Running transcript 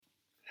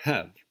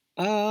Have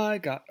I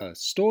got a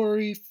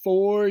story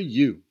for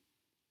you?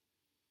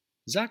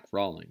 Zach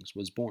Rawlings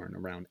was born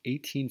around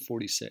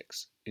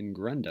 1846 in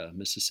Grenda,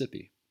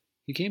 Mississippi.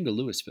 He came to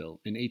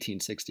Louisville in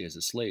 1860 as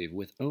a slave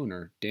with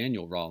owner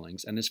Daniel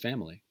Rawlings and his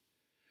family.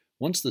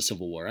 Once the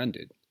Civil War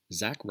ended,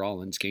 Zach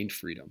Rawlings gained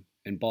freedom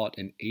and bought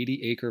an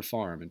 80-acre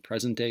farm in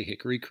present-day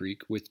Hickory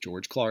Creek with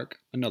George Clark,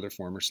 another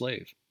former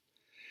slave.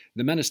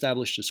 The men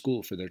established a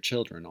school for their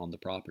children on the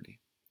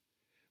property.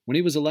 When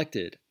he was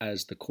elected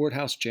as the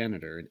courthouse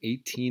janitor in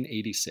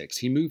 1886,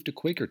 he moved to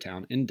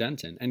Quakertown in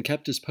Denton and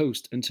kept his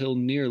post until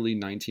nearly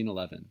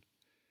 1911,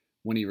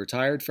 when he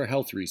retired for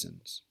health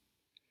reasons.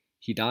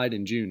 He died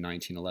in June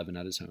 1911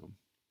 at his home.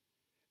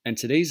 And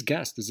today's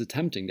guest is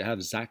attempting to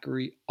have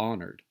Zachary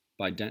honored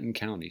by Denton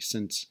County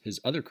since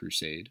his other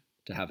crusade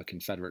to have a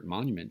Confederate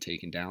monument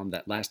taken down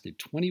that lasted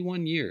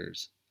 21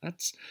 years,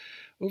 that's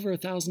over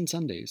 1,000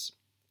 Sundays,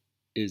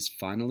 is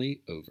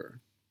finally over.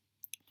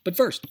 But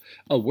first,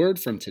 a word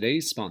from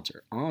today's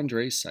sponsor,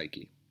 Andre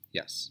Psyche.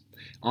 Yes,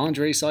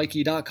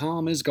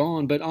 AndrePsyche.com is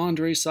gone, but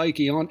Andre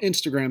Psyche on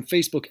Instagram,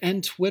 Facebook,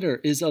 and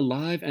Twitter is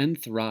alive and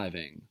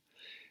thriving.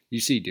 You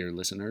see, dear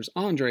listeners,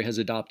 Andre has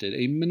adopted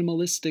a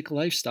minimalistic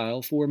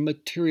lifestyle for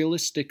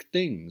materialistic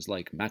things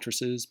like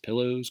mattresses,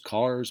 pillows,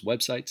 cars,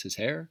 websites, his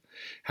hair.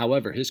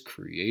 However, his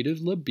creative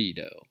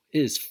libido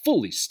is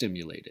fully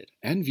stimulated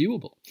and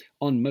viewable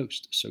on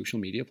most social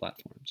media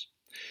platforms.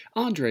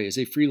 Andre is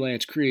a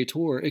freelance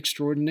creator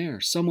extraordinaire,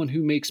 someone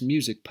who makes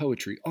music,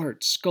 poetry,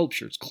 art,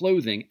 sculptures,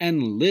 clothing,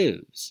 and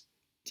lives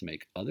to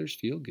make others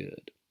feel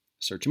good.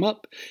 Search him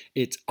up.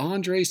 It's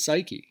Andre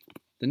Psyche.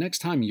 The next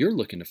time you're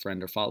looking to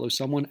friend or follow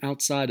someone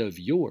outside of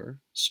your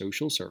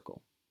social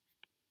circle.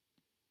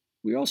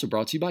 We are also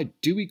brought to you by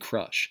Dewey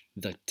Crush,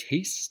 the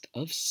taste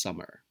of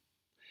summer.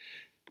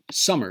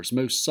 Summer's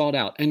most sought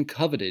out and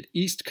coveted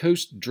East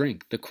Coast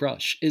drink, the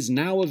Crush, is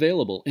now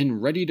available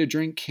in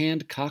ready-to-drink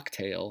canned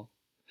cocktail.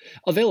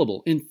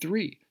 Available in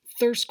 3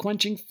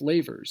 thirst-quenching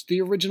flavors: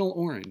 the original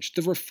orange,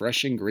 the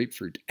refreshing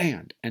grapefruit,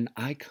 and an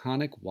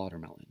iconic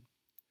watermelon.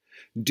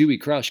 Dewey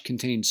Crush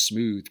contains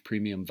smooth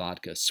premium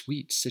vodka,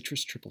 sweet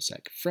citrus triple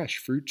sec, fresh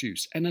fruit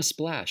juice, and a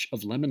splash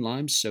of lemon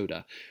lime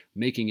soda,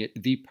 making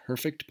it the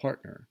perfect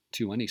partner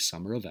to any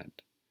summer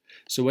event.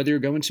 So whether you're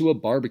going to a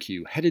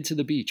barbecue, headed to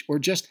the beach, or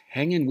just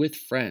hanging with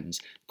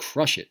friends,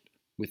 crush it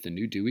with the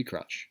new Dewey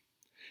Crush.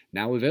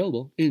 Now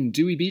available in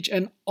Dewey Beach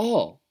and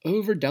all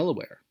over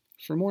Delaware.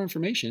 For more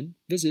information,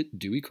 visit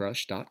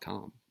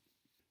deweycrush.com.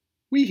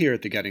 We here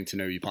at the Getting to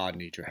Know You Pod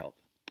need your help.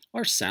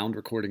 Our sound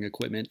recording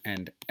equipment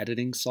and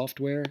editing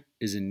software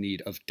is in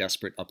need of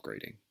desperate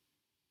upgrading.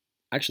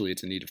 Actually,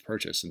 it's in need of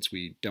purchase since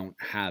we don't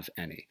have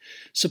any.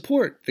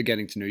 Support the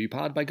Getting to Know You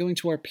Pod by going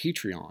to our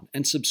Patreon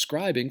and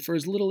subscribing for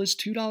as little as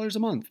 $2 a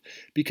month,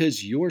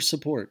 because your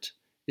support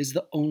is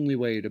the only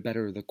way to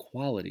better the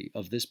quality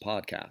of this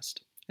podcast,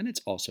 and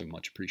it's also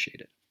much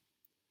appreciated.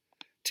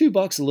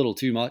 $2 a little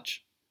too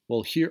much?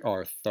 Well, here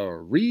are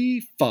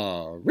 3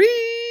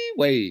 free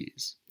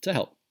ways to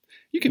help.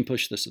 You can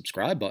push the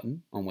subscribe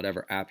button on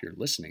whatever app you're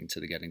listening to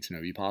the Getting to Know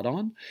You Pod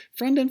on.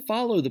 Friend and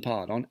follow the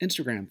pod on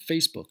Instagram,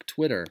 Facebook,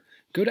 Twitter.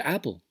 Go to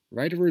Apple,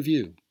 write a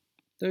review.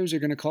 Those are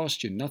going to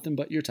cost you nothing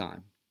but your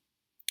time.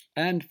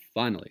 And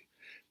finally,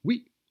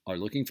 we are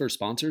looking for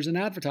sponsors and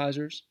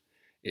advertisers.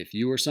 If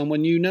you or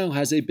someone you know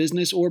has a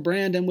business or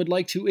brand and would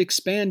like to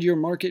expand your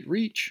market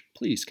reach,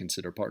 please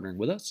consider partnering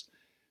with us.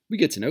 We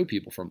get to know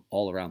people from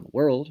all around the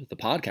world. The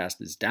podcast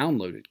is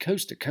downloaded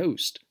coast to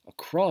coast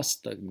across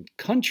the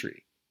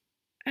country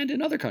and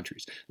in other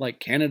countries like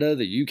Canada,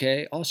 the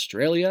UK,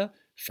 Australia,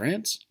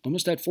 France.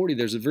 Almost at 40,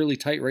 there's a really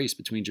tight race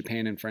between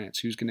Japan and France.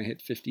 Who's going to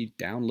hit 50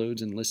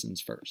 downloads and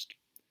listens first?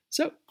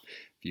 So,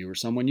 if you or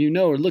someone you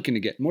know are looking to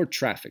get more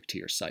traffic to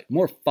your site,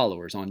 more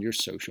followers on your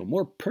social,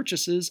 more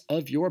purchases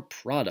of your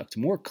product,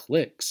 more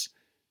clicks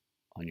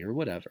on your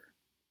whatever,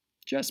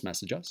 just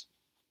message us.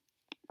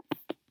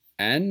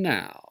 And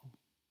now,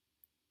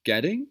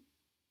 Getting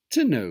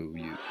to Know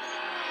You.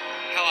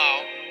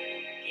 Hello.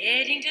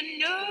 Getting to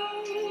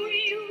know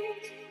you,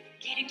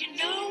 getting to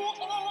know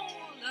all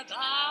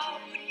about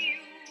you.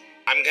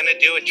 I'm gonna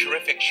do a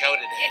terrific show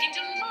today. Getting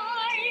to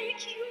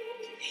like you,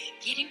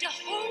 getting to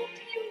hope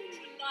you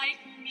like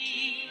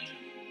me.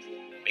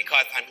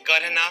 Because I'm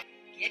good enough.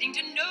 Getting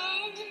to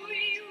know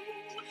you,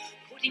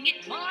 putting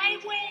it my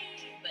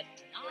way, but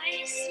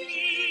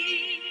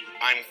nicely.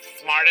 I'm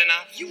smart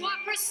enough. You are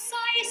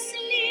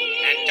precisely.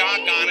 And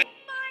doggone it.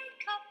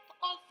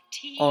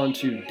 On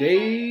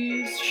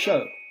today's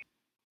show,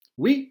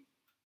 we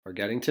are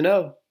getting to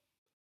know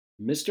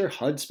Mr.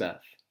 Hudspeth.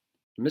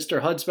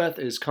 Mr. Hudspeth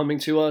is coming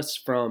to us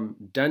from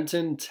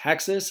Denton,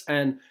 Texas,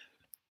 and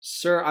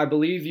sir, I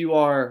believe you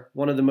are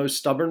one of the most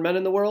stubborn men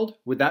in the world.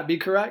 Would that be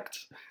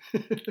correct?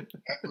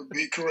 That would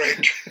be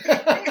correct.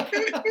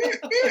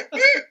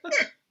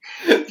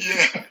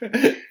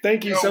 Yeah.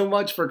 Thank you so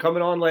much for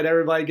coming on. Let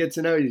everybody get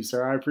to know you,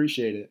 sir. I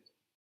appreciate it.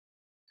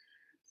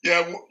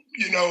 Yeah,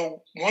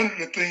 one of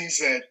the things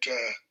that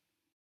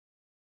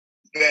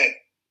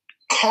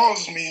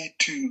caused me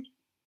to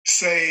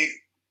say,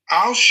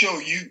 I'll show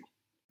you.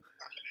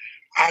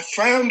 I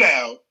found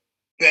out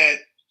that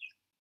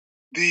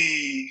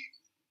the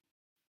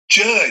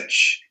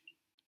judge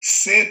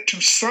said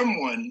to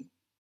someone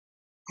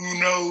who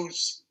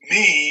knows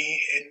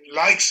me and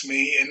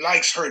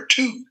likes her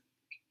too,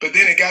 but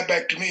then it got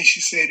back to me.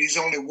 She said, he's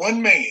only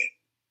one man.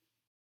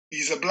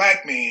 He's a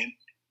black man.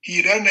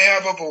 He doesn't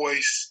have a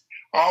voice.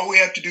 All we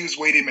have to do is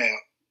wait him out.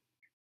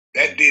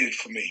 That did it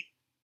for me.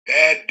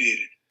 That did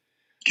it.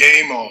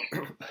 Game on.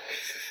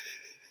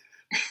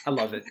 I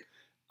love it.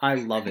 I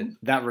love it.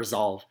 That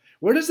resolve.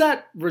 Where does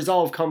that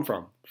resolve come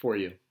from for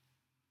you?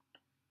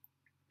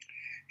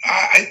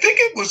 I think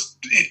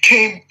it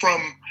came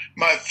from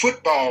my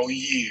football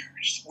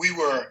years. We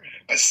were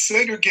a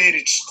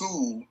segregated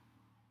school,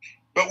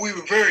 but we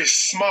were very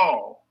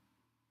small.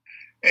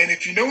 And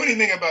if you know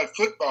anything about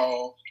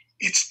football,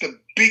 it's the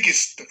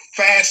biggest, the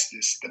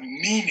fastest, the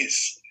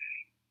meanest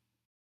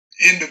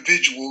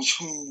individuals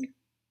who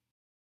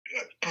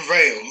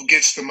prevail, who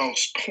gets the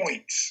most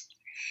points.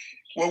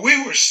 Well,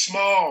 we were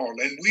small,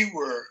 and we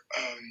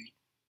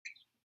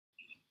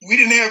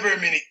didn't have very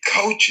many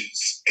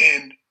coaches,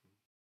 and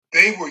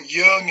they were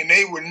young and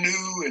they were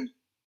new, and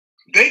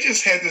they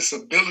just had this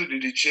ability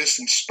to just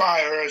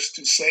inspire us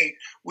to say,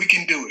 we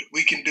can do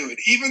it,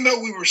 even though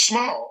we were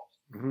small.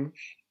 Mm-hmm.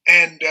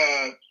 And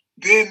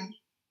then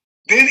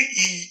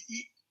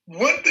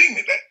one thing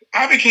that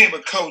I became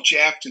a coach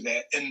after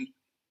that, and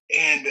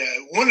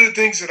one of the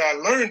things that I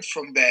learned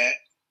from that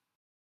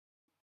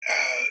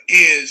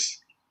is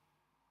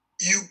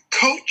you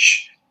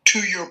coach to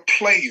your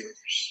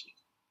players.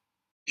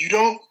 You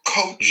don't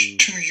coach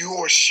to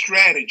your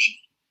strategy.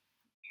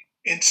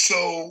 And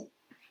so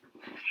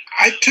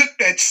I took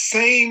that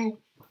same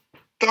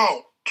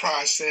thought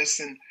process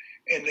and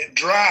the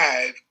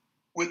drive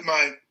with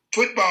my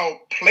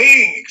football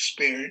playing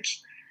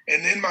experience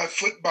and then my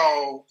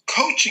football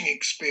coaching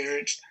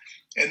experience,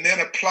 and then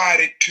applied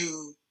it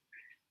to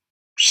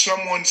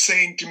someone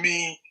saying to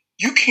me,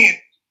 you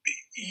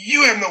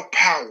have no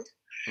power,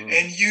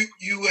 and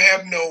you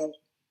have no,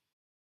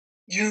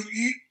 you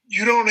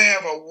don't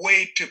have a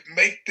way to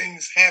make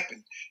things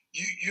happen.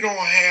 You don't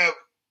have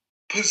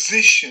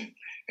position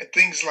and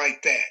things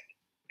like that.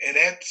 And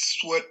that's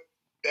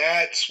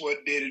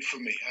what did it for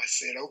me. I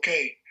said,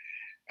 okay,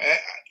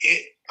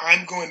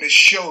 I'm going to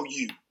show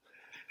you.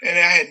 And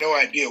I had no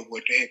idea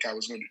what the heck I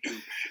was going to do.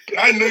 But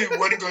I knew you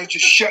weren't going to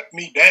just shut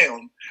me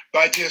down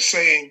by just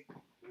saying,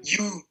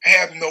 you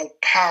have no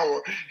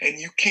power and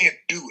you can't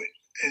do it.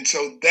 And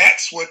so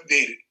that's what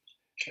did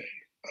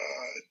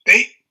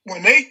it.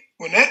 When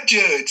that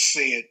judge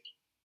said,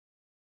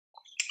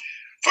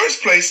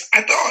 first place,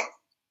 I thought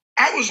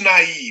I was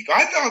naive.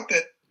 I thought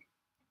that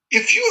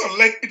if you're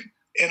elected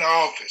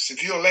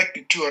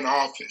to an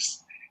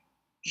office,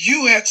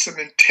 you had some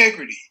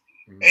integrity,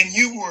 and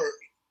you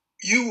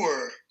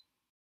were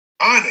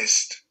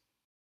honest,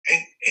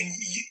 and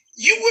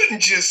you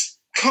wouldn't just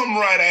come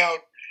right out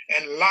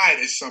and lie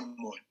to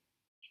someone.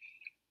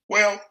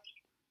 Well,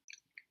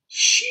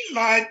 she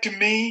lied to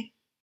me.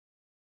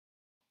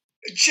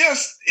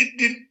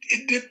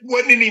 It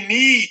wasn't any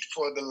need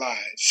for the lies.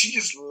 She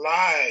just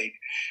lied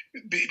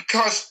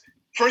because,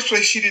 first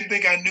place, she didn't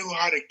think I knew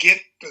how to get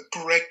the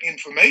correct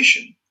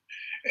information.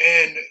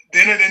 And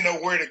then I didn't know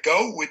where to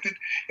go with it.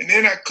 And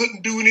then I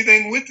couldn't do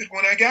anything with it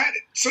when I got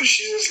it. So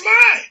she just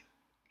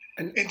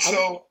lied. And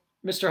so,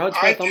 Mr.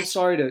 Hudspeth, I'm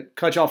sorry to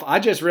cut you off. I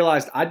just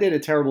realized I did a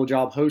terrible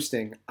job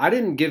hosting. I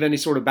didn't give any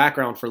sort of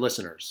background for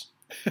listeners.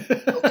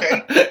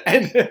 Okay.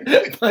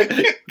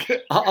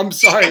 I'm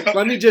sorry.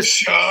 Let me just.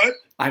 Sean,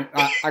 I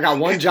got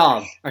one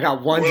job. I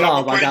got one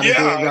job. I got to do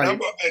it right.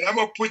 And I'm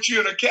going to put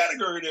you in a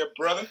category there,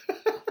 brother.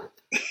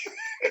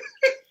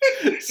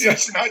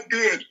 It's not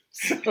good.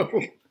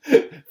 So,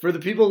 for the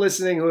people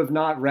listening who have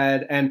not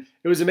read, and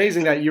it was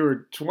amazing that you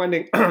were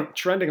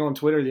trending on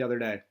Twitter the other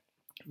day.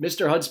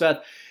 Mr.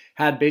 Hudspeth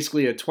had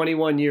basically a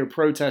 21-year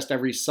protest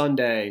every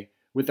Sunday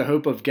with the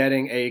hope of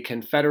getting a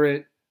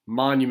Confederate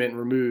monument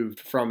removed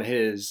from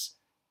his,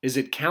 is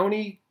it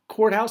county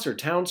courthouse or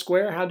town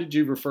square? How did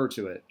you refer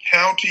to it?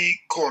 County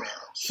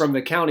courthouse. From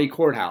the county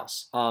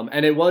courthouse.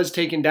 And it was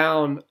taken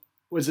down,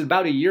 was it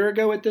about a year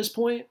ago at this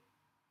point?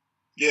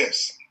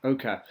 Yes.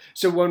 Okay.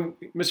 So when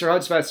Mr.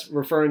 Hudspeth's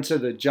referring to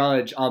the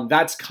judge,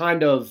 that's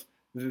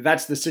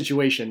the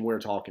situation we're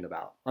talking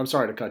about. I'm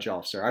sorry to cut you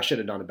off, sir. I should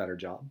have done a better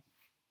job.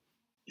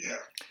 Yeah.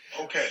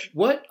 Okay.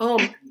 What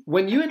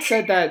when you had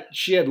said that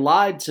she had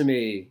lied to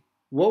me,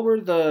 what were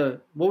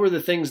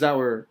the things that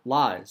were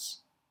lies?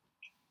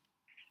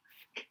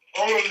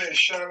 Hold on there,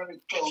 Sean. Let me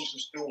close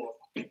this door.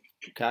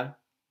 Okay.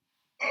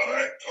 All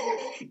right.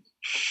 Hold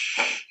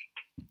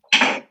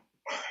on.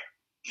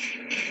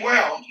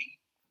 Well,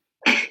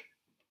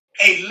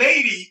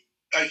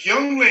 a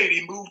young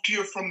lady moved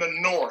here from the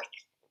north,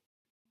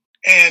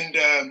 and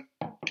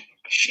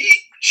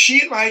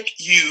she like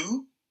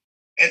you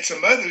and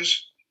some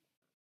others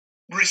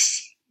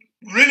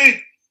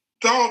really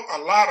thought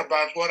a lot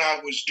about what I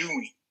was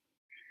doing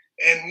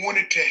and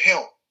wanted to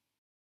help.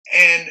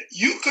 And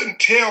you couldn't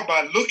tell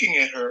by looking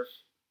at her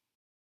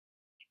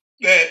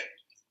that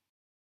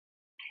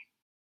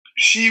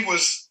she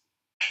was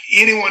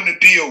anyone to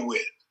deal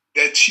with,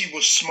 that she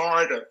was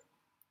smarter,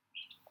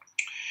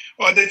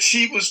 or that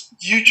she was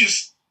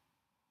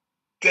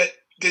that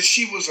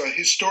she was a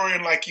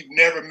historian like you've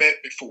never met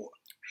before.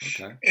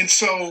 Okay. And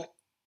so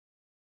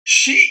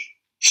she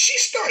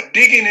started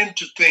digging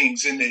into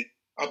things in it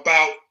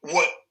about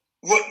what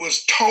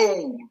was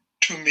told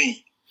to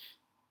me.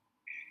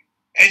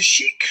 And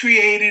she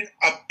created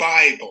a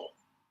Bible,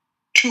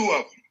 2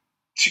 of them.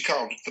 She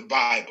called it the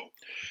Bible.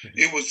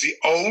 It was the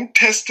Old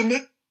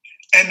Testament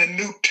and the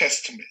New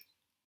Testament.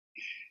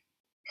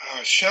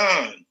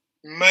 Sean,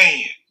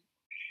 man,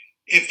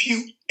 if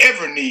you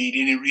ever need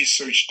any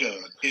research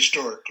done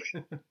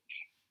historically,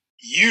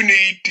 you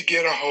need to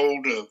get a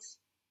hold of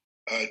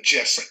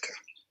Jessica.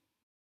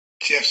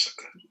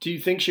 Jessica. Do you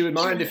think she would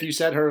mind if you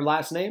said her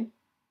last name?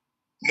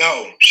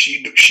 No,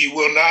 she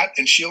will not,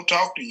 and she'll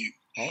talk to you.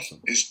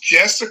 Awesome. It's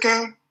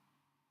Jessica.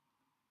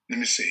 Let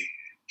me see.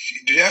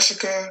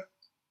 Jessica.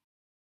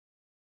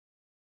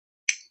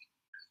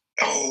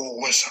 Oh,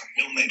 what's her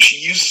new name? She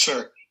uses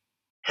her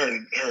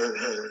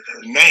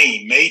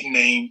name, maiden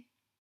name,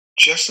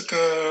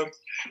 Jessica.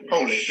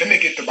 Hold it. Let me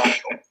get the Bible.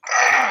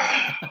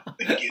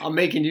 I'm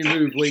making you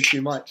move way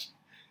too much.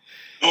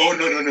 Oh,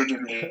 no.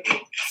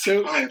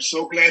 So I am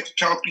so glad to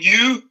talk to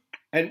you.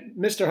 And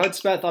Mr.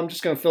 Hudspeth, I'm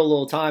just going to fill a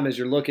little time as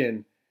you're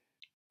looking.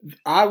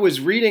 I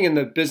was reading in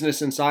the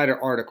Business Insider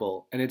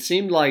article, and it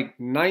seemed like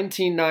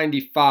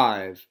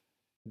 1995,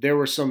 there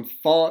were some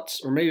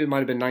thoughts, or maybe it might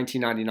have been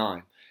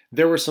 1999,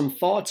 there were some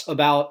thoughts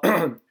about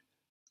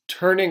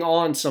turning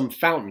on some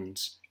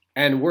fountains,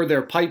 and were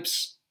there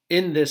pipes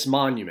in this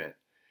monument?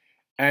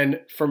 And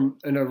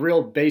in a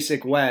real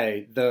basic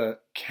way, the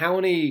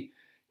county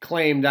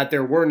claimed that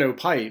there were no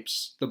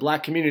pipes. The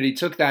black community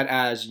took that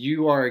as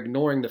you are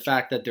ignoring the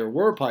fact that there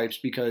were pipes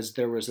because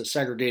there was a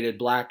segregated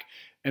black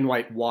and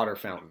white water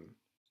fountain.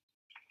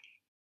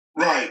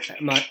 Right.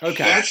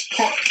 Okay. That's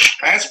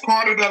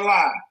part of the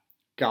lie.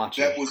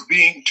 Gotcha. That was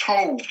being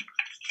told.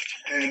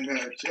 And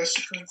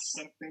Jessica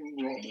something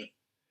Roman.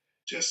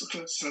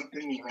 Jessica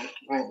something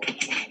Roman.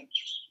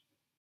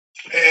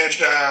 And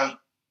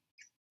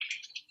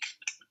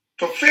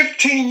for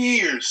 15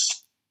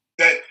 years,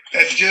 that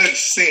judge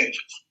said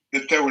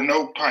that there were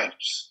no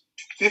pipes.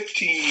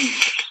 15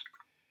 years.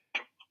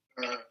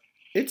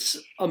 It's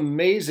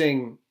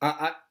amazing.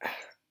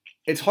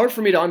 It's hard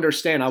for me to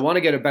understand. I want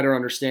to get a better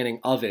understanding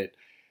of it.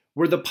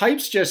 Were the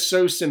pipes just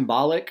so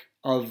symbolic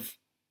of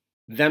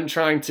them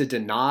trying to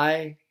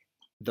deny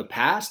the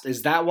past?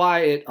 Is that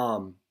why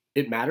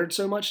it mattered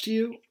so much to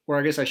you? Or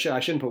I guess I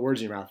shouldn't put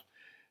words in your mouth.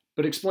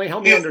 But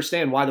help me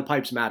understand why the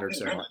pipes mattered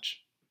so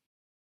much.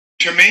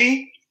 To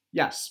me?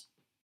 Yes.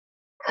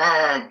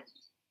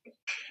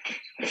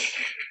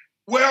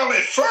 Well,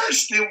 at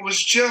first it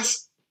was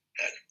just,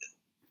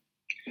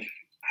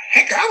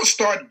 heck, I would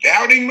start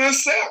doubting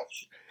myself.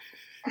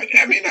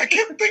 I mean, I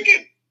kept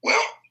thinking,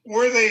 well,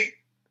 were they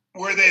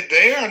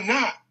there or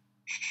not?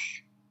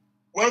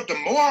 Well, the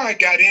more I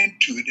got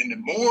into it and the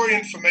more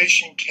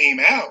information came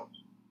out,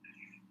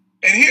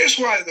 and here's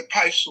why the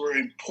pipes were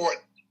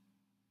important.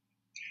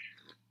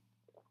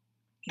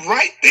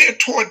 Right there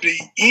toward the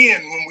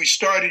end, when we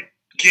started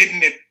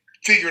getting it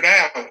figured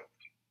out,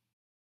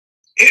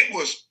 it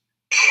was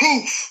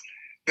proof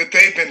that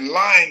they've been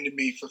lying to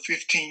me for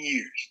 15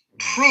 years.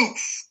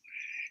 Proof.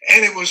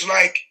 And it was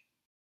like,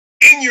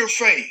 in your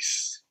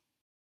face.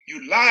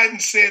 You lied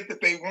and said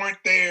that they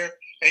weren't there.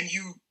 And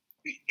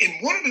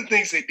one of the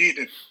things they did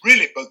that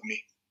really bugged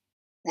me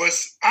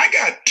was I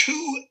got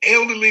 2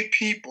 elderly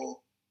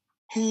people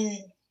who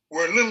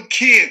were little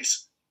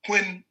kids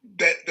when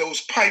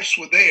those pipes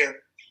were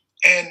there.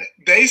 And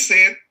they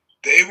said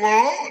they were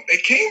on. They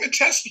came and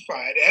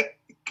testified at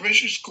the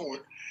Commissioner's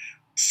Court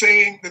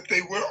saying that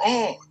they were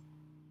on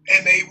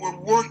and they were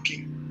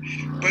working.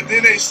 But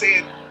then they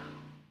said,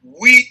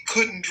 we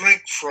couldn't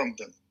drink from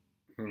them.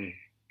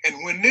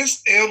 And when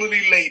this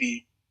elderly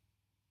lady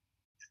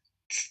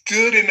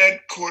stood in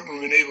that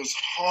courtroom, and it was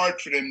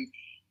hard for them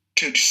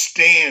to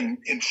stand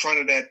in front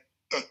of that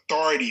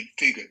authority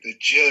figure, the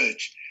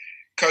judge,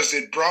 because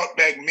it brought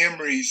back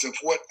memories of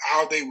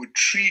how they were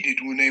treated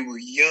when they were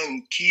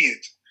young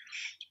kids.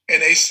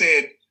 And they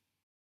said,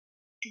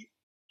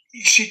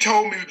 she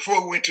told me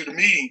before we went to the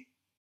meeting,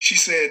 she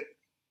said,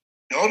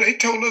 no, they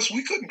told us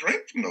we couldn't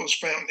drink from those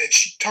fountains. And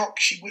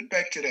she went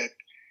back to that.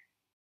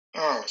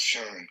 Oh,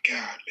 Sean,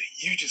 godly,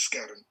 you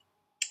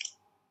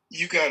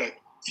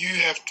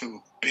have to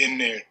have been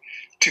there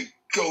to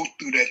go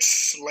through that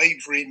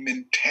slavery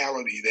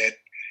mentality,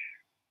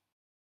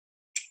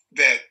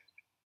 that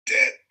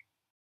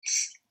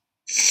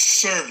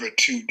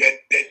servitude, that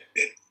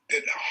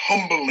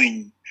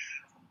humbling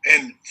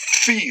and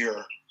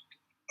fear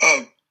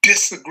of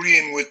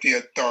disagreeing with the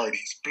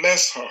authorities.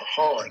 Bless her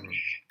heart.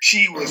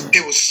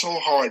 It was so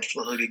hard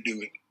for her to do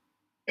it.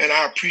 And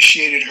I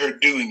appreciated her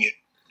doing it.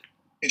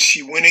 And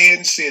she went in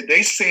and said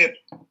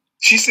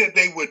she said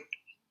they would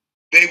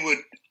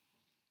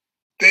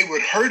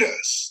hurt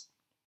us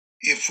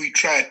if we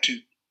tried to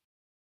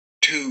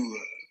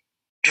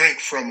drink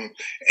from them.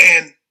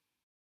 And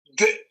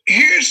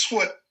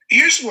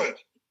here's what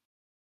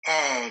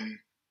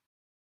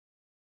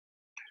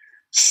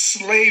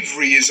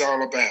slavery is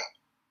all about.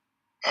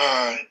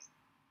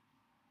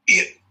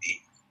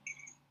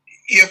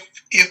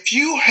 If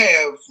you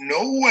have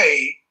no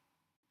way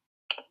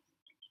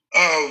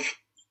of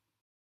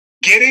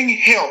getting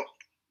help,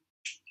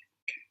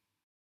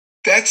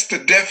 that's the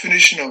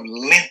definition of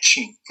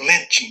lynching.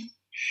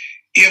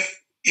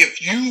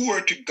 If you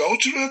were to go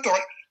to the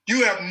authority,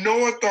 you have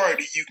no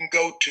authority you can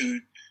go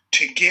to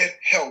get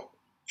help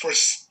for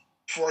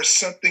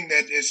something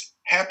that has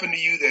happened to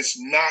you that's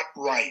not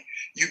right.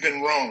 You've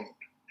been wronged.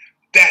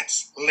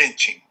 That's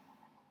lynching.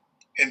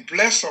 And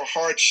bless her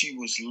heart, she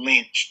was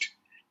lynched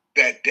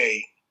that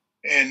day.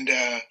 And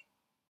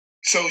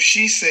so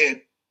she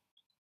said,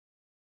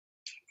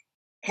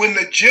 when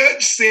the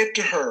judge said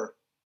to her,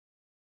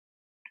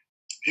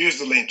 here's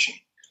the lynching,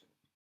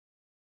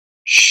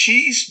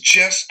 she's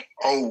just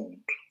old.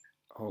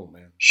 Oh,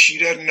 man. She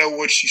doesn't know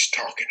what she's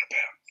talking about.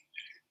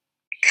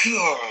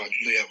 God,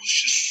 I was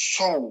just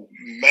so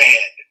mad.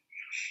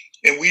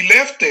 And we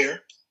left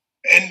there,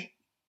 and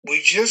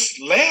we just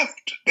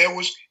left.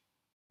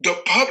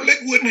 The public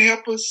wouldn't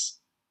help us.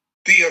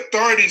 The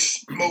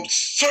authorities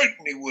most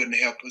certainly wouldn't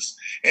help us.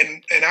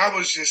 And I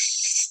was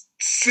just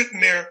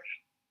sitting there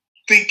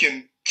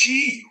thinking,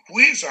 gee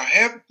whiz, I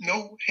have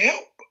no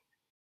help.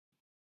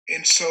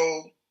 And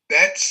so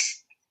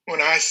that's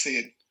when I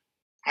said,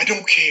 I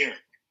don't care.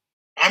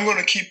 I'm going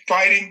to keep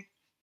fighting.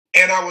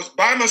 And I was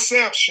by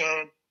myself,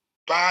 Sean,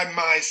 by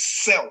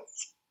myself.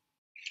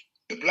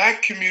 The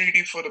Black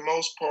community, for the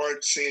most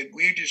part, said,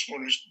 we just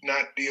want to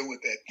not deal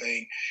with that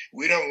thing.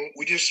 We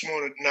just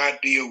want to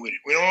not deal with it.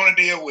 We don't want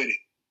to deal with it.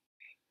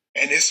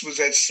 And this was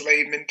that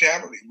slave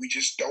mentality. We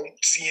just don't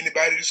see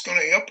anybody that's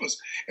going to help us.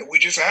 And we're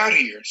just out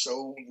here.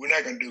 So we're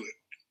not going to do it.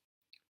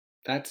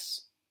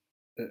 That's,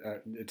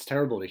 it's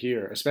terrible to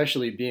hear,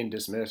 especially being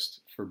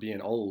dismissed for being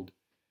old.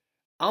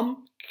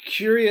 I'm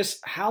curious,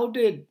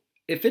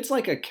 if it's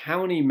like a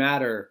county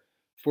matter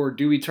for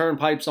do we turn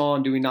pipes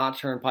on, do we not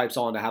turn pipes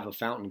on to have a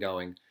fountain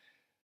going,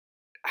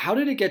 how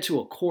did it get to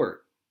a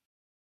court?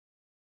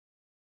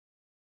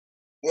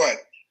 What?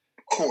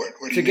 Court?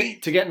 What do you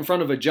mean? To get in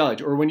front of a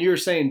judge? Or when you're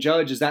saying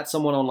judge, is that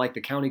someone on like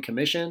the county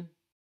commission?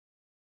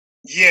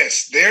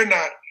 Yes, they're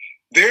not.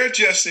 They're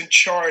just in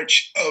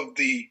charge of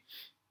the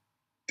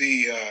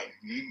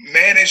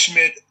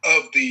management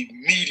of the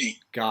meeting.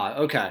 God,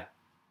 okay.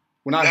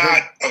 Not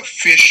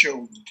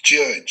official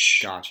judge.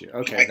 Got you.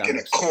 Okay. Like in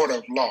a court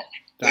of law.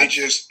 They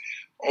just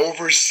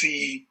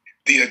oversee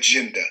the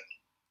agenda.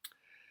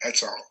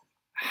 That's all.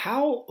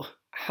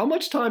 How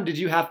much time did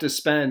you have to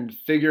spend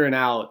figuring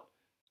out?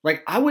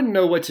 Like, I wouldn't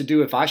know what to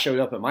do if I showed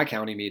up at my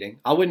county meeting.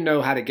 I wouldn't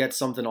know how to get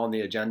something on the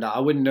agenda. I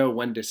wouldn't know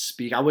when to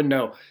speak. I wouldn't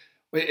know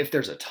if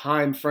there's a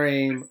time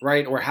frame,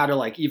 right? Or how to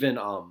like even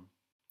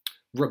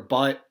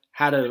rebut,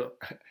 how to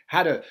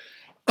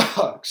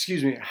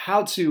excuse me,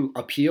 how to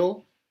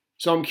appeal.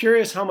 So I'm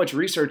curious how much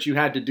research you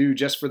had to do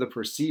just for the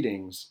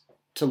proceedings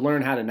to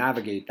learn how to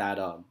navigate that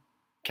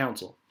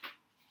council.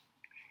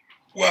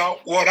 Well,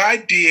 what I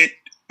did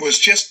was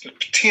just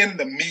attend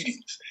the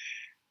meetings.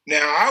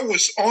 Now, I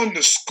was on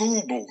the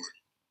school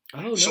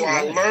board, so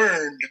I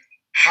learned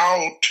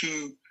how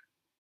to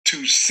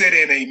sit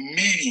in a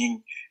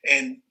meeting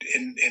and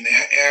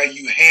how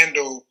you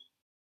handle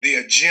the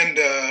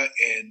agenda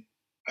and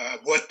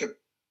what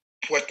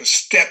the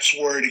steps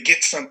were to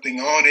get something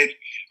on it,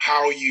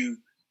 how you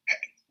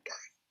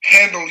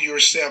handle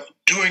yourself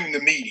during the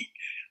meeting.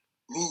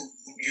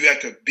 You have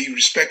to be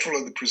respectful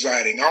of the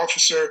presiding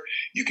officer.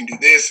 You can do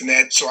this and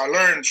that. So I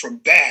learned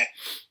from that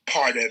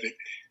part of it.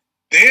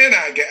 Then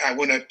I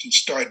went up to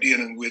start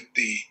dealing with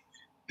the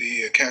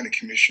county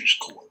commissioner's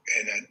court,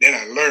 and then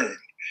I learned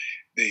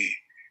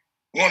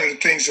one of the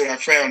things that I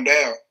found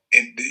out.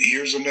 And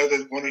here's another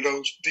one of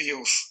those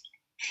deals: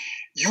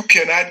 you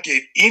cannot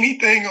get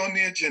anything on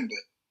the agenda,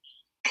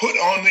 put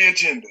on the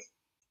agenda,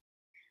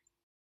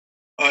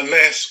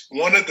 unless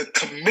one of the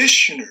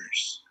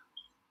commissioners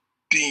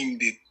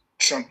deemed it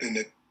something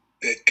that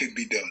could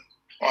be done,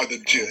 or the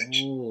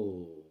judge.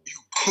 Oh.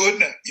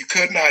 You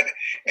could not,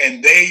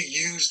 and they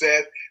used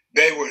that.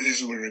 This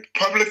was a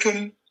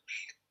Republican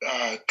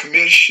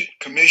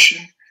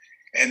commission,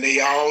 and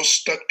they all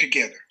stuck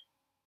together.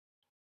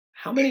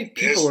 How many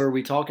people are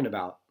we talking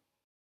about?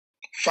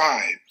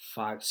 5.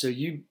 So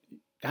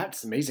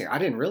that's amazing. I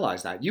didn't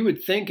realize that. You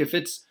would think if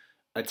it's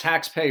a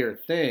taxpayer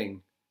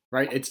thing,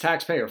 right? It's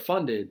taxpayer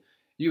funded.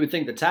 You would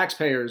think the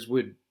taxpayers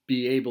would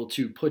be able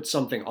to put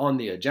something on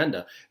the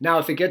agenda. Now,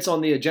 if it gets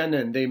on the agenda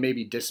and they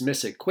maybe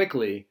dismiss it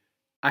quickly,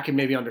 I can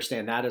maybe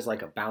understand that as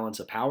like a balance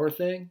of power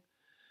thing.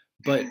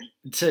 But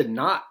to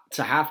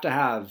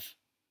have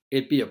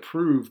it be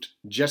approved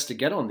just to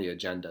get on the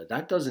agenda,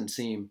 that doesn't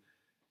seem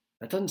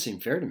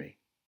fair to me.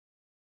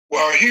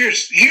 Well,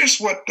 here's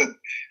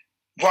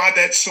why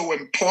that's so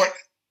important.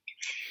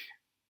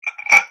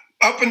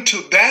 Up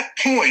until that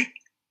point,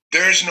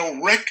 there's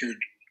no record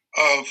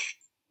of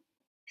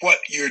what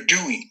you're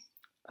doing.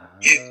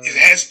 It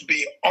has to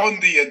be on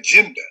the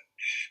agenda.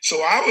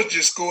 So I would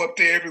just go up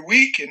there every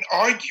week and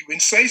argue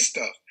and say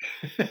stuff.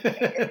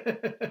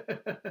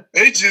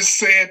 They just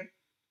said,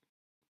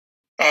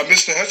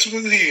 Mr. Hudson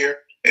was here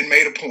and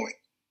made a point.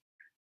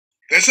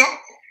 That's all.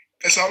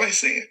 That's all they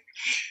said.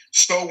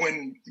 So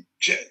when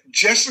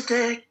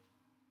Jessica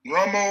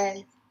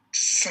Romo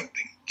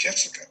something,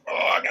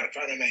 I got to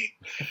find her name.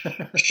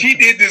 She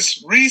did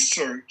this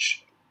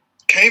research,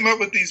 came up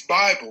with these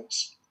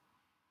Bibles.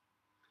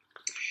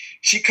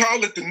 She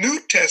called it the New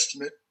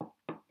Testament.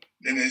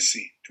 And let's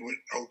see.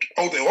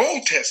 The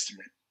Old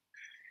Testament.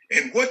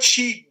 And what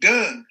she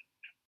done,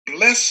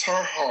 bless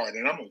her heart,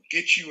 and I'm going to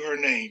get you her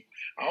name.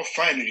 I'll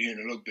find it here in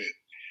a little bit.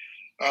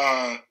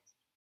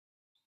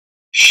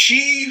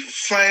 She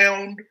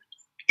found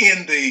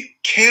in the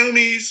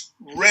county's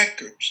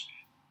records,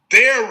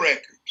 their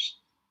records,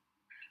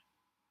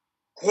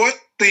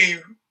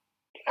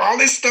 all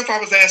this stuff I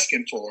was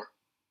asking for,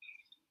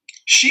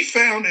 she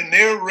found in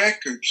their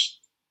records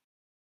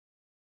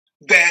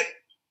that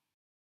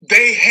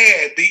they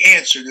had the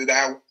answer that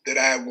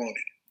I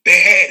wanted. They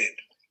had it.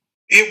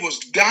 It was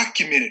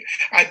documented.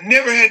 I'd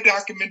never had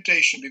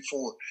documentation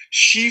before.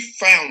 She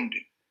found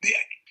it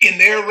in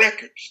their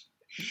records.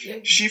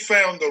 She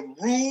found the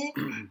rule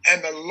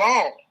and the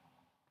law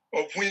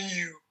of when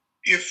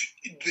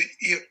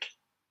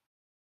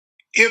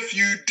if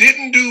you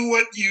didn't do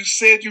what you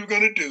said you were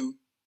going to do,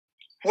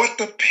 what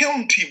the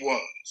penalty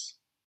was.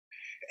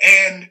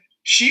 And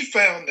she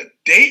found the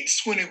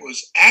dates when it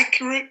was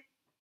accurate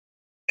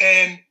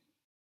and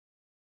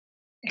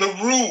the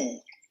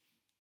rule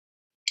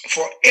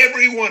for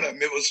every one of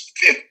them. It was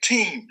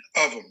 15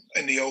 of them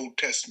in the Old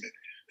Testament.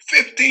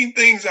 15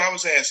 things I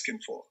was asking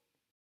for.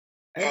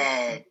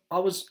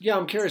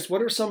 I'm curious.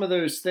 What are some of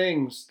those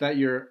things that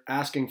you're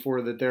asking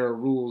for that there are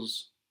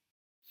rules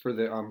for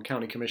the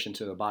county commission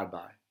to abide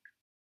by?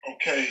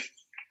 Okay,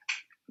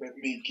 let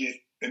me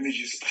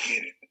just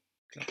get it.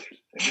 Okay.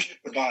 Let me get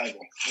the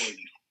Bible for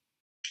you.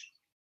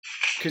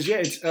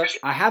 Because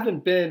I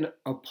haven't been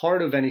a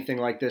part of anything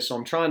like this, so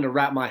I'm trying to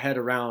wrap my head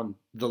around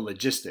the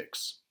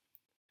logistics.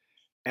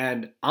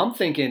 And I'm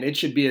thinking it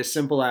should be as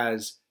simple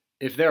as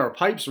if there are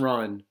pipes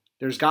run,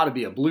 there's got to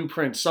be a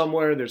blueprint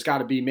somewhere. There's got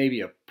to be maybe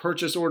a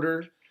purchase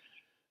order.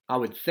 I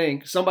would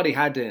think somebody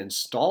had to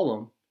install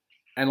them.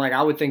 And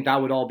I would think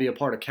that would all be a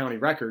part of county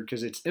record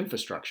because it's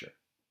infrastructure.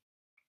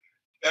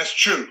 That's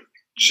true.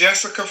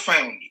 Jessica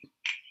found it.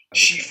 Okay.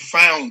 She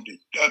found it.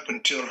 Up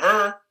until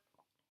her,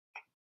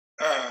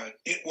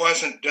 it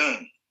wasn't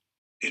done.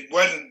 It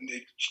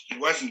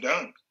wasn't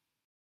done.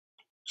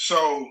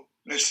 So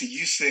let's see,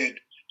 you said it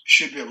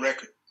should be a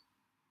record.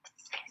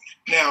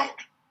 Now,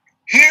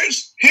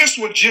 here's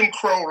what Jim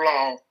Crow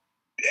law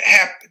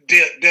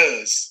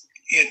does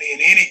in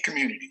any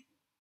community.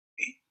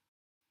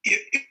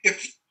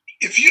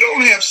 If you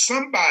don't have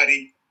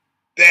somebody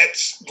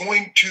that's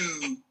going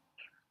to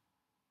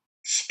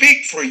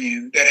speak for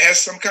you, that has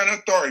some kind of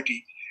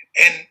authority,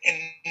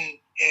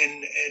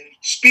 and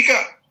speak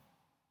up,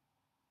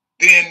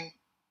 then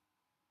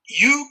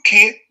you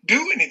can't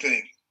do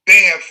anything.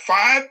 They have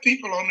 5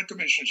 people on the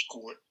commissioner's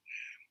court,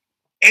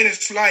 and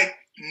it's like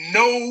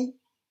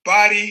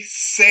nobody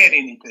said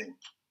anything.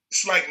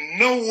 It's like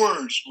no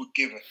words were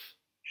given.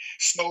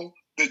 So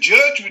the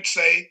judge would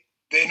say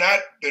they're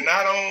not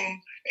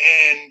on,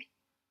 and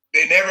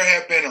they never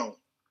have been on.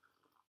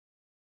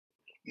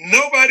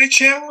 Nobody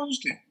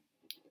challenged it.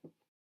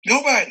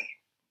 Nobody.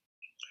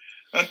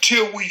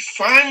 Until we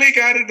finally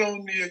got it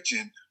on the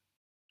agenda.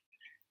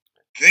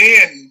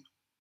 Then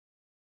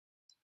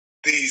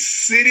the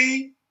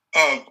city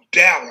of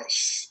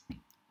Dallas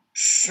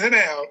sent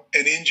out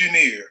an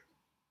engineer,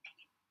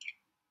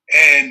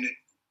 and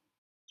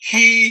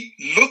he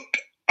looked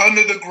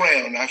under the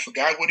ground. I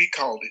forgot what he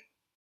called it,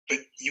 but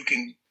you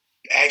can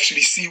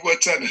actually see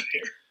what's under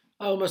there.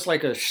 Almost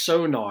like a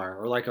sonar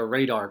or like a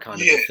radar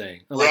kind of a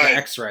thing. Or like an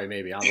X-ray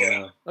maybe. I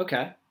don't know.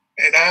 Okay.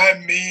 And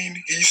I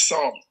mean, he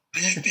saw them.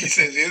 He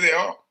says, here they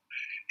are.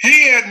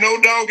 He had no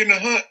dog in the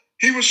hunt.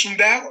 He was from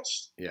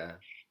Dallas. Yeah.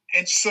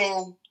 And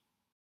so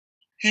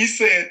he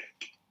said,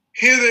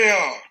 here they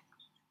are.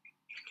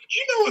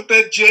 You know what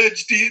that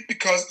judge did?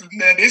 Because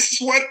now this is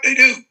what they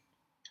do.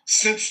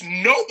 Since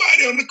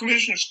nobody on the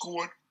commissioner's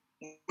court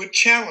would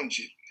challenge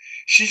it,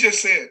 she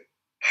just said,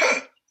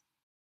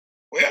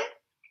 well,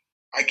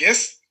 I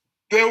guess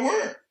there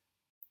were.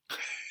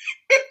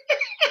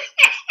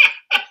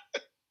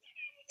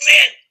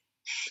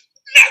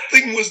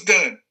 Nothing was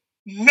done.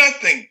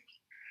 Nothing.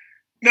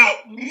 Now,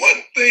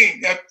 one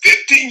thing,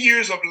 15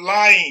 years of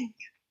lying.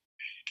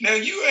 Now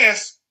you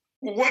ask,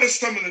 well, what are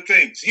some of the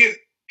things?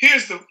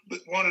 Here's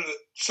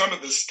some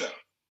of the stuff.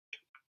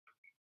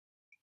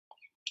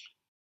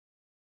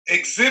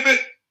 Exhibit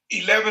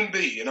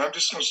 11B, and I'm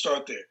just going to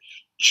start there.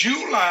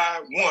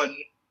 July 1,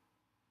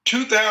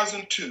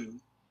 2002,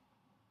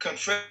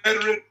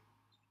 Confederate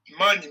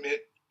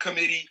Monument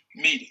Committee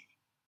meeting.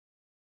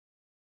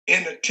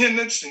 In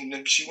attendance,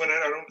 and she went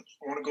out, I don't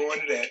want to go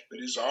into that, but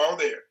it's all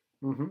there.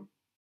 Mm-hmm.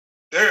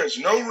 There is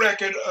no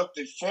record of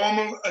the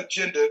formal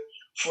agenda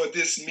for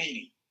this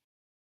meeting.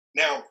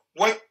 Now,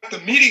 what the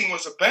meeting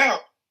was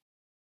about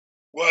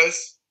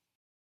was,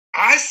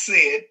 I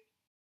said,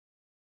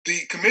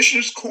 the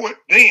Commissioners Court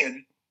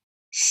then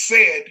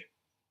said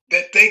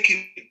that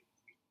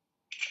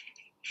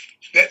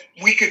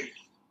we could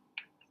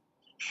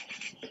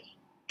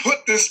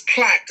put this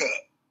plaque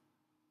up.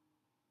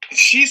 And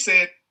she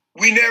said,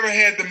 we never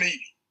had the meeting.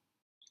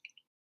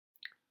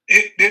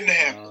 It didn't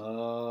happen.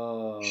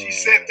 Oh. She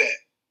said that.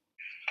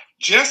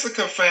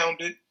 Jessica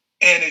found it,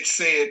 and it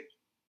said,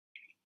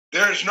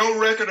 there is no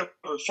record of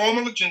a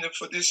formal agenda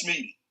for this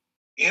meeting.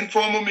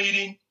 Informal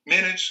meeting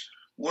minutes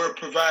were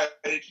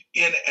provided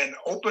in an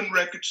open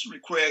records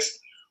request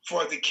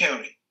for the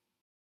county.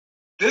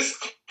 This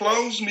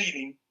closed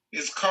meeting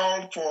is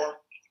called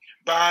for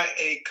by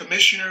a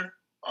commissioner,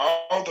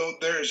 although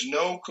there is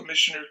no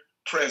commissioner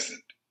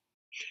present.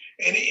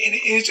 And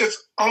it's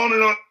just on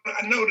and on.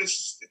 I know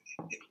it's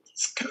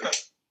kind of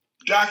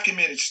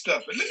documented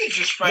stuff, but let me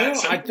just find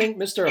something. I think,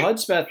 Mr.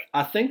 Hudspeth,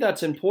 I think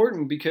that's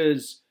important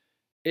because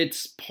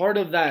it's part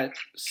of that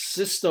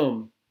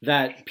system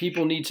that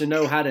people need to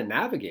know how to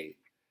navigate.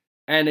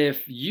 And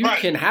if you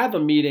can have a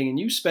meeting and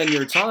you spend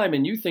your time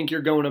and you think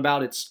you're going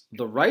about it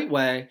the right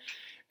way,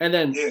 and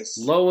then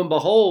lo and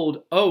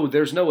behold,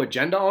 there's no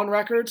agenda on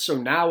record, so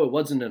now it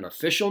wasn't an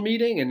official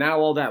meeting, and now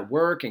all that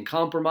work and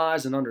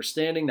compromise and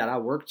understanding that I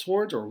work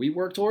towards or we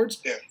work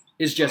towards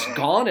is just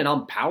gone and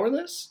I'm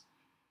powerless.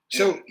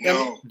 So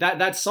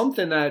that's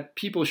something that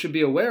people should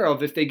be aware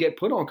of if they get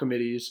put on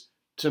committees,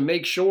 to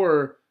make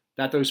sure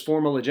that those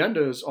formal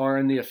agendas are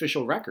in the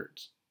official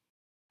records.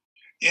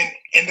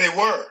 And they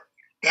were.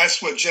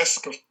 That's what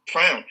Jessica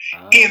found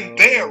in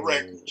their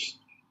records.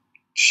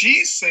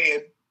 She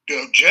said,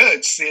 the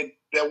judge said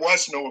there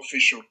was no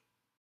official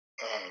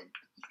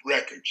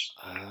records,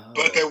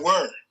 but there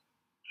were.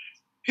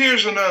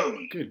 Here's another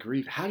one. Good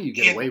grief. How do you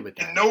get away with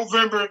that? In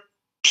November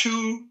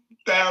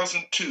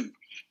 2002,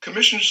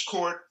 Commissioners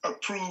Court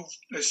approved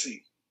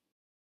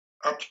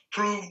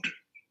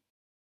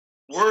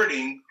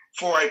wording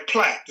for a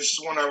plaque. This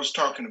is one I was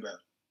talking about.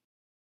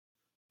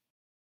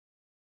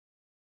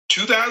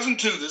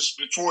 2002, this is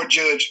before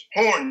Judge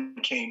Horn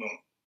came on.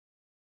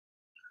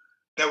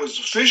 There was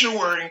official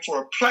wording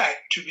for a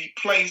plaque to be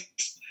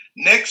placed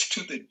next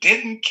to the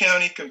Denton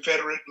County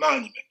Confederate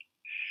Monument.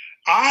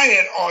 I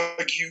had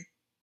argued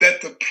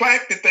that the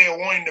plaque that they are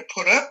wanting to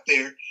put up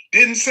there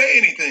didn't say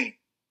anything.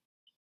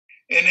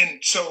 And then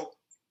so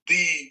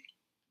the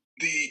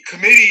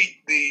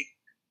committee, the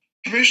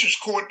Commissioners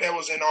Court that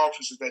was in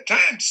office at that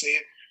time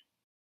said,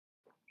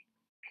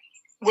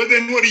 well,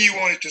 then what do you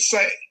want it to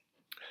say?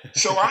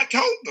 So I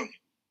told them,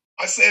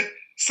 I said,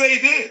 say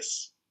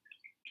this.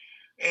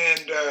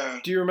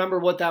 And do you remember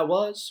what that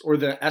was, or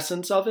the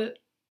essence of it?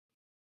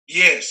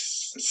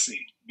 Yes. Let's see.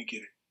 Let me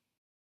get it.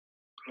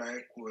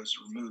 Plaque was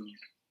removed.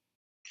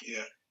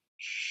 Yeah.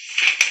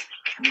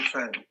 Let me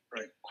find it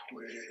right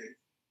quick.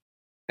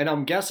 And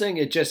I'm guessing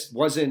it just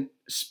wasn't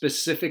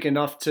specific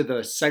enough to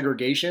the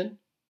segregation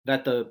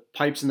that the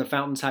pipes and the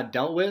fountains had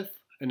dealt with?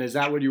 And is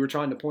that what you were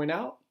trying to point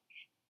out?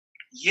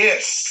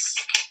 Yes.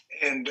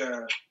 And,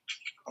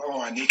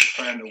 I need to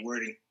find the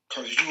wording,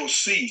 because you will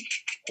see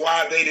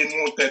why they didn't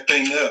want that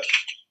thing up.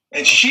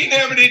 And she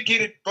never did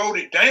get it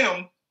voted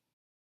down.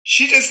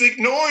 She just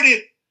ignored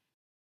it.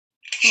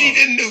 She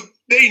didn't do,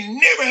 they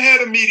never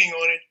had a meeting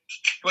on it,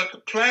 but the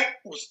plaque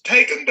was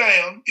taken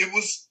down. It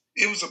was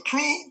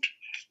approved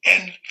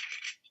and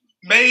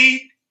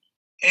made,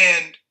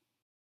 and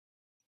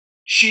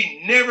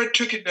she never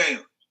took it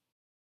down.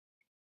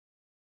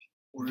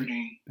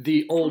 Wording.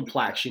 The old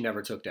plaque she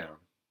never took down.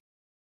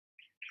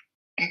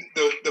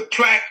 The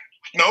plaque,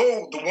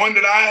 no, the one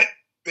that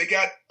they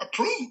got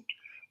approved.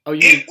 Oh,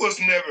 it was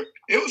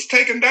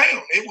taken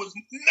down.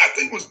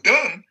 Nothing was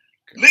done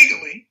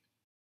legally,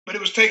 but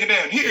it was taken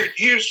down.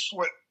 Here's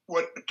what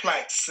the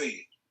plaque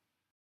said.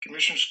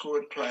 Commissioners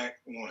Court plaque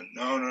 1.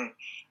 No.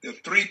 There are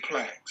 3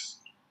 plaques.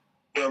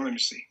 Well, let me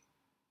see.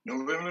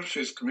 November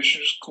 5th,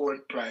 Commissioners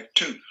Court plaque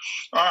 2.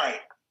 All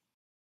right.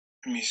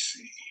 Let me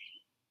see.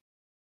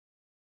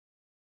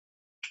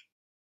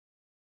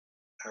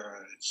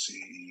 Let's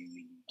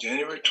see.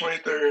 January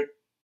 23rd.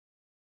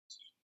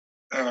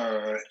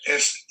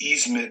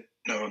 Easement.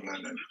 No.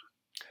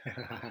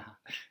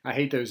 I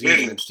hate those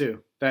easements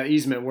too. That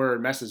easement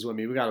word messes with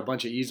me. We got a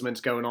bunch of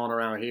easements going on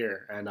around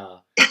here, and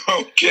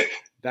okay,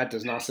 that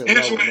does not sit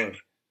well with me.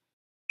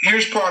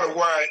 Here's part of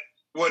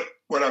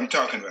what I'm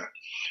talking about.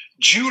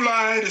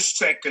 July the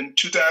 2nd,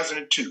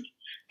 2002,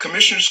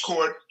 Commissioners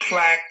Court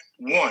Plaque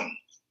 1,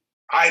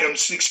 Item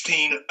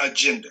 16,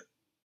 Agenda.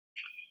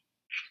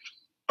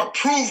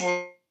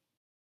 Approval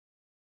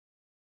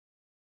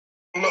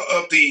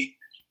of the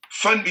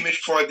funding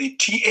for the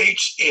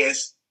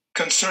THS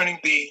concerning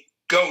the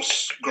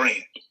GHOST grant.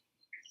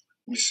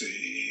 Let me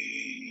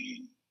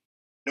see.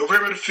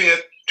 November the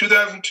 5th,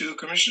 2002,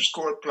 Commissioners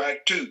Court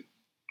Plaque 2.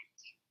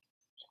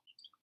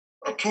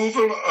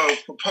 Approval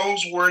of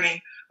proposed wording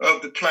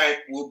of the plaque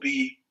will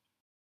be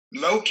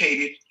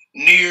located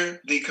near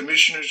the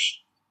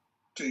Commissioners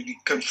to the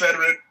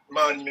Confederate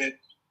Monument,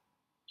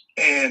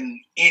 and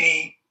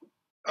any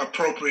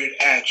appropriate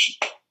action.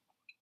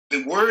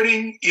 The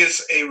wording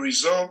is a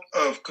result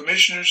of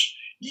commissioners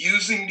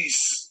using the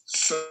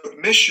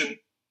submission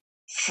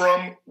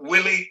from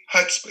Willie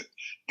Hudspeth.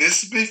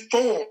 This is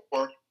before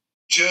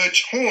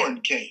Judge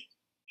Horn came.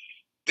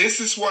 This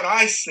is what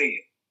I said.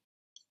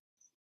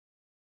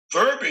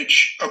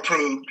 Verbiage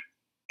approved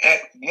at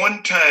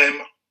one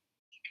time.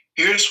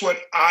 Here's what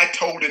I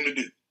told him to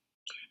do.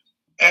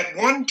 At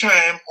one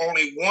time,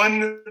 only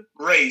one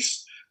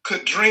race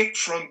could drink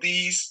from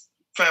these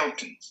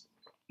fountains.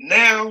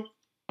 Now,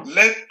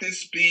 let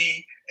this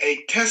be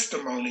a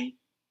testament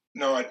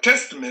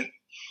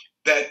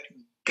that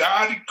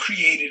God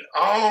created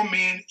all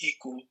men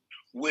equal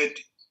with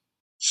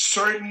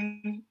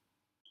certain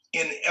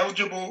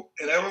inedible,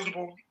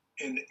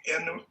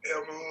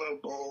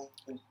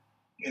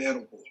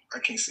 I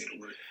can't say the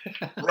word,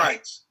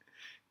 rights.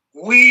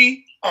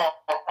 We are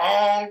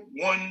all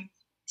one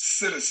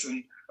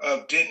citizen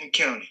of Denton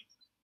County.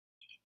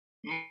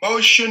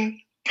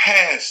 Motion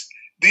passed.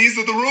 These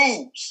are the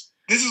rules.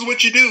 This is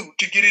what you do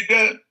to get it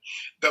done.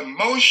 The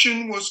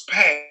motion was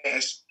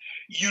passed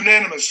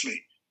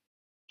unanimously.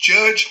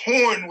 Judge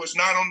Horn was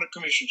not on the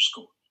commissioner's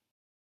court.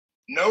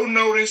 No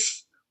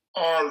notice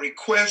or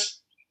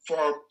request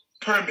for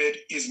permit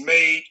is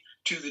made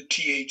to the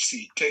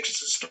THC,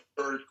 Texas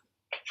Historic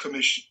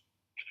Commission.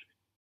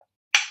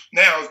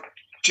 Now,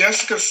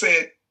 Jessica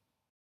said,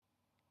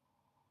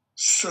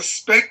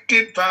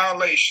 suspected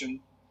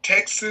violation,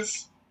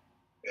 Texas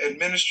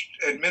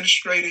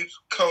Administrative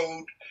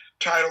Code,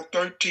 Title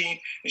 13,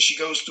 and she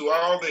goes through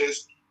all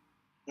this.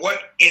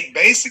 What it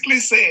basically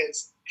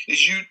says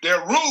is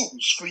there are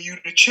rules for you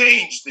to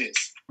change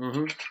this.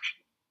 Mm-hmm.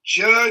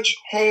 Judge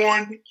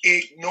Horn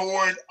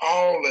ignored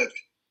all of it.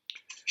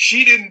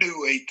 She didn't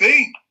do a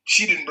thing.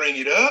 She didn't bring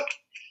it up.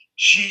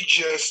 She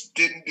just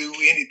didn't do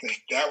anything.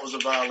 That was a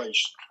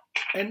violation.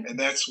 And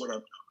that's what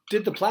I'm...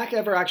 Did the plaque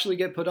ever actually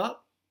get put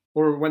up?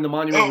 Or when the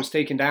monument was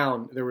taken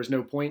down, there was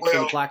no point for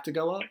the plaque to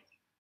go up?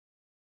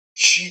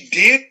 She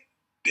did.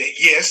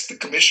 Yes, the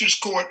commissioner's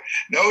court.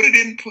 No, they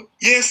didn't put...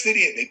 Yes, they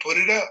did. They put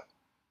it up.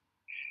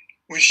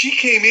 When she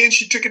came in,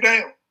 she took it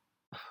down.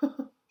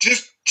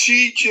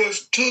 She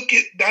just took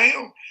it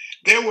down.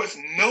 There was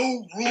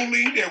no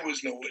ruling. There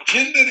was no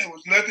agenda. There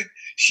was nothing.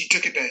 She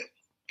took it down.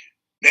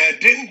 Now,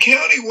 Denton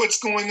County, what's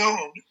going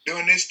on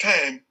during this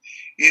time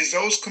is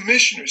those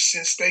commissioners,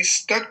 since they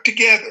stuck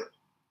together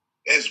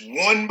as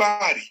one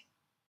body,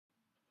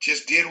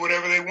 just did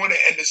whatever they wanted.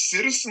 And the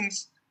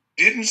citizens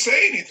didn't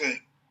say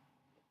anything.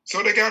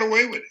 So they got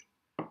away with it.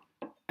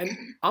 And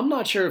I'm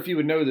not sure if you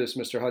would know this,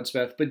 Mr.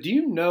 Hudspeth, but do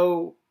you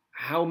know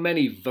how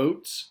many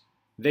votes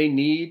they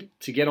need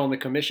to get on the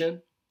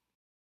commission?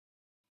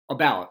 A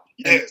ballot.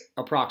 Yes.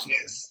 Approximately.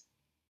 Yes.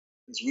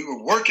 Because we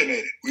were working at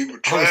it. We were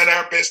trying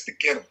our best to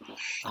get them.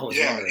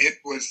 Wondering. It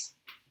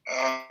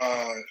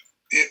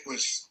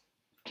was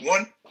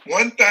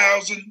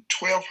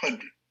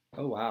 1,200.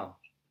 Oh, wow.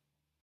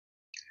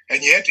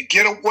 And you had to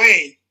get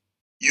away.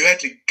 You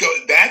had to go.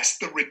 That's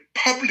the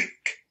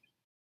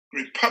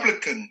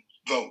Republican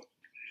vote.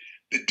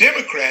 The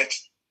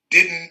Democrats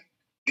didn't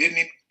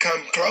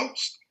come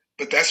close,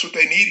 but that's what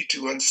they needed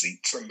to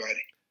unseat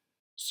somebody.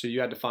 So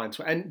you had to find.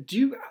 And do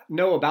you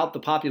know about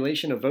the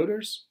population of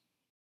voters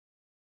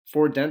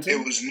for Denton?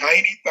 It was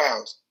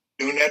 90,000.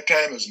 During that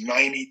time, it was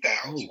 90,000.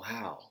 Oh,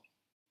 wow.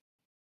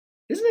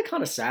 Isn't it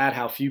kind of sad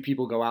how few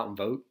people go out and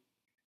vote?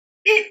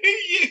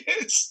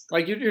 Yes.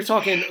 Like you're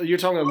talking a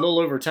little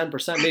over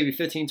 10%, maybe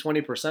 15,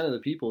 20% of the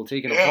people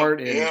taking a part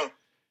in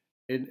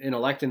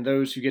electing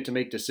those who get to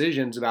make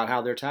decisions about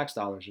how their tax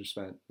dollars are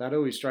spent. That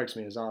always strikes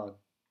me as odd.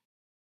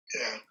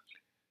 Yeah.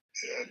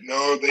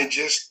 No, they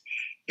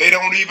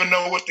don't even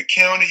know what the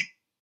county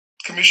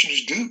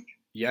commissioners do.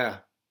 Yeah.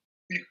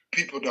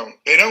 People don't.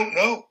 They don't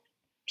know.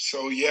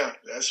 So, yeah,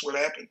 that's what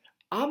happened.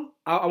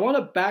 I want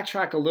to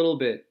backtrack a little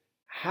bit.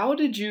 How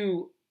did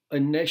you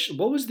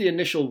what was the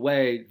initial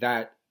way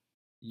that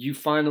you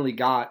finally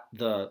got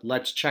the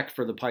let's check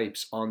for the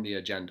pipes on the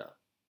agenda?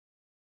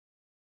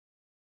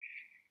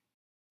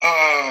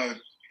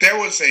 There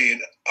was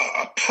a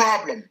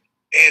problem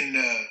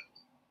in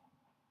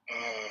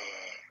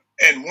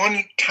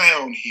one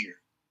town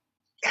here.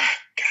 God,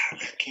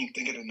 I can't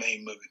think of the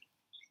name of it.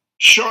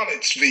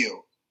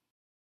 Charlottesville.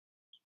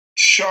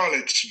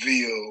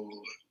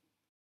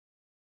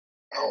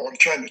 Oh, I'm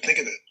trying to think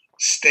of the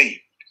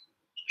state.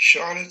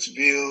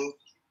 Charlottesville,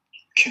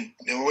 in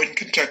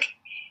Kentucky.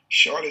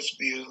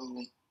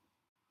 Charlottesville,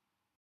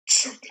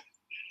 something.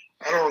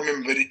 I don't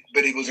remember,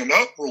 but it was an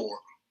uproar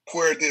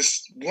where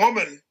this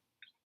woman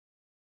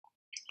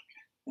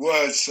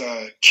was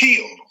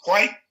killed, a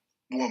white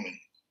woman,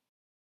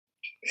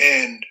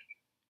 and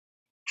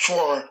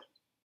for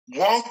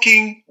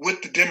walking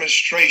with the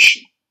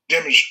demonstration,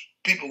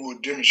 people were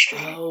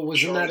demonstrating. Oh,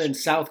 wasn't that in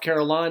South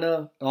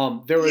Carolina?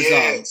 There was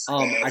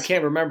I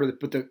can't remember,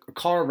 but the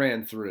car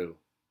ran through.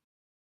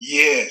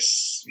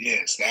 Yes,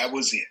 that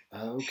was it.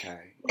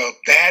 Okay. Well,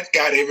 that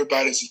got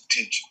everybody's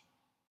attention.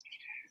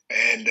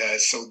 And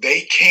so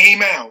they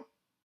came out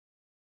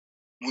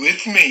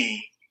with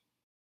me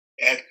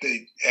at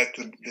the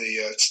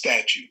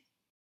statue,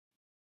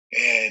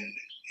 and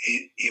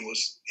it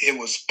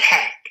was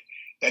packed.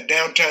 That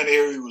downtown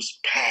area was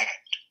packed.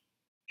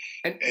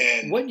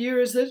 And what year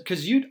is this?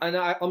 Because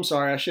I'm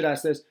sorry, I should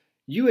ask this.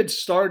 You had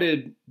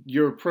started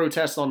your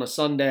protest on a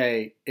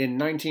Sunday in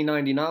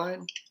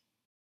 1999?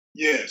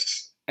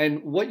 Yes.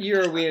 And what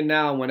year are we in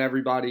now when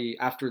everybody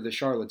after the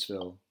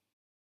Charlottesville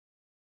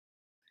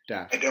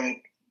death? I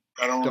don't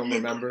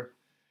remember.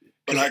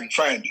 But I can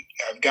find it.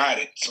 I've got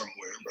it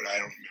somewhere, but I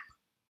don't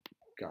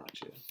remember.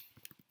 Gotcha.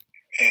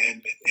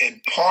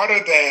 And part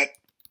of that,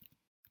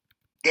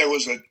 there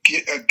was a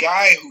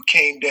guy who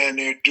came down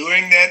there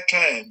during that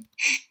time,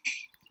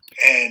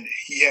 and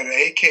he had an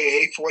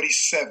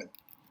AK-47,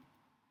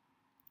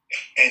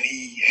 and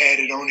he had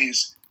it on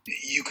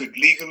you could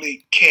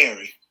legally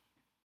carry,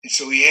 and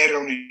so he had it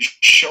on his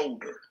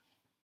shoulder,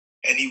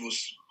 and he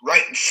was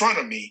right in front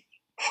of me,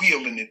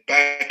 wheeling it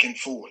back and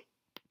forth.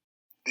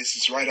 This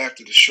is right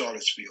after the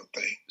Charlottesville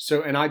thing.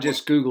 So, and I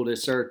just Googled it,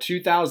 sir.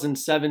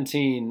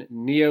 2017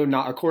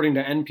 according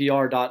to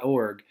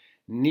NPR.org,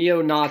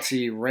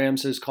 neo-Nazi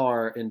rams his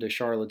car into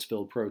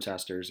Charlottesville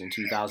protesters in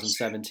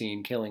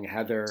 2017, killing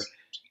Heather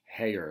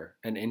Heyer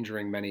and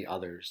injuring many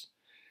others.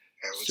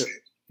 That was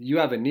it. You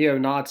have a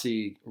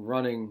neo-Nazi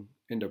running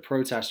into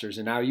protesters,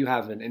 and now you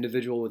have an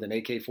individual with an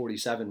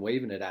AK-47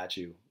 waving it at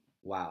you.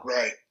 Wow.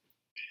 Right.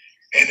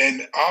 And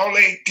then all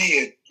they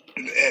did,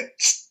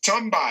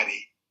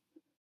 somebody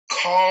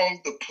called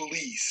the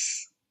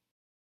police,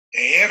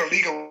 and he had a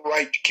legal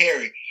right to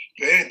carry.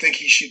 They didn't think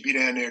he should be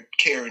down there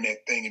carrying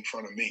that thing in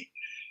front of me.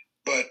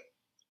 But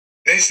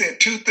they said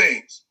two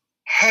things.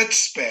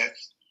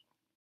 Hudspeth,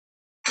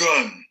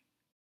 gun,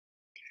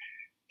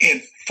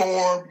 in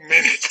 4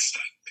 minutes.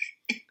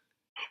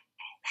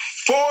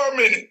 4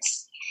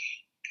 minutes.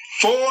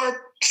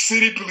 4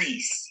 city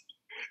police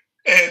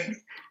and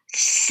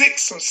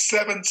 6 or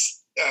 7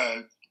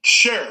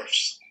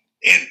 sheriffs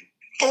in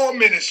 4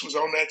 minutes was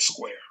on that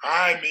square.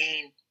 I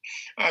mean,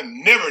 I've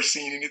never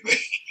seen anything.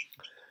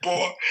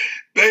 Boy,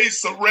 they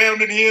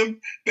surrounded him.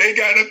 They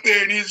got up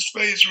there in his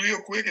face real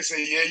quick and said,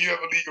 yeah, you have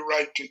a legal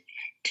right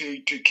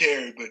to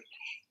carry, but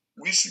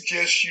we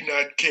suggest you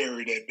not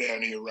carry that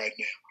down here right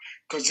now.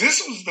 Because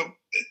this was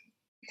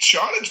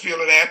Charlottesville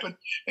had happened,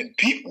 and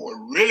people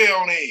were really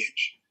on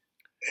edge.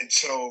 And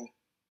so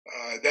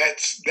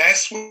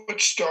that's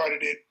what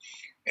started it.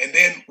 And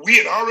then we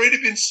had already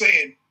been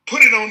saying,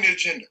 put it on the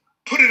agenda,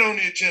 put it on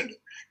the agenda.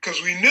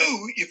 Because we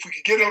knew if we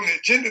could get on the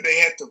agenda, they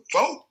had to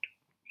vote.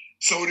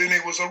 So then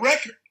it was a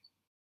record.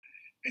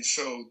 And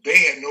so they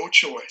had no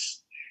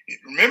choice.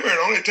 Remember, it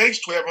only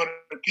takes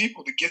 1,200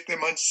 people to get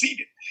them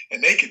unseated,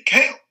 and they could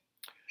count.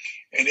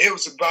 And it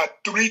was about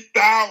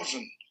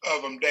 3,000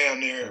 of them down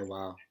there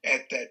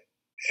at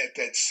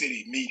that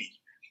city meeting.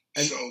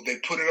 And so they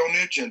put it on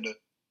the agenda.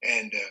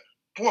 And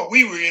boy,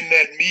 we were in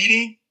that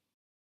meeting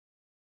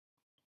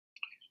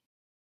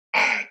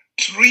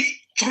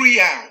 3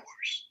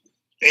 hours.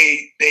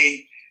 They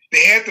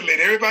had to let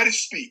everybody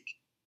speak.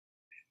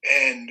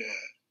 And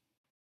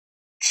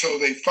so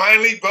they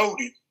finally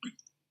voted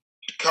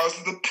because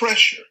of the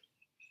pressure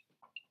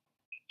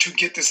to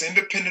get this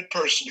independent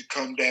person to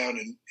come down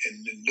and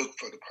look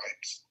for the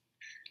pipes.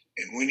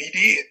 And when he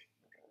did,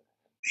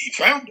 he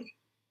found them.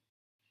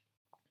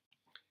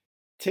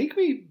 Take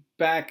me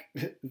back,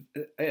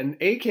 an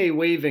AK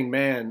waving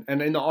man,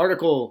 and in the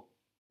article,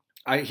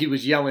 he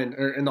was yelling,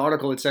 or in the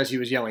article it says he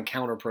was yelling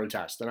counter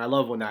protest, and I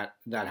love when that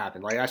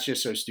happened. Like, that's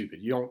just so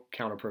stupid. You don't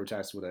counter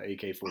protest with an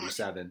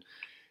AK-47,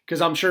 because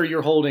I'm sure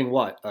you're holding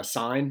what, a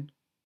sign?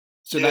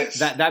 So yes.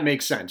 that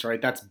makes sense,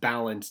 right? That's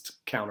balanced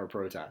counter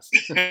protest.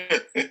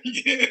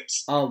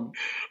 Yes.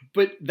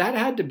 But that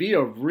had to be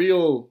a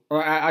real,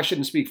 or I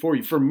shouldn't speak for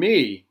you. For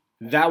me,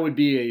 that would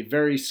be a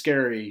very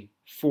scary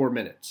 4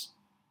 minutes.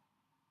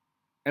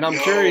 And I'm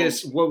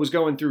curious what was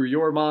going through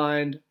your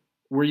mind.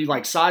 Were you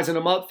like sizing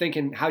them up,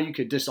 thinking how you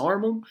could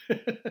disarm them?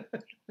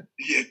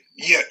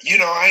 Yeah. You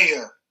know,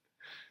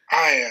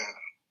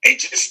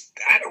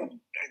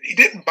 it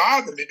didn't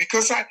bother me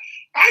because I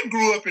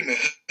grew up in the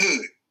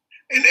hood.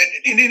 And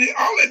then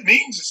all that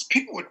means is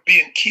people were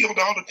being killed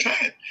all the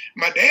time.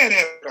 My dad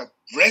had a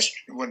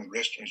restaurant, it wasn't a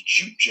restaurant, it was a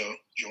juke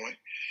joint.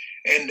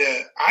 And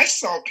I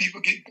saw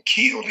people getting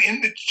killed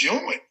in the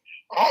joint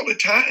all the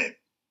time.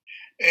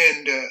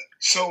 And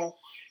so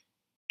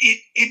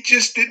it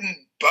just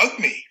didn't bug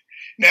me.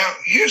 Now,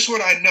 here's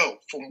what I know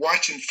from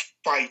watching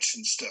fights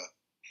and stuff.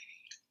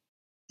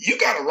 You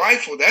got a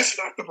rifle, that's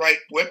not the right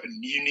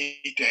weapon you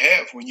need to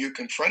have when you're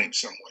confronting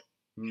someone.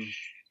 Mm.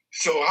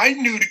 So I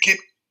knew to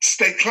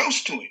stay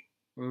close to him.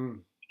 Mm.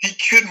 He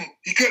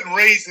couldn't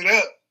raise it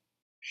up.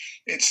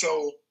 And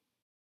so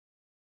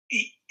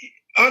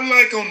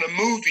unlike on the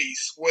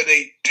movies where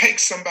they take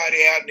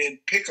somebody out and then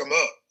pick them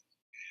up,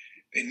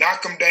 they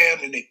knock them down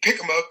and they pick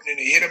them up and then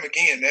they hit them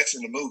again. That's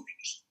in the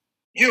movies.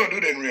 You don't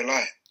do that in real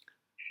life.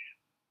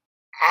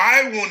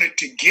 I wanted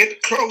to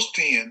get close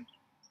to him,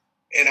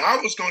 and I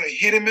was going to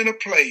hit him in a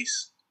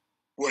place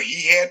where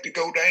he had to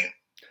go down.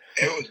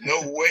 There was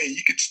no way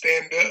he could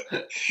stand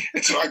up.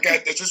 And so I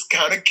just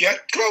kind of got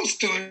close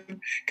to him.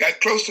 I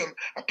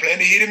planned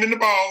to hit him in the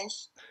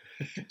balls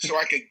so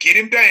I could get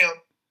him down.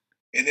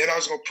 And then I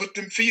was going to put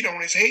them feet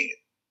on his head.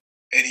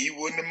 And he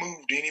wouldn't have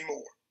moved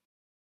anymore.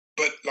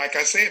 But like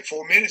I said,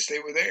 4 minutes they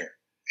were there.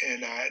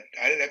 And I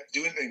didn't have to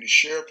do anything. The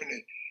sheriff and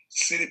the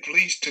city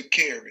police took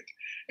care of it.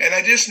 And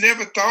I just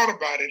never thought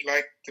about it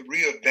like the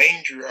real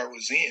danger I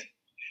was in.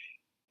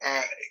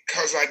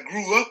 Because I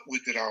grew up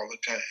with it all the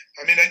time.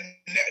 I mean,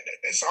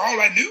 that's all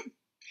I knew.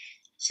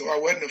 So I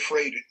wasn't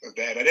afraid of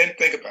that. I didn't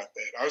think about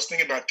that. I was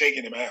thinking about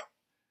taking him out.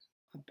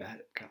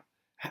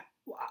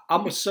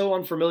 I'm so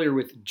unfamiliar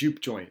with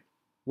juke joint.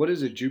 What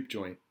is a juke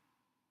joint?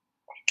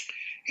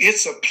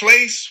 It's a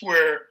place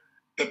where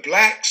the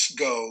blacks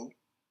go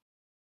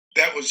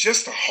that was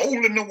just a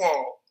hole in the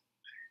wall,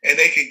 and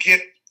they could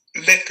get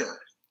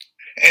liquor,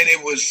 and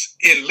it was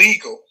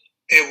illegal.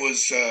 It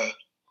was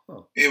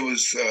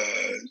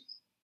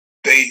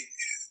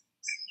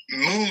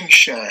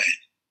moonshine.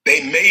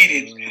 They made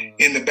it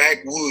in the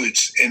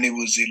backwoods, and it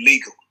was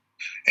illegal.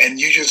 And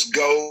you just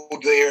go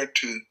there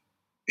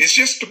it's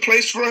just a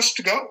place for us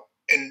to go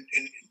and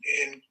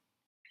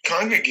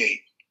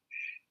congregate.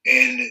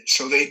 And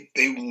so they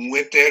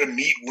went there to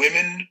meet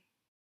women,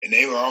 and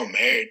they were all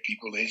married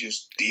people. They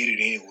just did it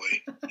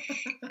anyway.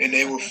 And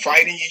they were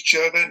fighting each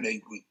other, and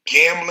they were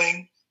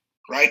gambling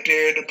right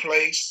there in the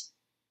place.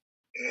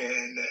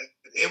 And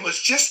it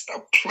was just a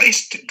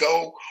place to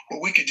go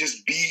where we could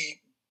just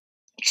be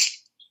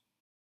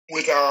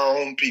with our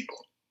own people.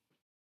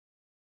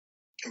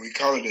 And we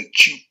call it a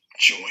juke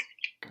joint.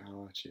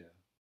 Gotcha.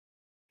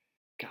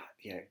 God,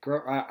 yeah.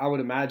 I would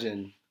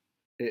imagine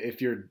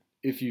if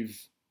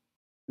you've,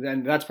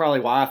 then that's probably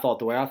why I thought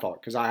the way I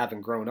thought, because I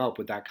haven't grown up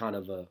with that kind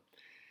of a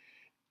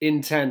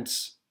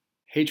intense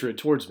hatred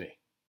towards me,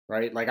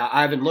 right? Like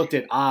I haven't looked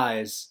at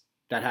eyes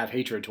that have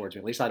hatred towards me.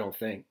 At least I don't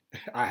think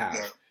I have.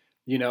 No.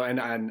 You know, and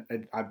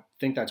I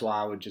think that's why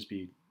I would just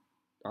be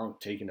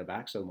taken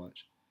aback so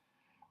much.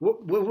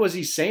 What was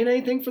he saying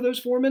anything for those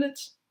 4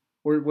 minutes?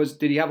 Or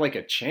did he have like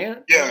a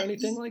chant or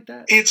anything like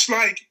that? It's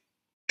like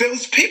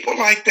those people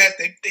like that,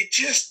 they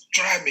just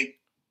drive me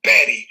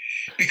batty,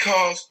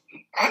 because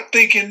I'm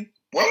thinking,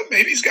 well,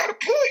 maybe he's got a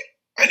point.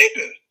 I need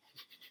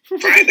to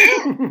find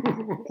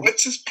out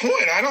what's his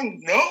point. I don't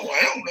know.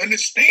 I don't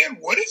understand.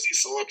 What is he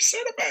so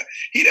upset about?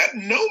 He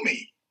doesn't know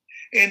me.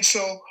 And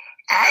so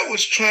I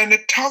was trying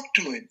to talk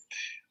to him.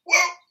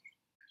 Well,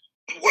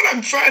 what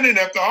I'm finding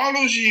after all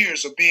those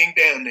years of being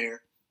down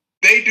there,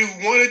 they do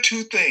one or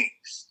two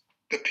things,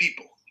 the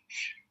people.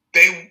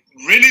 They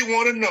really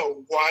want to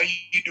know why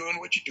you're doing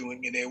what you're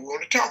doing, and they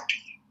want to talk to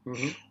you.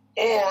 Mm-hmm.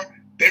 Or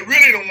they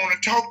really don't want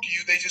to talk to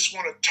you. They just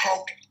want to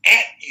talk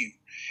at you.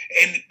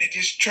 And they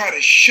just try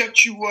to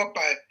shut you up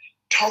by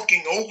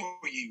talking over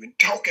you and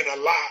talking a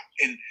lot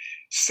and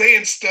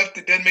saying stuff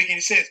that doesn't make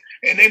any sense.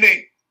 And then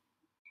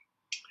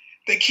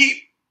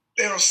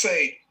they'll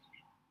say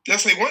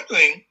one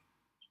thing,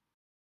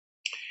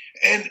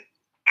 and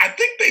I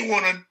think they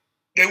want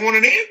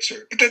an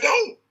answer, but they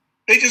don't.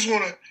 They just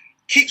want to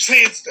keep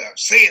saying stuff,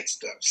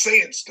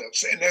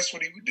 and that's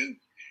what he would do.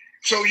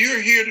 So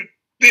you're here to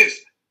this.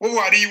 Well,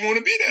 why do you want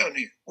to be down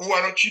here? Well,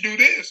 why don't you do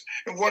this?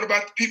 And what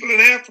about the people in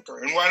Africa?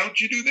 And why don't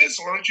you do this?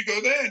 And why don't you go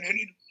there? And then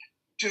he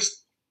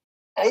just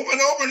over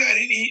and over.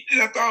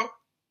 And I thought,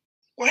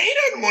 well, he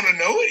doesn't want to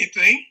know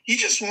anything. He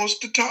just wants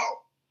to talk.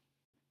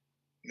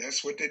 And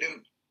that's what they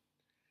do.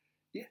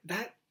 Yeah,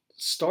 that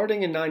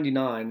starting in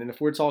 99, and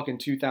if we're talking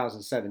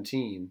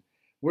 2017,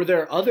 were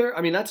there other, I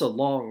mean, that's a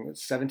long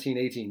 17,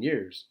 18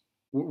 years.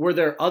 Were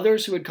there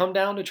others who had come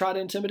down to try to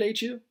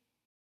intimidate you?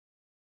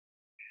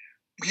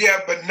 Yeah,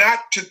 but not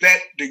to that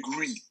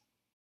degree.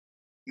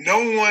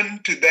 No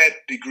one to that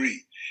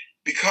degree.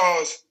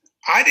 Because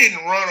I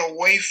didn't run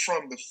away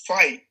from the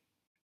fight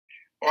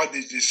or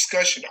the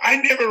discussion. I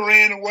never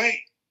ran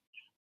away.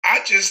 I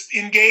just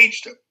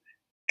engaged them.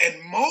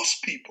 And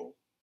most people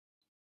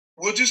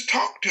will just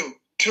talk to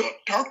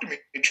me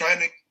and trying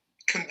to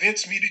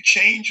convince me to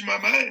change my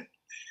mind.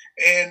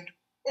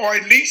 Or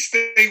at least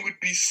they would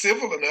be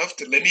civil enough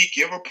to let me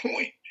give a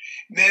point.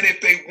 And then if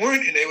they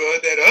weren't, and they were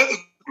that other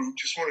group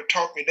just want to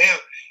talk me down,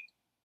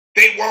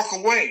 they'd walk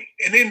away.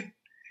 And then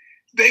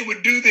they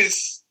would do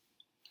this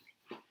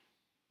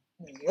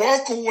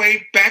walk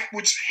away,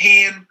 backwards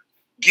hand,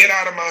 get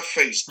out of my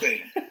face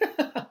thing.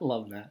 I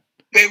love that.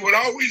 They would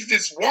always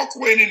just walk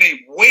away and then they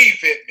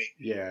wave at me.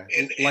 Yeah.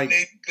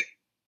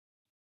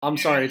 I'm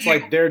sorry, it's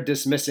like they're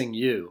dismissing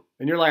you.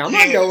 And you're like, I'm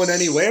not going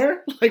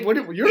anywhere. Like,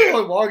 you're the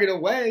one walking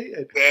away.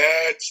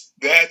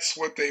 That's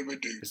what they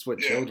would do. That's what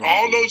children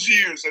all do. Those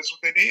years, that's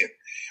what they did.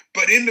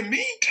 But in the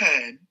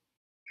meantime,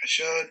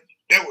 Sean,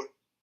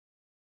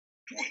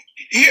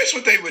 here's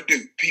what they would do,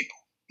 people.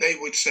 They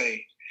would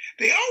say,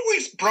 they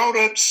always brought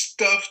up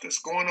stuff that's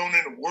going on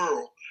in the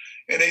world.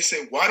 And they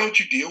say, why don't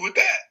you deal with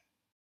that?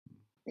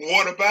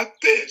 What about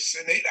this?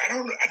 And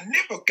I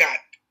never got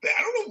that.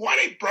 I don't know why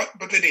they brought,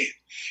 but they did.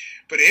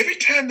 But every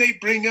time they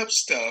bring up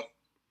stuff,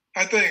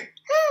 I think,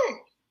 oh,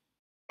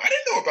 I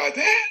didn't know about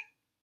that.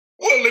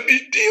 Well, let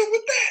me deal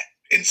with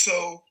that. And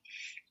so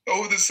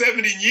over the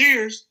 17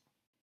 years,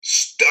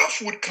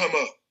 stuff would come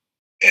up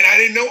and I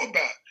didn't know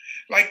about.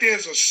 Like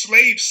there's a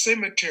slave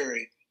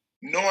cemetery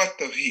north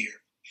of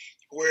here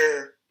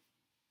where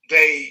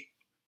they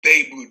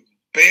would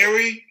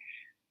bury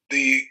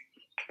the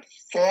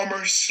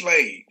former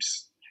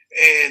slaves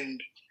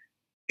and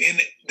then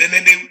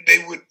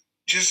they would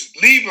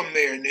just leave them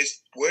there and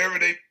wherever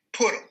they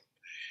put them.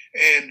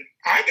 And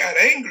I got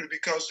angry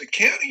because the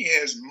county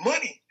has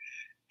money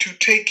to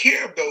take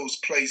care of those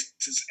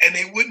places and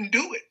they wouldn't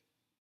do it.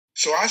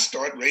 So I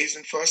started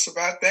raising fuss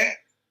about that.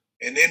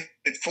 And then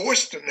it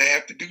forced them to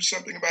have to do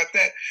something about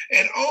that.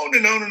 And on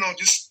and on and on,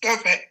 just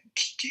stuff.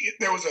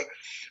 There was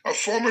a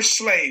former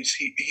slave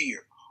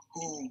here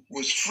who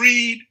was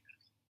freed,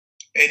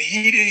 and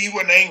he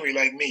wasn't angry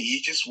like me. He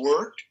just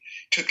worked,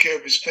 took care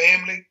of his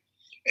family,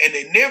 and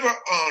they never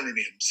honored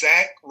him.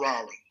 Zach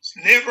Rollins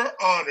never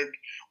honored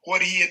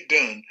what he had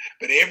done,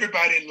 but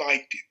everybody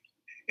liked him.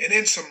 And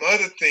then some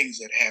other things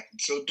that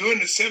happened. So during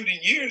the 17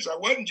 years, I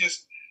wasn't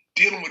just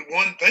dealing with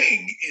one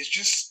thing. It's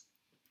just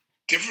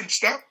different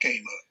stuff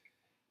came up.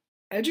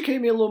 Educate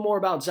me a little more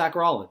about Zach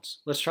Rollins.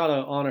 Let's try to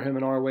honor him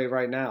in our way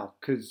right now,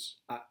 because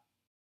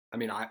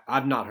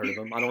I've not heard of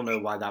him. I don't know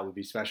why that would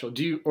be special.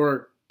 Do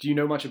you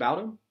know much about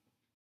him?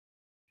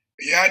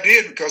 Yeah, I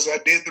did, because I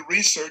did the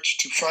research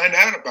to find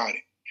out about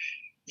it.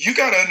 You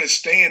got to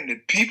understand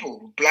that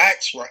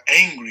blacks were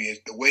angry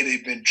at the way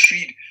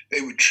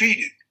they were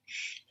treated.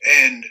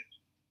 And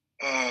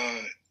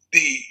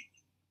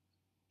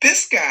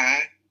this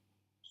guy,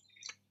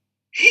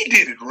 he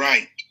did it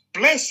right.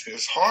 Bless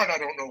his heart, I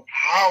don't know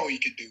how he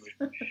could do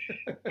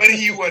it. But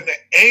he wasn't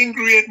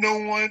angry at no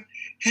one.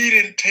 He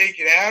didn't take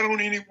it out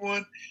on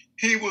anyone.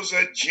 He was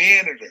a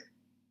janitor.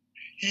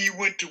 He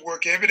went to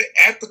work every day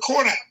at the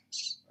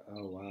courthouse.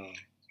 Oh, wow.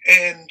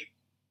 And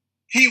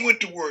he went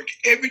to work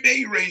every day.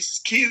 He raised his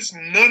kids.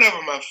 None of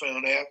them, I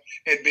found out,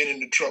 had been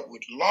into trouble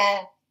with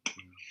law.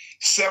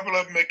 Several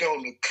of them had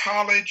gone to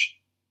college.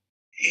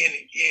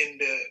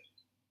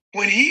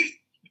 When he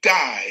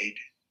died,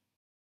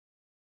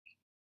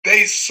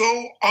 they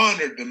so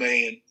honored the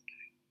man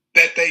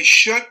that they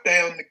shut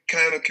down the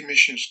county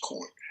commissioner's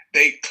court.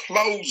 They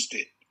closed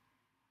it.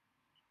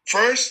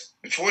 First,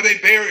 before they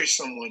bury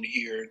someone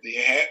here, the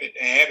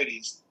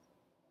Havities,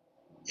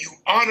 you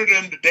honor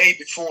them the day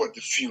before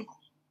the funeral,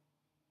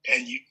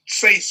 and you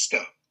say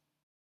stuff.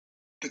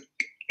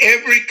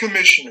 Every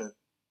commissioner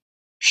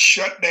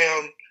shut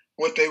down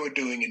what they were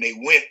doing, and they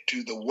went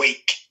to the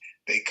wake,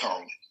 they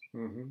call it.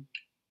 Mm-hmm.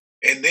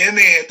 And then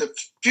they had the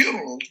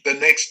funeral the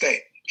next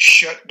day.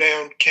 Shut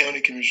down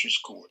county commissioner's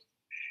court.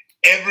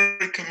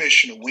 Every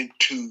commissioner went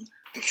to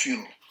the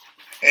funeral,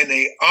 and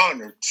they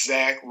honored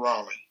Zach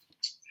Rollins.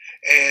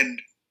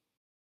 And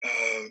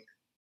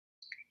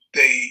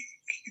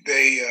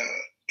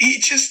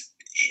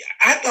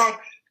I thought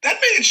that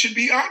man should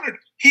be honored.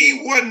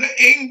 He wasn't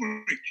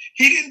angry.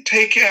 He didn't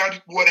take out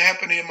what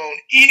happened to him on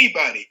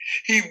anybody.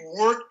 He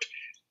worked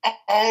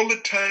all the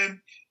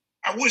time.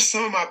 I wish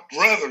some of my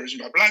black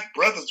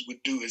brothers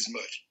would do as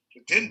much.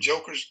 But then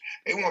jokers,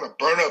 they want to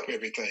burn up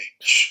everything.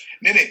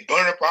 And then they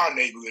burn up our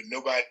neighborhood,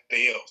 nobody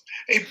else.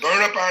 They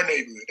burn up our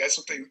neighborhood. That's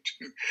what they would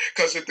do.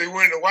 Because if they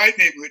were in a white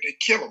neighborhood, they'd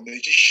kill them.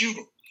 They'd just shoot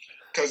them.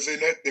 Because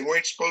they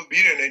weren't supposed to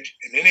be there, and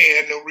then they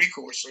had no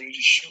recourse, so they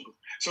just shoot them.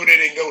 So they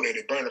didn't go there.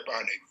 They burned up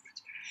our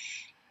neighborhoods.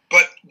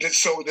 But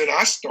so then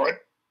I started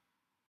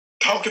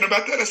talking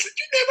about that. I said,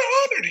 you never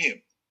honored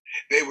him.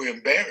 They were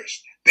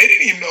embarrassed. They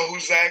didn't even know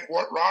who Zach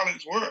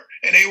Rollins were,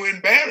 and they were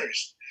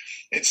embarrassed.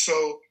 And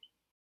so,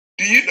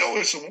 do you know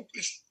it's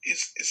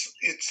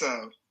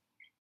a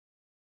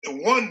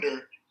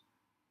wonder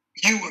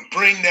you would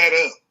bring that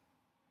up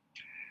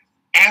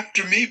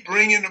after me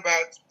bringing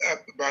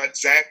about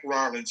Zach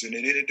Rollins, and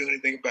they didn't do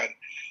anything about it.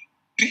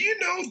 Do you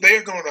know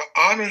they're going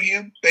to honor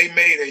him? They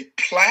made a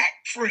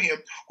plaque for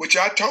him, which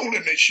I told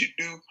them they should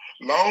do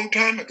a long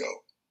time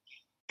ago.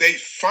 They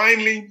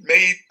finally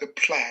made the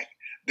plaque.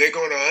 They're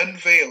going to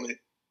unveil it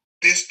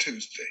this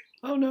Tuesday.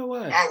 Oh, no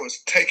way. I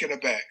was taken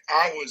aback.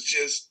 I was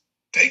just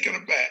taken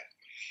aback.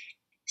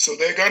 So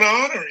they're going to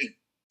honor him.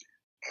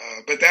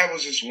 But that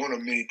was just one of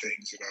many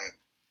things that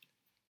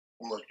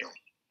I worked on.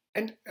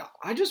 And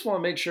I just want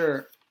to make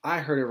sure I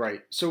heard it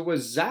right. So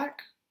was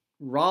Zach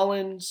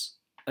Rollins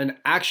an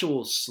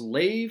actual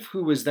slave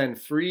who was then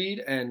freed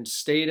and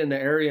stayed in the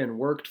area and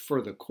worked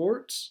for the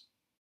courts?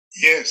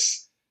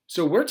 Yes.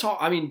 So we're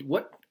talking,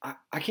 I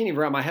can't even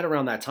wrap my head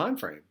around that time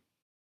frame.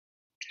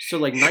 So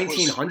like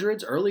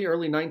 1900s, early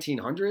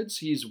 1900s,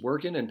 he's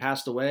working and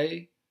passed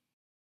away?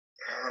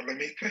 Let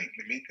me think.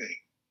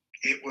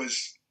 It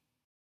was,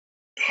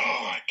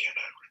 I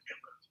cannot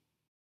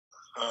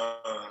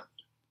remember.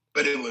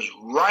 But it was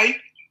right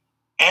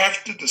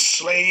after the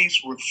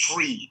slaves were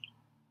freed.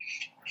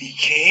 He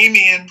came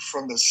in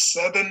from the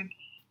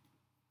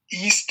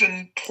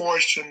eastern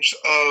portions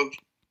of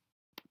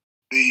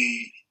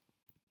the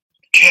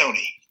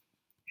county,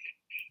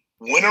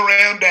 went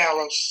around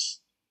Dallas,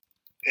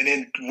 and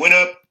then went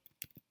up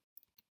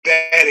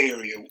that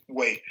area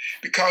way.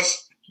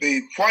 Because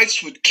the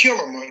whites would kill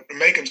them or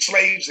make them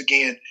slaves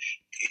again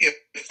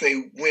if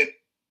they went.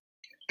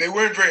 They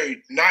weren't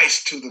very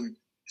nice to them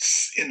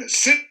in the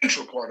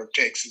central part of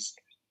Texas.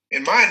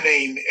 And my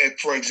name,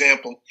 for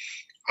example,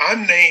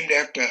 I'm named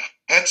after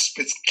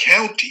Hudspeth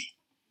County.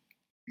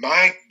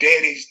 My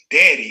daddy's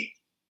daddy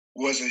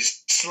was a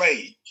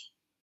slave.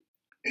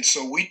 And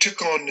so we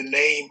took on the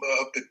name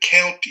of the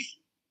county.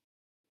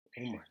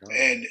 Oh my God.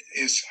 And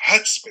it's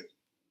Hudspeth.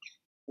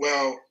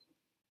 Well,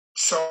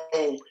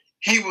 so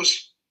he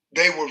was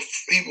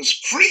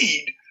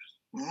freed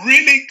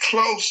really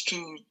close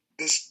to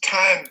this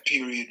time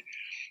period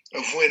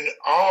of when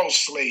all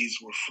slaves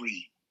were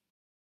free.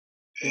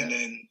 And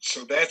then,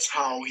 so that's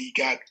how he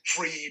got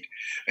freed.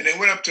 And they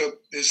went up to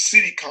this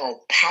city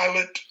called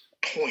Pilot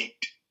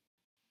Point.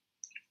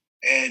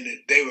 And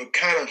they were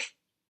kind of,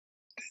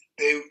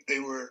 they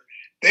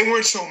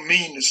weren't so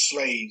mean to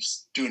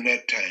slaves during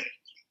that time.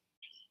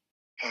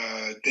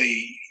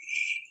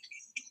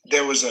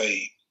 There was a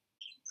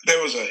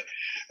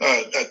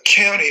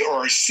county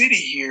or a city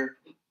here.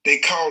 They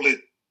called it.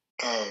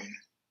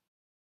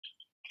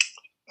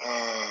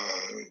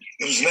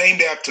 It was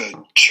named after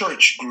a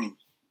church group.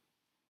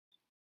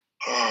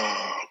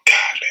 Oh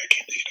God, I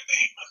can't think of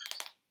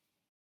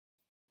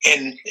the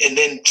name. And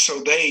then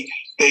so they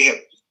have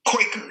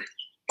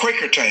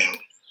Quakertown.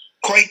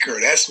 Quaker,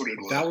 that's what it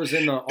was. That was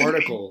in the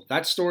article.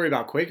 That story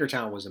about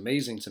Quakertown was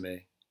amazing to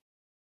me.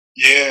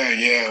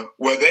 Yeah.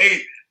 Well,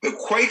 the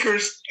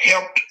Quakers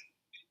helped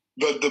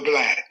the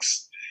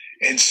blacks.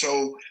 And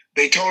so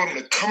they told them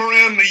to come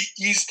around the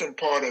eastern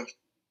part of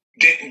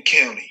Denton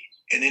County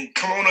and then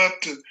come on up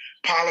to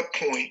Pilot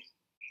Point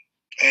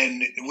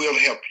and we'll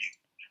help you.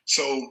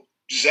 So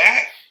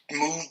Zach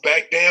moved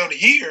back down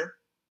here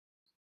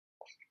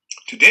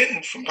to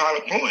Denton from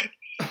Pilot Point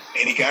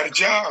and he got a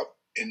job.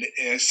 And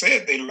as I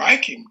said, they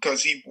like him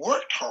because he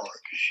worked hard,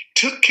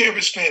 took care of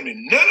his family.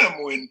 None of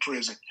them were in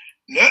prison.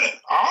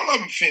 All of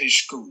them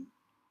finished school,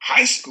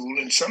 high school,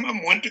 and some of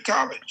them went to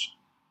college.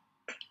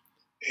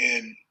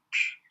 And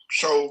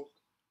so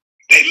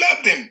they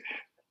loved him.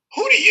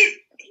 Who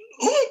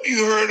have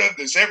you heard of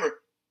that's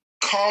ever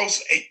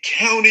caused a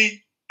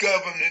county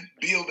government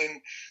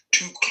building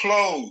to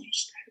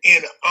close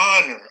in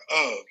honor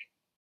of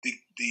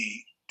the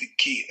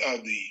key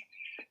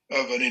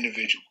of an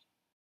individual?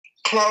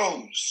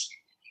 Close.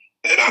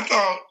 And I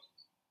thought,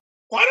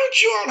 why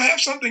don't you all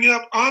have something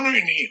up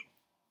honoring him?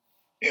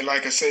 And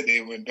like I said,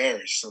 they were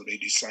embarrassed, so they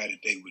decided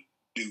they would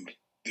do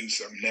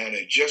something. Now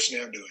they're just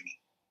now doing it.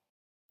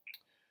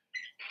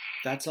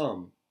 That's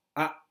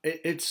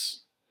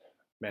it's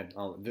man.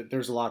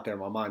 There's a lot there.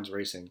 My mind's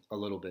racing a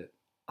little bit.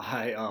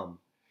 I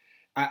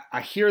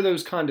hear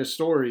those kind of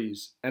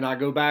stories, and I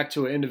go back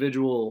to an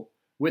individual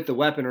with the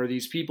weapon, or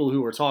these people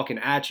who are talking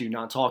at you,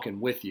 not talking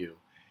with you,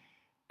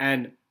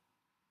 and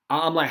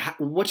I'm like,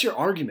 what's your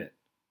argument?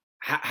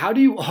 How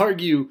do you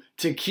argue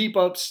to keep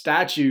up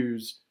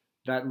statues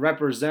that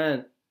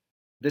represent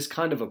this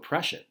kind of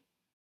oppression?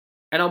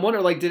 And I'm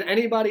wondering, like, did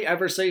anybody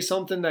ever say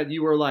something that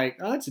you were like,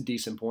 oh, that's a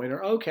decent point,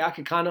 or okay, I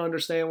can kind of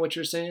understand what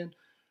you're saying?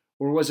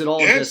 Or was it all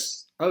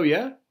just, oh,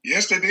 yeah?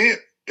 Yes, they did.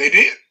 They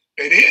did.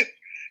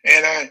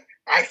 And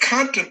I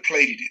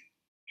contemplated it.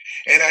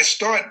 And I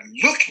started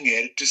looking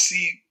at it to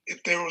see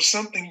if there was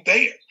something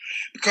there.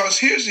 Because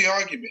here's the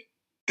argument.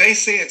 They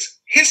say it's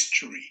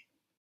history.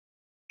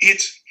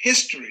 It's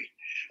history.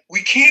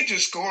 We can't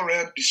just go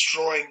around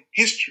destroying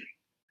history.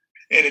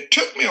 And it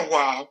took me a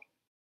while,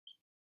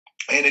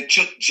 and it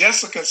took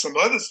Jessica and some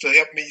others to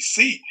help me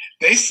see.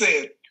 They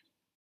said,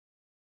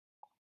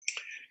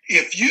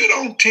 if you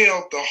don't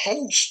tell the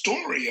whole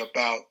story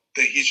about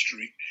the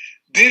history,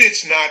 then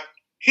it's not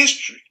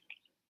history.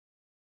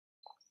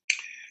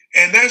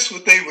 And that's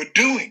what they were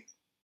doing.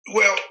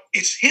 Well,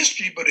 it's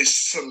history, but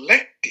it's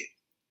selected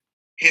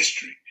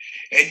history.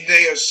 And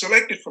they are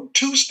selected from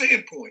two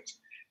standpoints.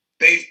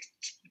 They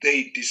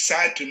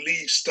decide to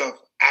leave stuff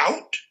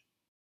out,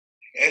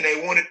 and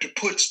they wanted to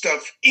put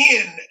stuff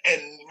in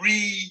and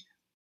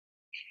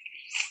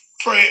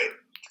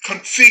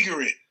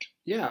configure it.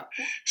 Yeah.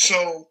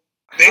 So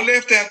they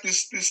left out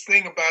this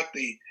thing about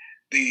the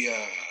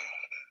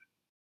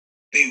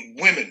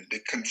women, the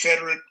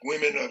Confederate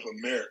women of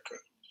America,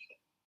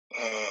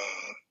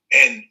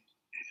 and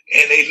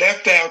they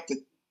left out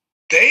that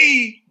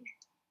they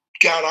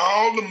got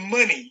all the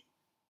money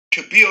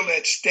to build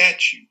that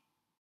statue,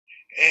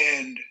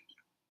 and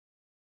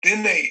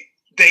then they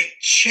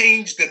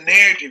changed the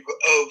narrative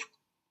of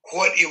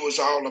what it was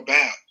all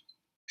about.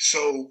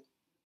 So,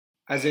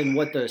 as in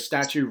what the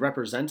statue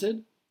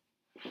represented?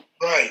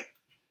 Right.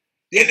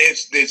 And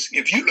it's this.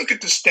 If you look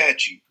at the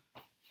statue,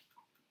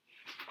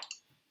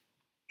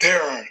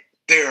 there are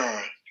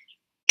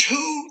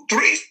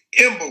 3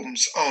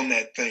 emblems on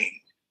that thing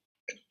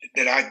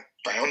that I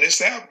found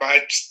this out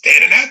by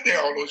standing out there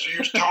all those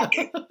years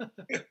talking.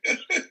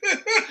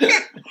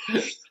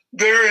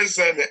 There is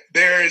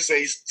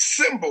a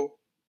symbol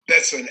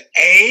that's an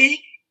A,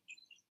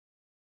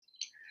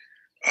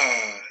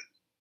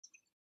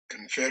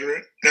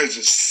 Confederate. There's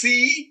a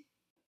C,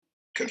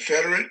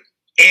 Confederate,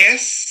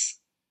 S,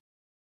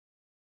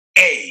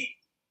 A,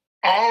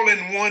 all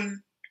in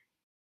one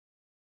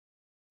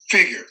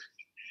figure.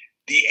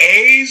 The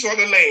A's are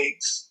the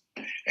legs,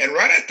 and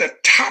right at the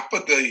top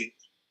of the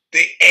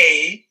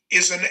A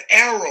is an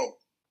arrow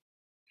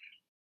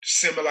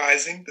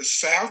symbolizing the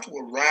South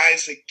will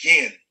rise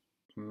again.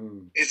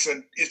 It's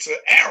an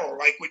arrow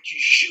like what you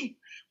shoot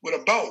with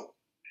a bow.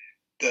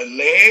 The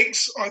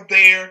legs are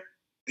there.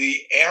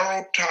 The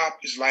arrow top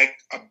is like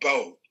a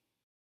bow.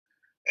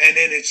 And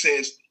then it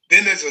says,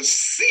 then there's a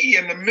C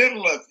in the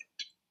middle of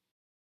it.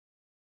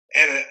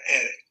 And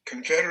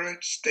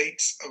Confederate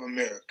States of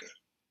America.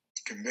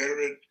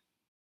 Confederate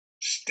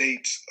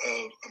States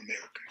of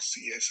America.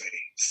 CSA.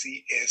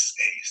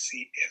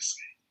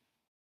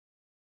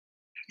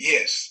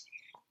 Yes.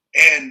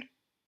 And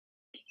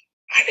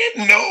I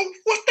didn't know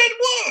what that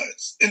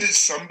was. And then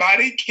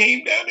somebody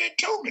came down there and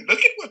told me, look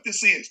at what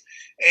this is.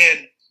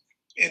 And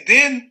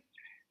then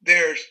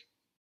there's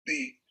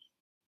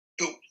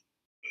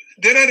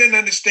then I didn't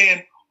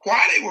understand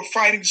why they were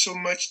fighting so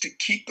much to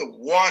keep the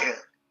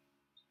water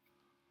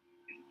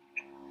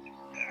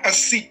a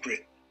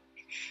secret.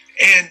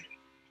 And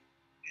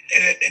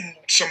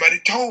somebody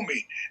told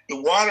me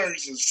the water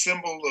is a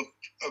symbol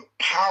of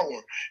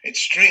power and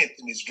strength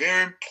and it's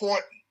very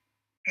important.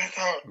 And I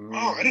thought,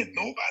 oh, I didn't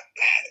know about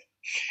that.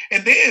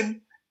 And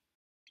then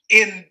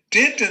in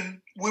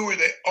Denton, we were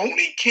the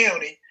only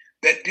county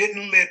that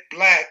didn't let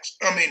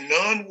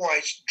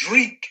non-whites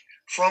drink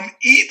from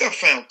either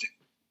fountain.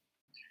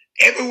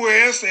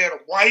 Everywhere else, they had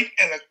a white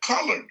and a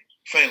colored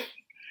fountain,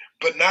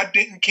 but not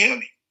Denton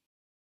County.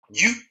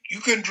 You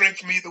couldn't drink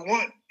from either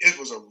one. It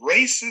was a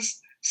racist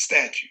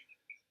statute.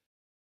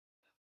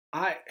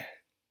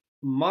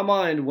 My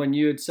mind, when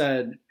you had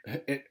said,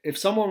 if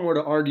someone were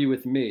to argue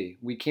with me,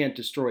 we can't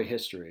destroy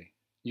history,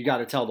 you got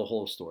to tell the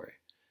whole story.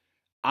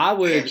 I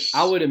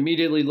would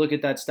immediately look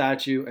at that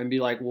statue and be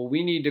like, well,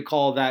 we need to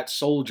call that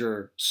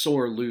soldier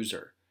sore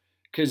loser,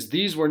 because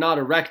these were not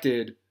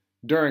erected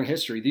during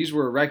history. These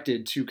were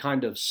erected to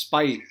kind of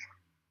spite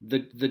the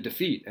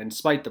defeat and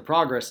spite the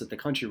progress that the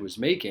country was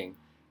making,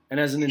 and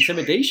as an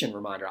intimidation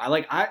reminder.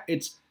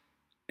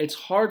 It's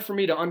hard for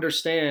me to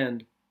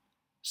understand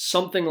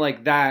something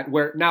like that,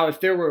 where now if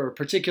there were a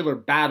particular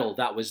battle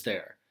that was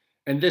there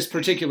and this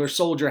particular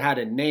soldier had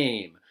a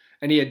name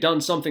and he had done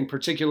something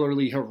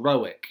particularly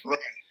heroic. Right.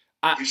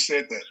 You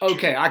said that.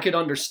 Okay, I could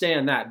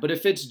understand that. But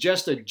if it's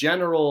just a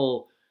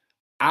general,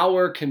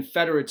 our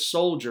Confederate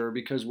soldier,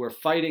 because we're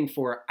fighting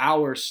for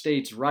our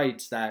state's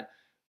rights, that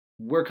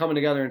we're coming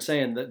together and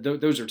saying that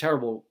those are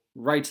terrible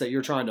rights that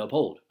you're trying to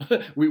uphold.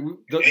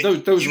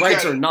 Those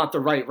rights are not the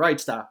right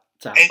rights to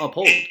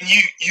uphold. And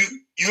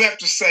you have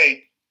to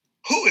say,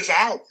 who is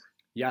our?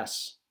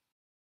 Yes.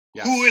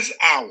 Who is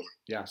our?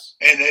 Yes.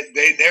 And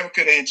they never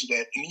could answer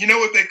that. And you know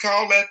what they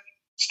call that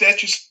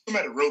statue?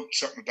 Somebody wrote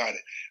something about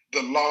it.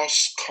 The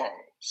Lost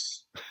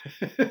Cause.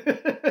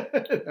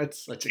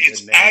 That's such a good name.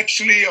 It's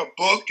actually a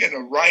book and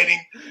a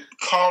writing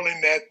calling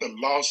that the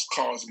Lost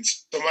Cause. And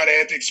somebody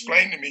had to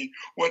explain to me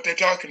what they're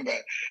talking about.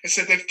 They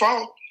said they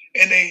fought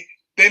and they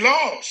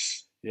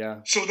lost.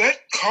 Yeah. So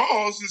that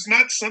cause is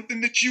not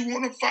something that you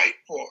want to fight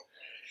for.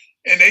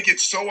 And they get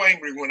so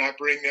angry when I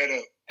bring that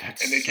up.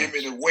 They give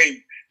me the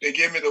wave. They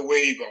give me the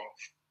wave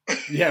off.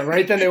 Yeah,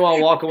 right then they want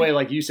to walk away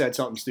like you said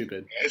something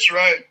stupid. That's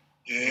right.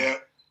 Yeah.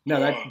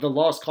 No, the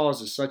Lost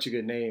Cause is such a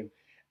good name.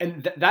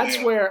 And that's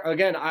where,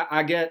 again,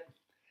 I get...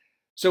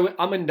 So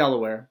I'm in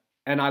Delaware,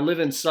 and I live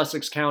in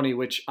Sussex County,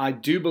 which I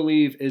do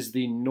believe is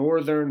the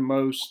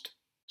northernmost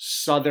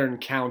southern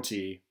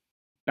county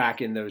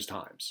back in those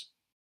times.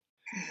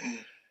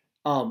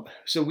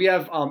 So we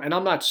have, and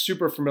I'm not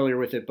super familiar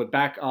with it, but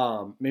back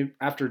maybe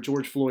after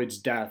George Floyd's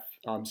death,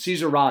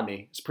 Caesar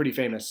Rodney is pretty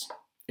famous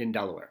in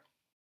Delaware.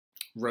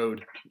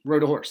 Rode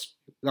a horse.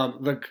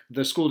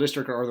 The school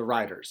district or the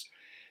riders,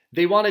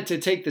 they wanted to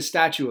take the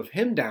statue of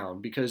him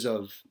down because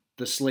of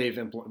the slave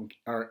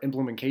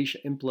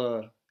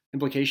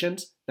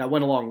implications that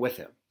went along with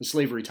him, the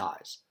slavery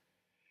ties.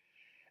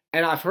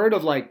 And I've heard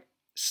of like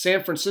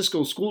San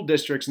Francisco school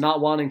districts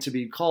not wanting to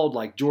be called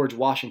like George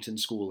Washington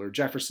School or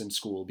Jefferson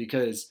School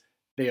because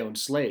they owned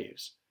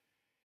slaves.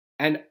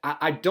 And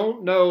I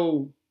don't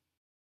know.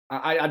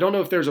 I don't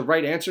know if there's a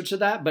right answer to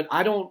that, but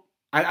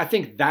I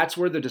think that's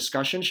where the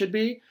discussion should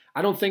be.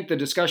 I don't think the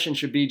discussion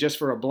should be just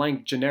for a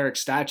blank generic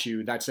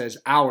statue that says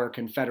our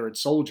Confederate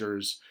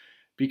soldiers,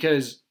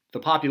 because the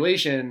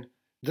population,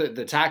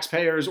 the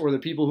taxpayers or the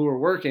people who are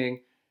working,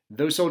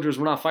 those soldiers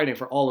were not fighting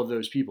for all of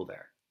those people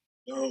there.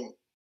 No.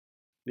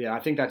 Yeah, I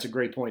think that's a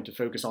great point to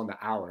focus on the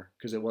our,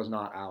 because it was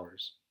not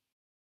ours.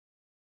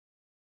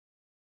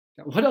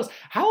 What else?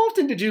 How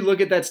often did you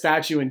look at that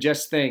statue and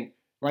just think,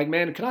 like,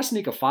 man, can I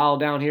sneak a file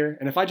down here?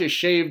 And if I just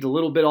shaved a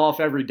little bit off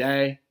every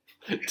day,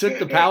 took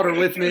the powder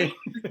with me.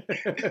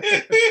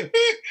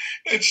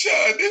 And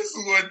Sean,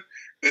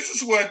 this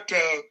is what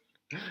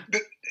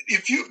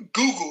if you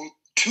Google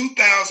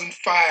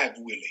 2005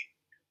 Willie,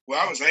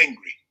 well, I was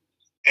angry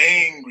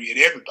at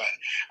everybody.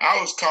 I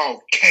was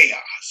called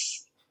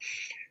chaos.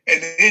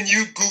 And then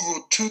you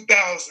Google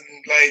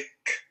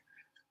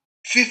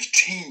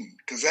 15,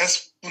 because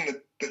that's when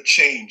the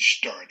change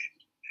started.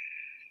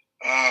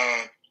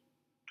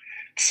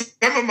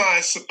 Some of my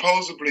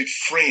supposedly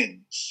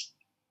friends,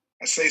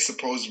 I say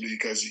supposedly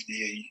because,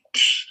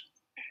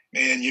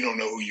 man, you don't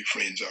know who your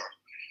friends are.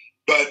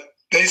 But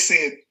they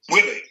said,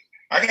 Willie,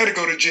 I got to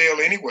go to jail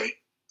anyway.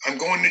 I'm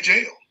going to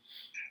jail.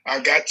 I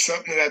got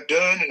something that I've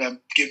done and I'm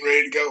getting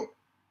ready to go.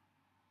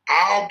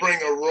 I'll bring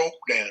a rope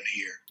down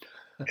here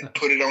and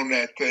put it on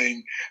that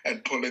thing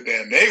and pull it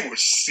down. They were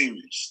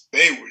serious.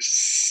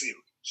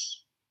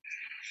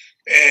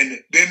 And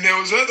then there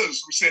was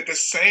others who said the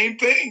same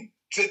thing,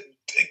 said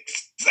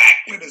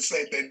exactly the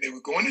same thing. They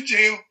were going to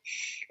jail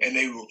and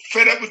they were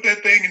fed up with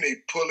that thing and they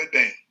pull it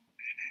down.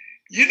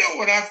 You know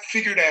what I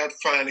figured out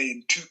finally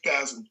in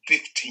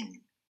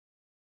 2015?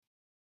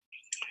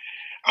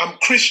 I'm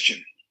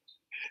Christian.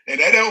 And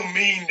that don't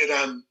mean that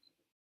I'm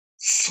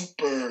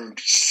super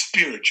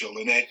spiritual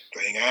in that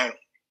thing. I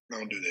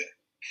don't do that.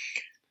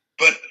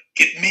 But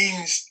it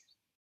means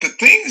the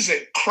things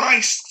that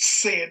Christ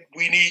said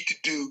we need to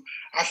do,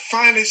 I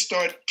finally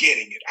start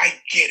getting it. I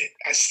get it.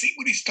 I see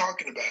what he's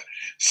talking about.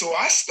 So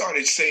I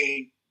started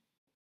saying,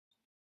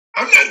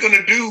 I'm not going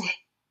to do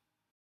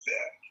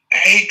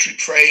hatred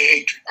for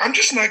hatred. I'm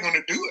just not going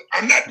to do it.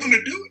 I'm not going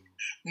to do it.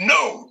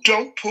 No,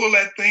 don't pull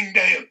that thing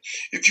down.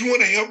 If you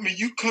want to help me,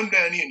 you come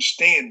down here and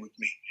stand with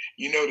me.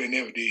 You know they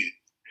never did.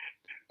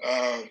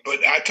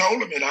 But I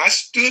told them, and I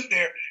stood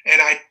there and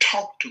I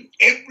talked to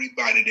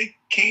everybody that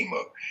came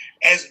up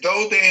as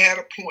though they had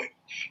a point.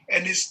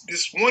 And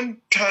this one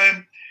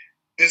time,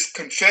 this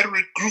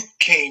Confederate group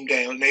came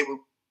down. They were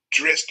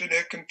dressed in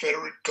their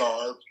Confederate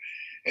garb,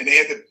 and they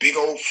had the big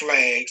old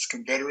flags,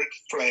 Confederate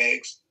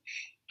flags.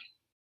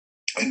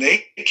 And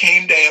they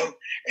came down,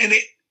 and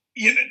they,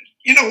 you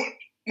know,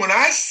 when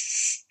I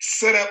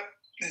set up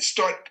and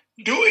start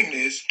doing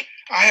this,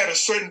 I had a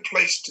certain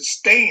place to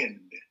stand.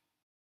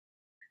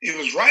 It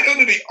was right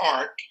under the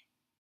ark,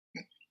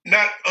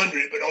 not under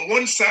it, but on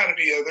one side or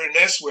the other, and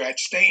that's where I'd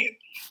stand,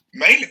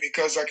 mainly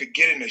because I could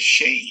get in the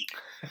shade.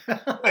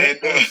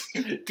 And,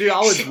 dude, I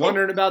was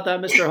wondering about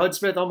that, Mr.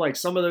 Hudsmith. I'm like,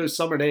 some of those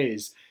summer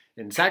days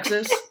in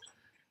Texas.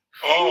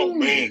 Oh,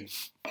 man.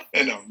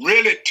 And the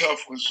really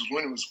tough was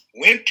when it was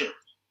winter.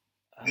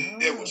 Oh.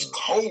 It was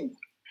cold.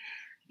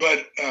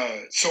 But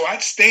so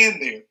I'd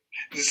stand there.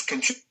 This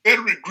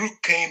Confederate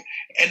group came,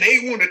 and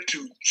they wanted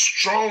to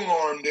strong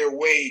arm their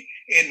way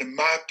into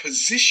my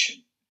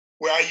position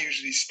where I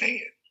usually stand.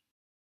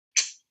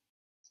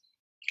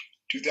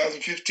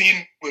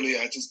 2015, Willie,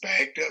 I just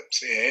backed up,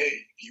 said, hey,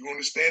 if you want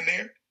to stand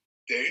there,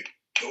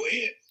 go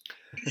ahead.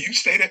 You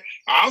stay there.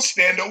 I'll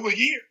stand over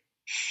here.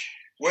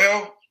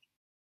 Well,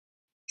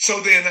 so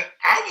then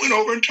I went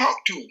over and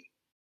talked to them.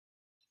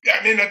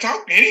 I mean, I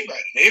talked to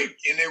anybody. They were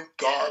in their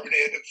garb and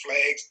they had the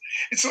flags.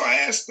 And so I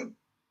asked them,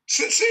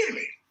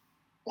 sincerely,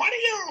 why do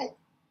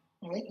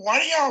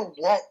y'all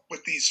walk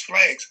with these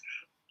flags?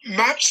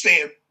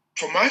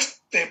 From my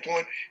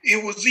standpoint,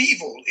 it was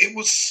evil. It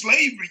was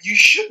slavery. You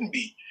shouldn't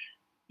be.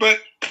 But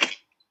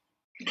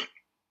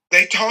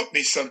they taught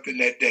me something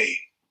that day.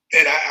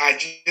 And I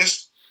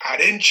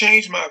didn't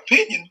change my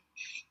opinion,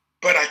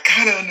 but I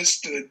kind of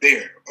understood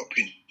their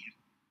opinion.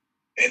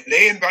 And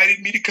they invited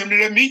me to come to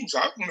their meetings.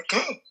 I was going to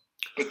come,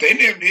 but they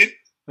never did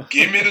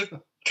give me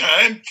the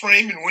time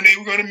frame and when they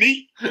were going to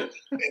meet.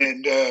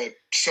 And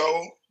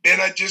so then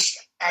I just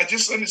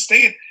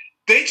understand.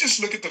 They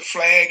just look at the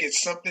flag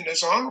as something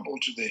that's honorable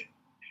to them.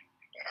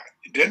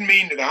 It doesn't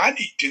mean that I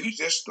need to.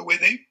 That's the way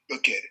they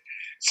look at it.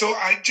 So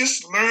I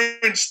just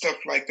learned stuff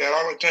like that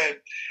all the time.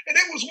 And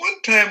there was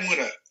one time when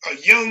a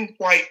young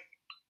white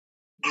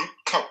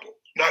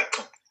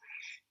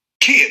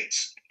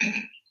kids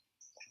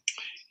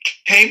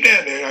came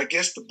down there. I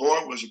guess the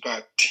boy was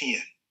about 10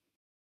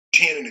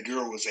 and the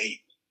girl was 8.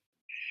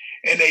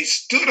 And they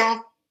stood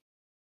off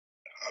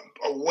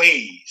a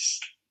ways.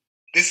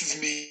 This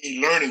is me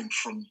learning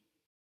from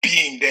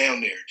being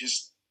down there,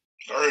 just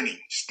learning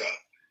stuff.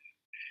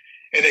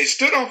 And they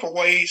stood off a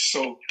ways.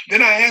 So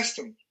then I asked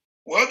them,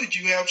 well, did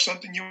you have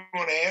something you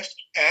want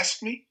to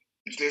ask me?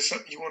 Is there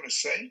something you want to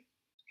say?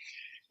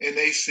 And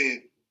they said,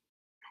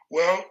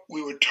 well,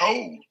 we were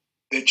told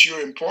that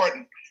you're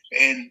important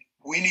and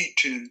we need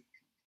to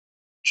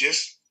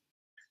just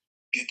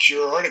get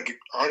your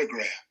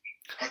autograph.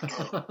 I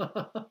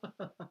thought,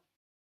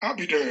 I'll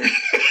be darned.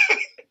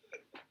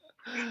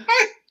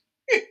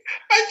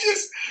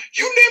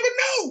 You never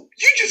know.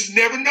 You just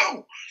never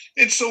know.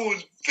 And so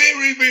it's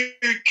very,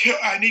 very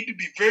careful. I need to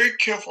be very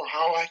careful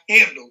how I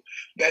handle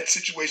that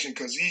situation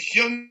because these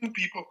young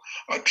people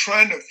are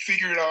trying to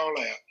figure it all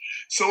out.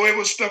 So it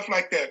was stuff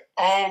like that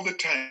all the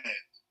time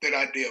that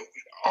I dealt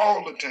with,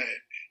 all the time,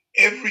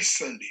 every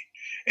Sunday.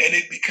 And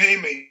it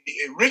became a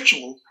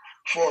ritual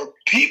for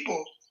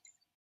people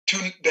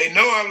they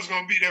know I was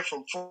going to be there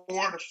from 4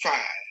 to 5.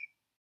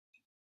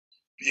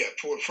 Yeah,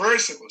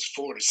 first it was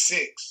 4 to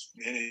 6.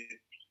 Then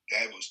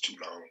that was too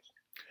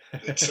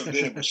long. So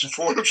then it was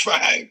 4 to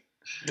 5.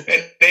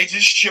 And they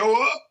just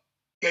show up.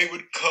 They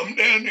would come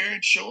down there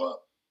and show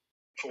up.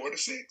 4 to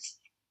 6.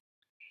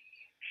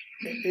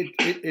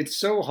 It's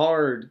so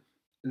hard.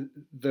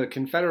 The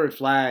Confederate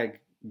flag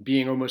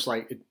being almost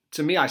like,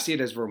 to me, I see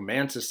it as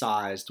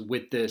romanticized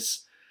with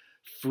this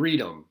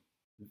freedom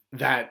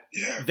that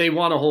they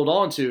want to hold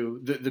on to,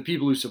 the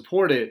people who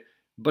support it,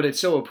 but it's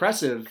so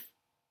oppressive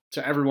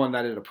to everyone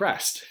that it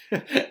oppressed.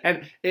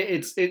 And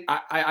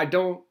I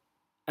don't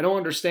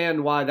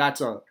understand why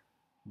that's a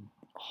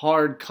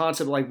hard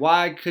concept. Like,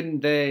 why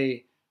couldn't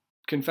they,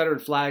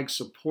 Confederate flag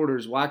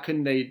supporters, why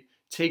couldn't they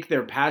take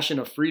their passion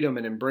of freedom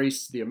and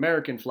embrace the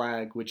American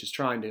flag, which is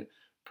trying to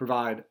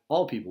provide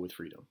all people with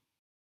freedom?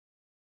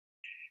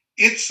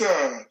 It's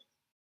some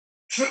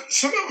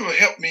of them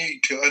help me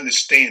to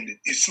understand it.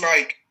 It's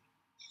like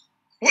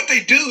what they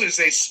do is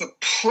they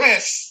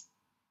suppress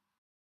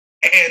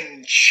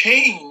and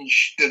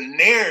change the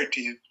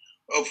narrative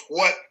of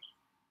what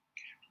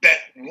that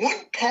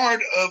one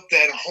part of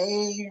that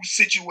whole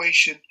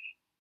situation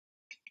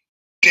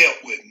dealt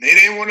with. They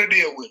didn't want to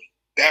deal with it.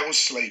 That was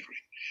slavery.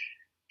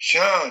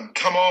 Sean,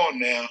 come on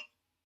now.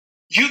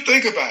 You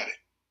think about it.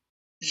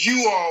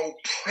 You are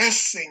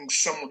oppressing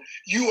someone.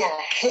 You are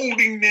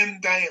holding them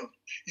down.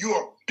 You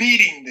are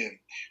beating them.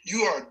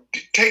 You are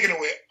taking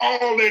away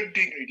all their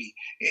dignity,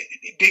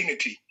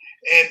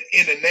 and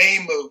in the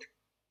name of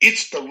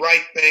it's the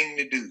right thing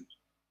to do.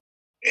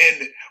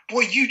 And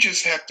boy, you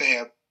just have to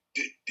have,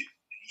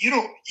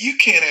 you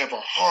can't have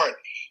a heart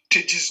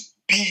to just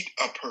beat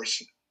a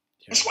person.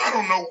 Yeah. That's why I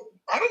don't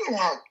know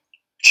how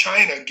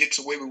China gets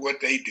away with what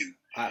they do.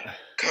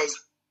 Because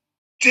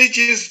they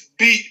just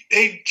beat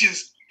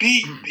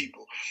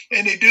people.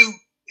 And they do.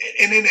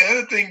 And then the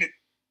other thing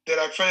that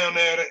I found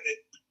out,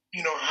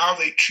 how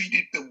they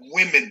treated the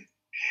women.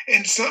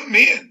 And some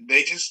men,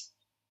 they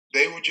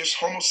were just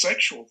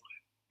homosexual,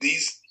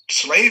 these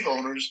slave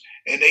owners,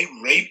 and they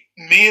raped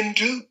men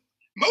too.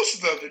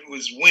 Most of it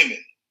was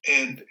women.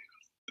 And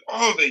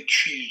they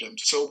treated them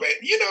so bad.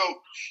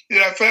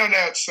 That I found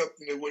out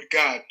something that what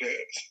God does.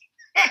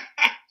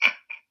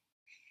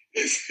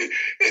 In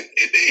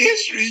the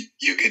history,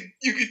 you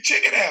could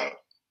check it out.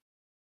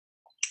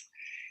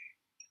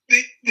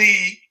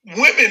 The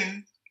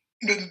women,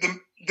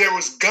 there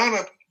was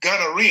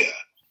gonorrhea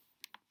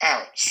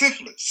out,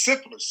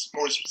 syphilis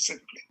more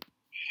specifically,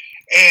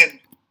 and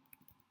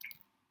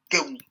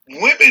the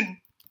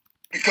women,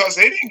 because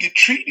they didn't get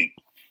treated,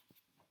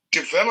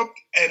 developed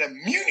an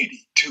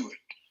immunity to it.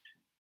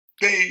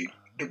 They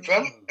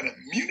developed an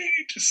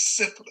immunity to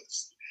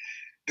syphilis.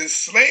 The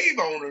slave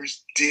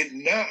owners did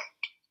not.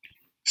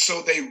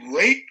 So they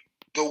raped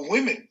the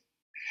women.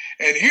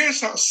 And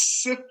here's how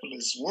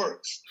syphilis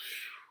works.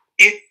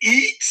 It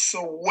eats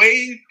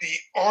away the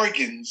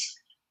organs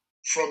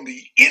from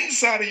the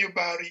inside of your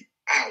body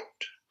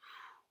out.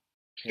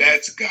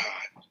 That's God.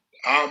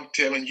 I'm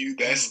telling you,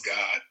 that's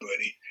God,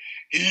 buddy.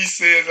 He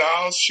says,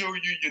 I'll show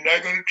you, you're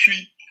not going to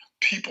treat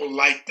people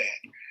like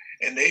that.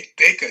 And they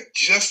could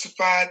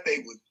justify it. They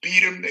would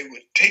beat them. They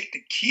would take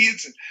the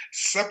kids and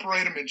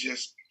separate them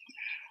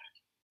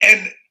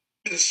and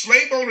the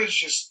slave owners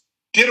just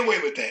did away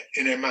with that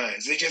in their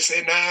minds. They just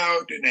said, no,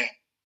 it didn't happen.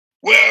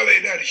 Well,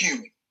 they're not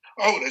human.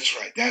 Oh, that's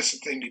right. That's the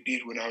thing they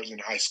did when I was in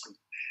high school.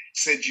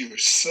 Said you're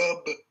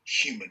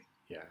subhuman.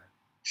 Yeah.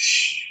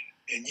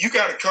 And you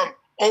got to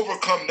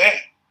overcome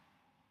that,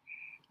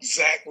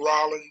 Zach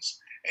Rollins,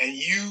 and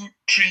you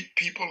treat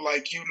people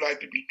like you like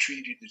to be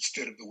treated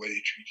instead of the way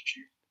they treat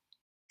you.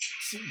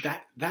 See,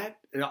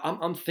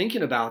 I'm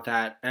thinking about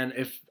that, and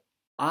if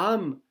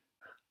I'm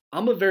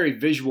a very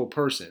visual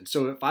person,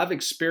 so if I've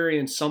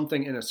experienced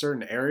something in a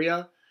certain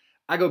area,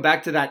 I go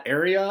back to that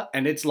area,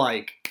 and it's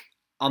like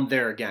I'm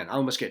there again. I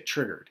almost get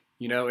triggered.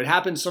 It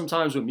happens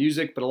sometimes with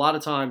music, but a lot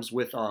of times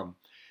with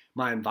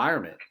my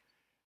environment.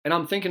 And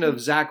I'm thinking of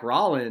Zach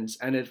Rollins,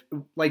 and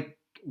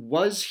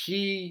was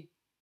he,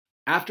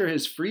 after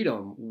his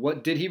freedom,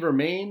 what did he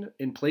remain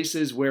in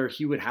places where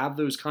he would have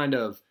those kind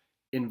of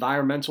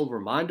environmental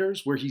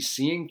reminders, where he's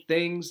seeing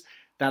things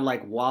that,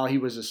 like, while he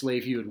was a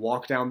slave, he would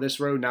walk down this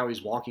road, now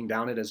he's walking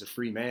down it as a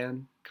free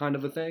man, kind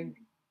of a thing?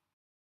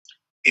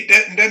 It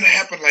doesn't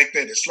happen like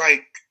that. It's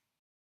like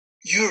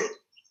you're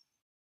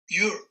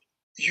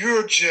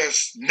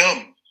just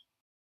numb.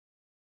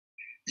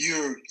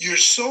 You're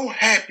so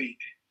happy.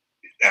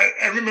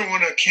 I remember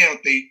one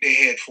account they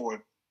had for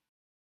him.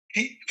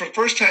 For the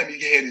first time,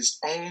 he had his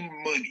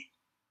own money.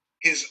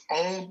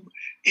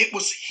 It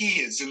was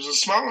his. It was a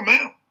small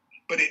amount,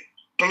 but it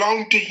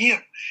belonged to him,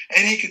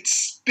 and he could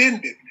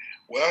spend it.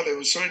 Well, there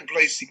was certain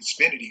places he could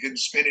spend it. He couldn't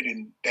spend it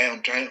in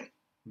downtown,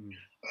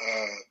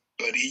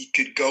 but he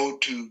could go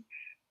to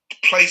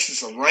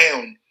places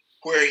around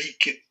where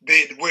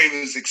where he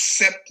was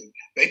accepted.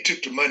 They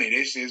took the money.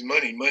 They said, "It's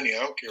money. I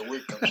don't care where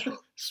it comes from."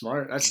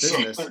 Smart. That's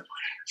business.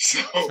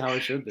 That's how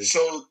it should be.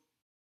 So,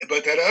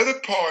 but that other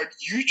part,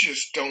 you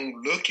just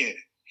don't look at it.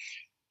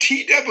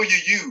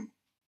 TWU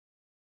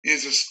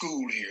is a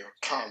school here,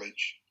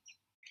 college.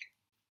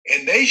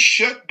 And they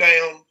shut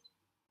down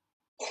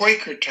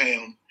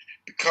Quakertown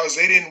because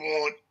they didn't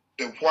want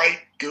the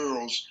white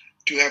girls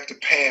to have to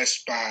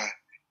pass by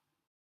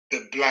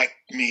the black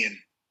men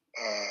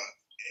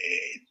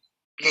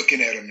looking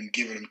looking at them and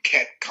giving them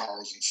cat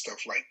calls and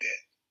stuff like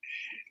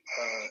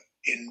that.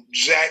 And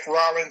Zach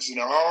Rollins and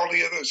all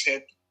the others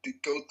had to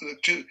go through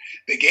it too.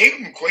 They gave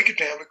them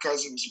Quakertown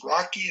because it was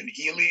rocky and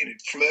hilly and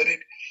it flooded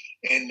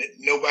and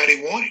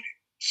nobody wanted it.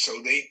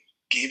 So they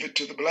gave it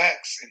to the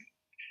blacks. And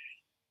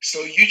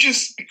so you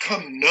just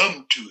become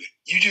numb to it.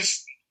 You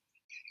just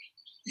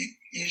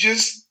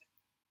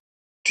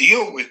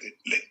deal with it.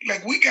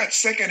 Like we got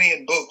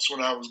secondhand books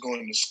when I was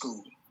going to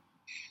school.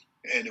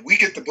 And we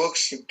get the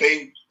books that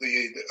the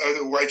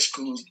other white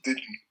schools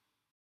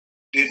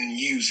didn't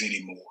use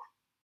anymore.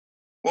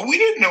 Well, we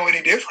didn't know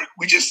any different.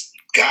 We just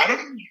got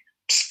them,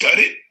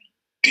 studied,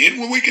 did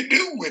what we could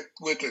do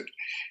with it.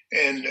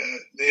 And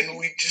then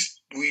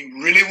we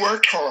really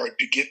worked hard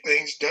to get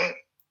things done.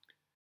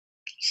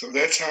 So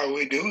that's how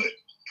we do it.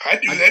 I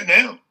do that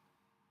now.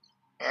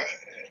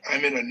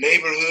 I'm in a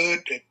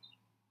neighborhood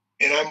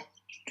and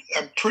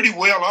I'm pretty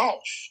well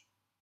off.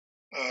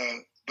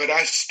 But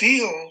I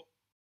still,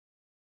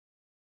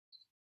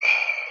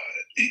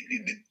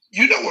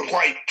 you know what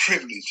white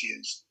privilege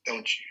is,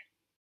 don't you?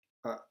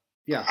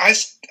 Yeah. I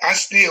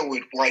still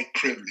with white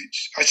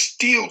privilege. I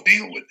still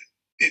deal with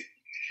it.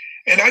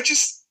 And I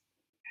just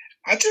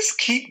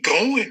keep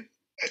going.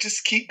 I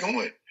just keep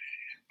going.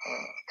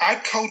 I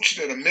coached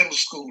at a middle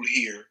school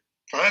here.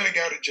 Finally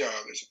got a job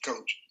as a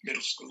coach,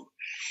 middle school.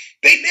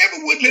 They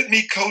never would let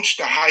me coach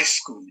the high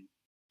school.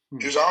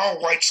 It was all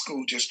white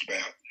school just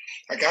about.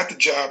 I got the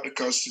job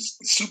because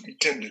the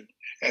superintendent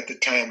at the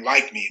time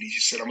liked me, and he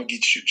just said, "I'm gonna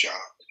get you a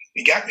job."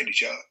 He got me the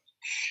job.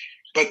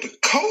 But the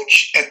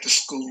coach at the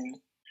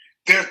school,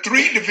 there are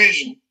three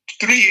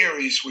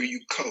areas where you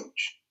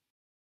coach.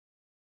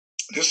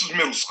 This was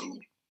middle school,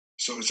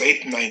 so it's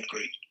 8th and 9th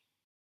grade.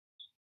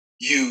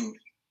 You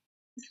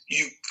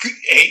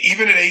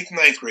even in 8th and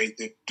 9th grade,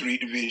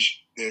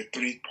 there are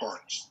three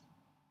parts.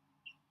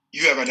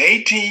 You have an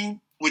A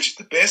team, which is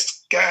the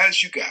best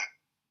guys you got.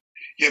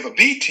 You have a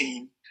B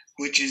team,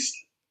 which is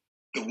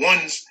the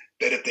ones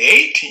that if the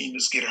A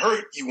teamers get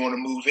hurt, you want to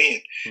move in.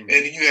 Mm-hmm. And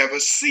then you have a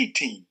C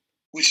team,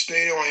 which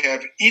they don't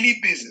have any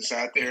business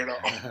out there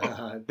at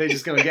all. They're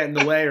just going to get in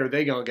the way or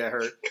they going to get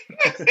hurt.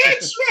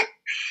 That's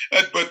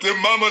right. But the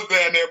mamas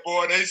down there,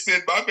 boy, they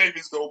said my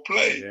baby's going to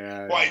play,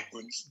 white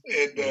ones.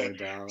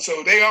 And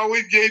so they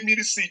always gave me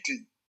the C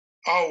team,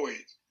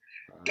 always.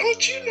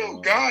 Don't you know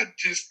God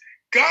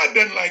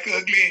doesn't like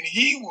ugly and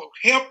he will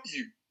help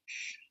you.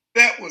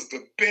 That was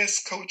the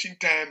best coaching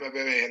time I've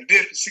ever had. I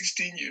did it for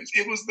 16 years.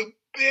 It was the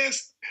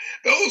best.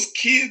 Those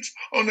kids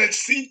on that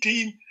C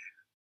team,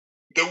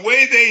 the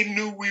way they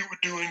knew we were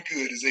doing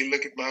good is they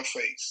look at my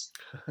face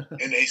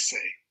and they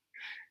say,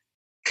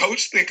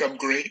 "Coach think I'm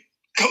great.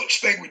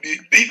 Coach think we did."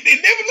 They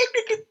never looked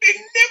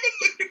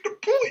at the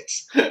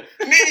points.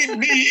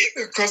 Me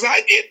either, because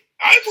I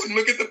wouldn't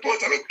look at the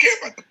points. I don't care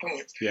about the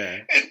points.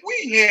 Yeah. And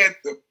we had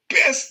the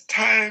best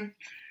time.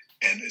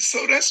 And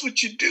so that's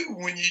what you do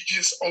when you're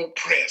just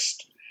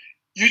oppressed.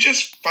 You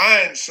just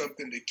find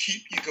something to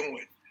keep you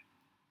going.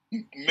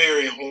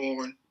 Mary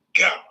Horn,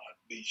 God,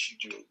 she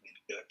drove me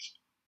nuts.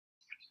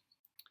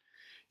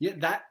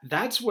 Yeah,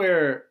 that's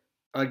where,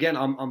 again,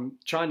 I'm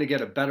trying to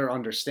get a better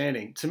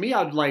understanding. To me,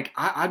 I'd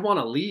want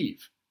to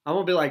leave. I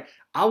want to be like,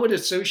 I would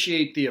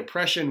associate the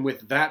oppression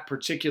with that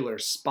particular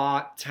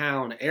spot,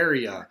 town,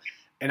 area,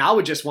 and I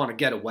would just want to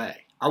get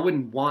away. I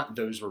wouldn't want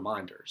those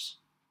reminders.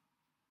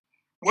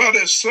 Well,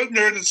 there's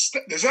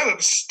other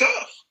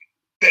stuff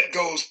that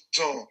goes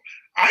on.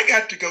 I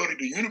got to go to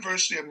the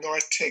University of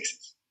North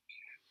Texas.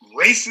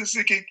 Racist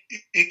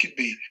it could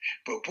be.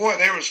 But boy,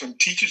 there were some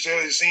teachers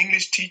there, this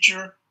English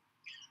teacher,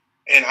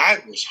 and I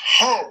was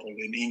horrible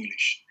in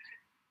English.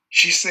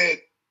 She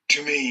said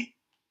to me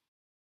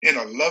in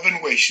a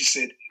loving way, she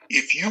said,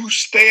 "If you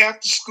stay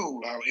after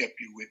school, I'll help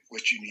you with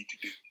what you need to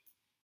do."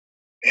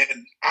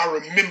 And I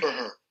remember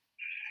her.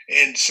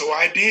 And so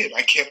I did.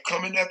 I kept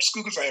coming after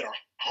school because I had a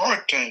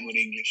hard time with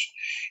English.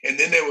 And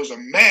then there was a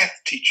math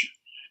teacher,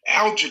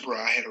 algebra.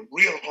 I had a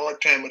real hard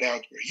time with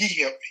algebra.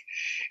 He helped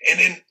me. And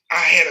then I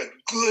had a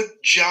good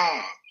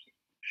job.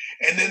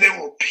 And then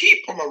there were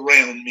people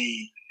around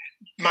me,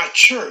 my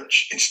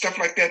church and stuff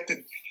like that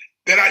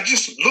I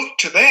just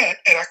looked to that,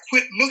 and I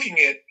quit looking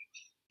at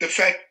the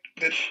fact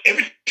that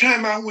every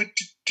time I went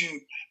to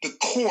the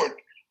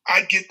court,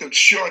 I'd get the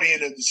short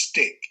end of the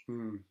stick.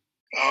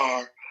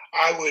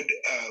 I would,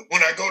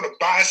 when I go to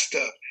buy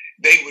stuff,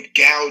 they would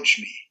gouge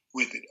me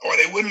with it, or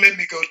they wouldn't let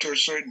me go to a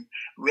certain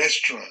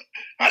restaurant.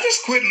 I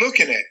just quit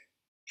looking at it.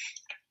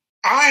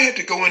 I had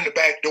to go in the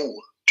back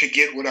door to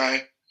get what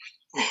I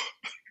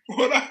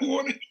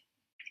wanted.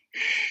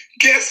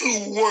 Guess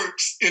who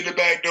works in the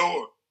back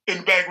door, in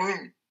the back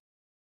room?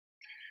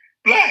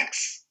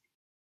 Blacks.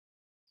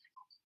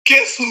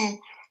 Guess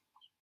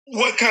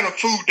what kind of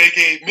food they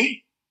gave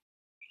me?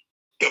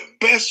 The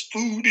best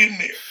food in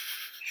there.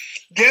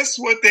 Guess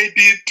what they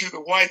did to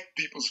the white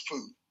people's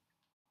food?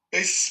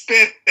 They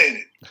spit in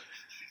it,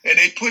 and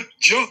they put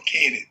junk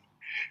in it,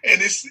 and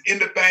it's in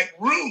the back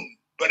room.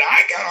 But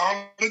I got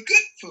all the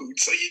good food,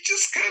 so you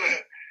just kind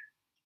of,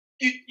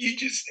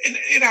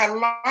 and I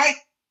like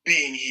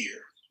being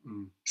here.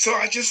 So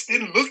I just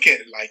didn't look at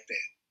it like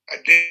that. I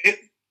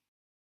didn't.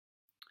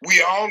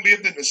 We all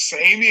lived in the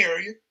same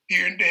area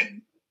here in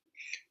Denton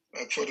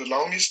for the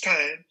longest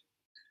time.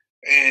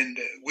 And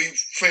we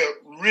felt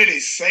really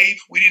safe.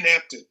 We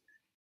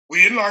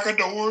didn't lock our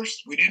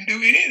doors. We didn't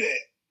do any of that.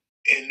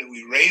 And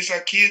we raised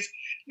our kids.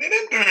 Now,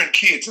 them darn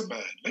kids of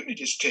mine, let me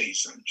just tell you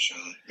something,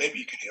 Sean. Maybe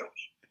you can help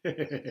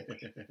me.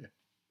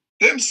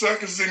 Them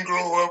suckers didn't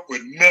grow up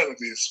with none of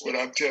this, what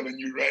I'm telling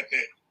you right now.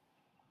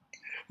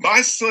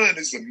 My son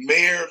is the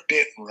mayor of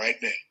Denton right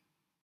now.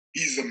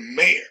 He's the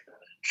mayor.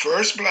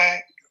 First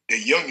black, the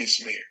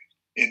youngest mayor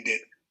in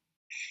Denton.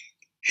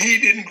 He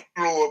didn't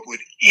grow up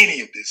with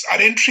any of this. I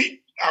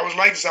was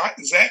like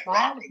Zach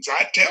Rollins.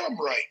 I tell him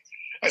right.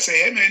 I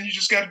say, hey, man, you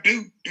just got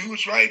to do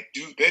what's right.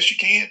 Do the best you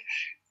can.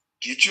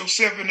 Get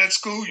yourself in that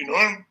school. You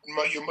know,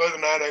 your mother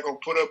and I are not going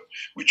to put up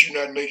with you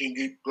not making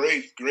good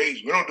grades.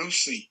 We don't do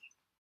C.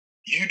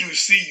 You do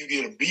C, you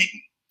get a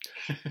beating.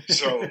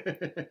 So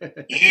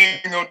you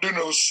ain't going to do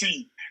no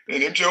C.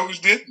 And them jokers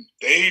didn't.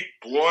 They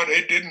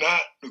did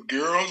not. The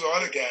girls or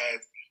the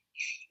guys.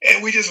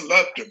 And we just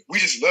loved them. We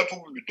just loved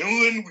what we were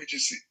doing. We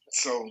just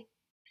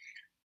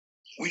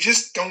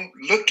don't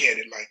look at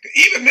it like that.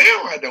 Even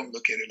now, I don't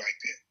look at it like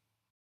that.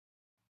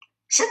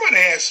 Somebody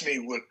asked me,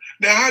 "Well,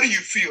 now how do you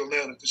feel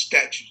now that the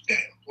statue's down?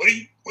 What do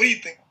you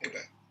think about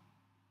it?"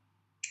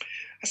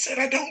 I said,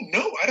 "I don't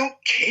know. I don't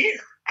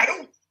care. I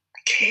don't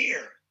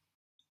care.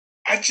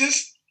 I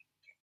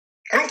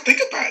don't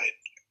think about it."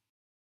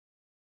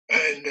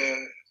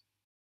 And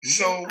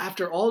so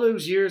after all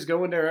those years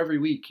going there every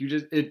week,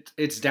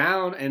 it's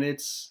down and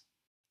it's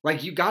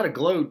like you got to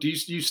glow. Do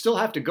you still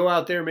have to go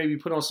out there? Maybe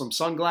put on some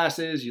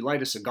sunglasses. You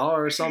light a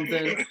cigar or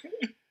something,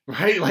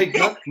 right? Like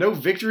no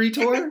victory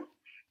tour.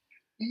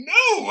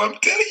 No, I'm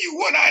telling you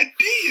what I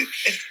did.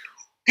 And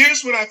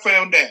here's what I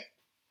found out.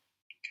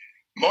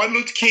 Martin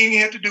Luther King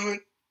had to do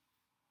it.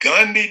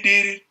 Gandhi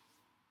did it.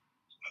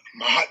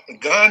 Mahatma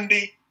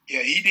Gandhi,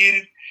 yeah, he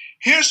did it.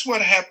 Here's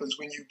what happens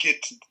when you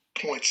get to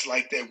points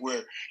like that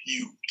where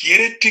you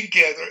get it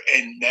together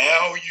and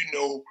now you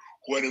know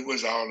what it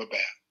was all about.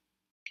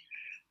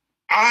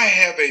 I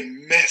have a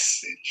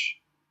message.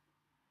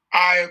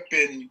 I have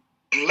been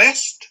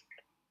blessed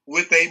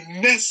with a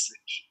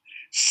message.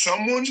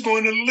 Someone's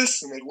going to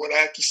listen at what I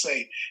have to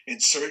say in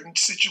certain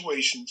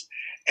situations,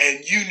 and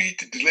you need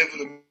to deliver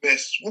the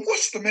message. Well,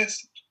 what's the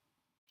message?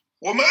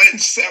 Well,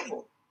 mine's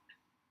several.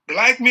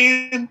 Black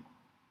men,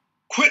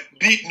 quit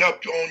beating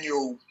up on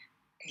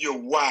your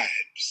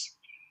wives.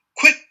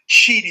 Quit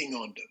cheating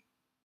on them.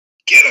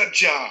 Get a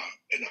job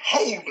and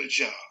hold a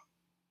job.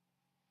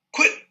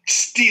 Quit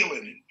stealing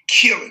and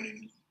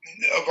killing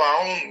of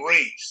our own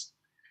race.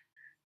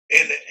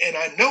 And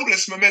I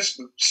noticed my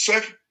message.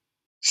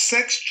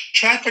 Sex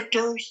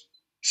traffickers,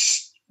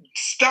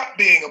 stop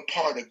being a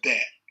part of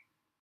that.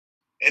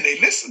 And they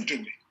listen to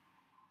me.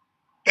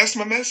 That's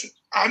my message.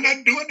 I'm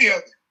not doing the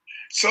other.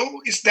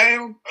 So it's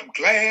down. I'm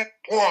glad.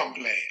 Boy, I'm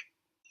glad.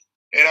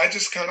 And I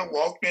just kind of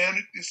walk down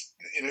at this,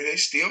 they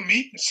still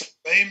meet in the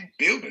same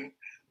building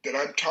that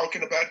I'm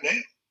talking about now.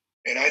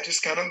 And I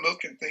just kind of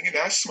look and think, and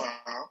I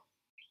smile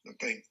and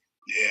think,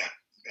 yeah,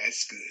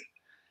 that's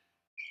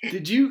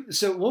good.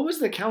 So what was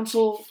the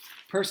council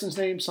person's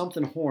name?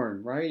 Something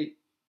Horn, right?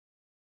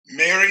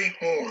 Mary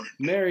Horn.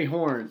 Mary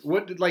Horn.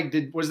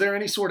 Was there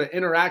any sort of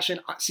interaction?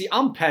 See,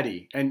 I'm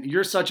petty, and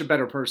you're such a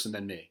better person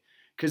than me.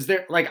 Because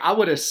I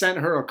would have sent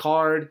her a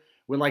card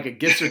with a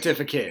gift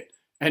certificate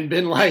and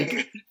been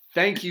like,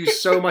 thank you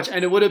so much.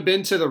 And it would have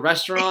been to the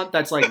restaurant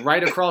that's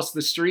right across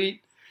the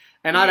street.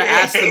 And I'd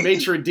have asked the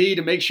maitre d'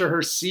 to make sure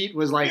her seat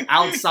was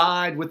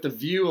outside with the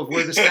view of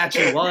where the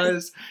statue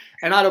was.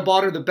 And I'd have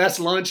bought her the best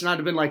lunch, and I'd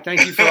have been like,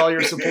 thank you for all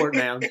your support,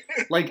 ma'am.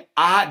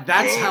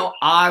 That's how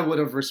I would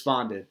have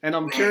responded. And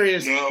I'm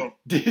curious,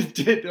 did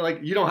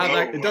you don't have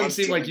that? It doesn't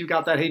seem like you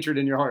got that hatred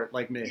in your heart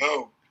like me.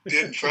 No,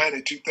 didn't find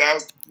it.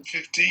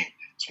 2015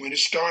 is when it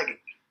started.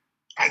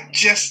 I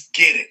just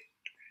get it.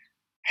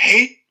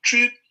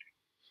 Hatred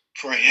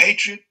for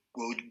hatred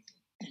will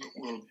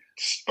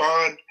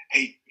spawn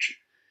hatred.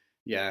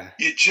 Yeah.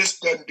 It just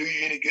doesn't do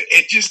you any good.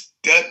 It just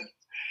doesn't.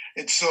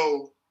 And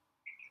so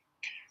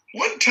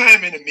one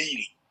time in a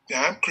meeting,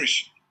 now I'm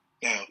Christian,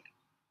 now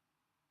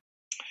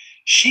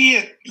she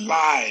had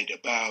lied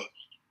about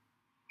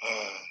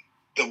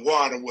the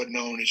water wasn't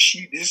on, and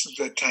this was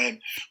the time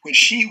when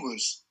she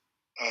was,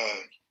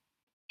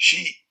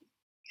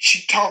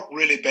 she talked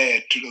really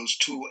bad to those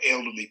two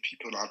elderly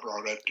people I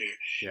brought up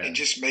there, and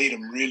just made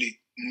them really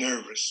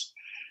nervous.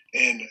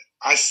 And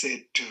I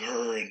said to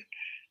her, and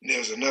there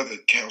was another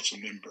council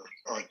member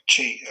or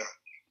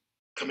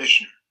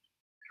commissioner,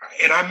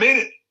 and I meant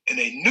it, and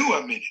they knew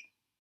I meant it.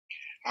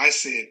 I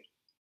said,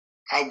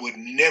 I would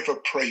never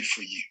pray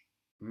for you.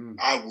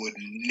 I would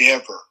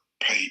never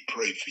pray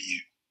for you.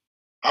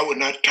 I would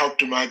not talk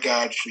to my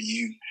God for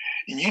you.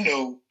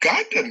 And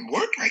God doesn't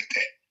work like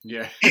that.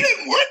 Yeah. He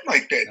doesn't work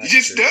like that. He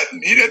just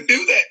doesn't. He doesn't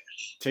do that.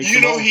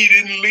 He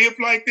didn't live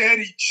like that.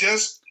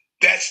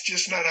 That's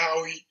just not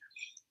how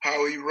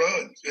he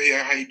runs,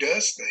 how he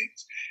does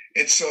things.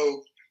 And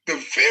so the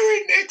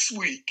very next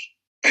week,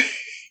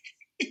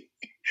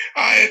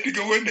 I had to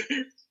go in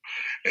there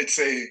and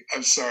say,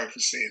 "I'm sorry for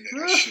saying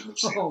that. I shouldn't have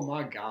said." Oh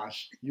my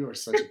gosh, you are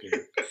such a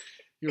good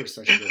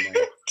man.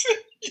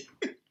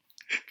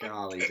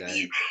 Golly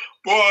dang.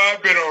 Boy,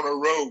 I've been on a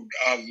road,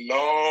 a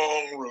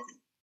long road.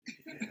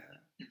 Yeah.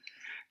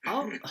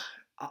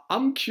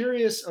 I'm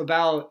curious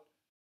about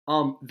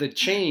the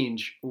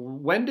change.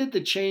 When did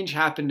the change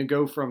happen to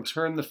go from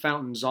turn the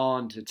fountains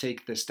on to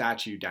take the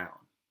statue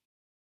down?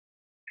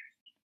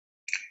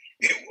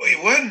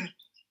 It wasn't.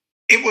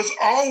 It was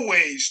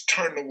always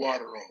turn the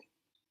water on.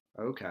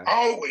 Okay.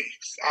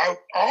 Always. I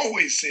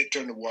always said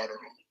turn the water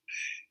on.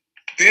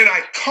 Then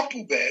I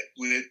coupled that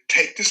with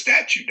take the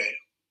statue down.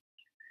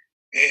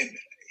 And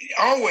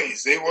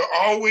they were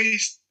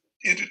always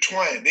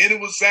intertwined. Then it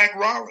was Zach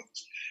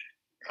Rollins.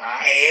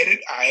 I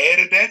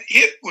added that.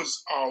 It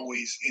was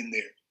always in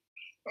there.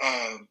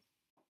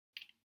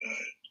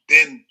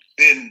 Then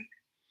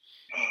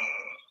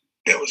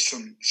there was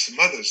some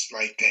others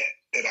like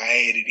that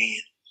I added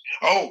in.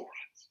 Oh,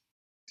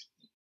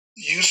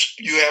 you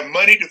have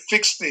money to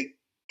fix the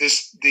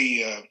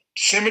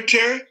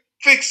cemetery?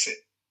 Fix it.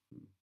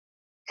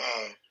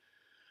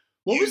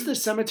 What was the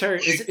cemetery?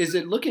 Is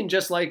it looking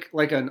just like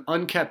an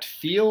unkept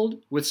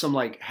field with some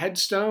like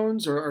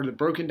headstones or the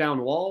broken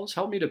down walls?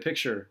 Help me to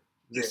picture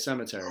this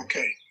cemetery.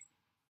 Okay,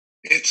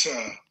 it's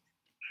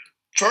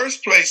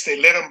first place they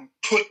let them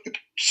put the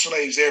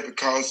slaves there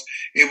because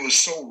it was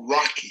so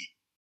rocky.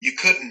 You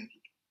couldn't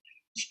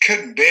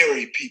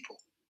bury people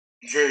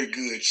very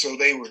good, so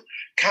they were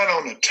kind of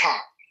on the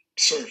top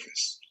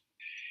surface.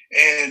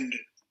 And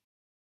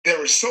there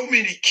were so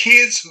many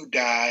kids who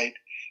died.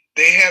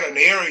 They had an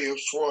area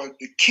for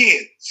the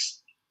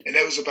kids, and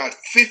there was about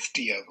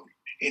 50 of them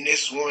in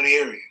this one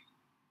area.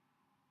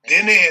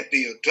 Then they had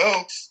the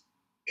adults,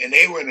 and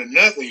they were in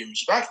another area. It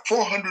was about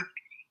 400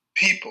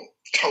 people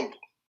total,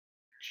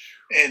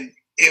 and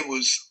it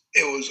was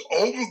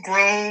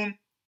overgrown.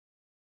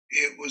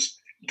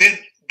 Then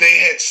they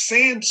had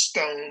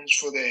sandstones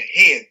for their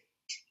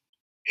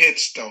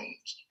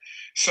headstones.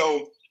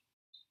 So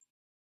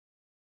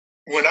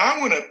when I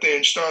went up there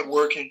and started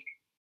working,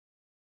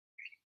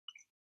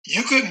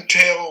 you couldn't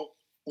tell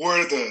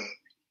where the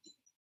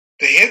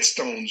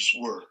headstones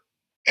were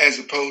as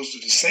opposed to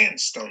the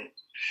sandstone.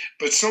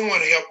 But someone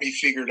helped me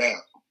figure it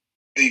out.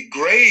 The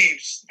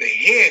graves, the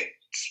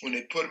heads, when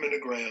they put them in the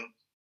ground,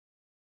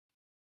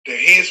 their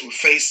heads were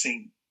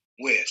facing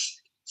west.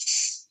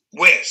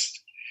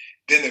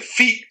 Then their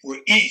feet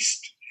were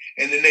east.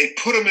 And then they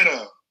put them in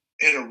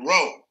a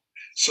row.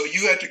 So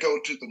you had to go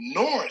to the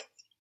north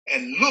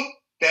and look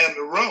down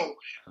the row.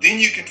 Then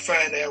you can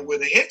find out where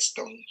the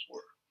headstones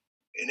were.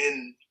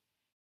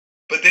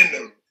 But then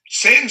the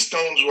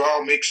sandstones were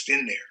all mixed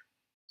in there,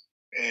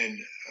 and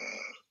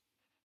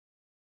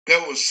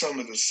that was some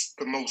of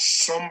the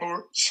most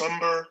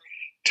somber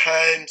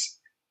times.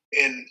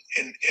 And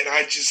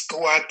I just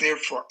go out there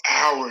for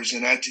hours,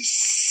 and I just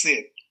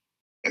sit,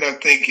 and I'm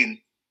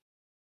thinking,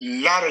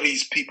 a lot of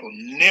these people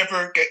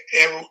never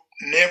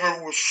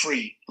were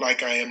free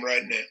like I am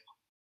right now.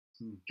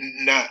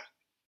 Not,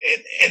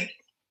 and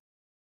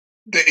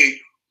the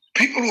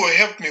people who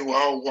helped me were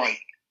all white.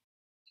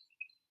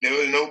 There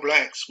were no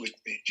blacks with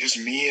me, just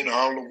me and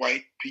all the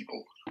white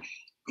people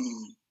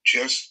who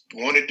just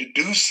wanted to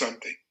do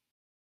something.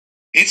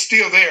 It's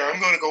still there. I'm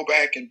going to go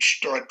back and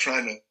start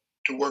trying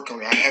to work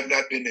on it. I have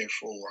not been there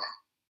for a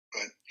while.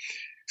 But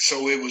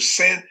so it was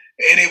sand,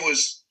 and it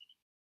was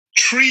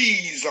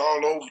trees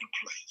all over the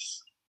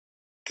place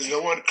because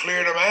no one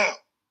cleared them out.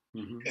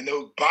 Mm-hmm. And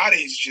those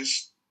bodies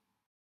just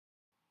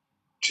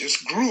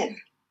grew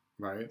them.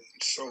 Right.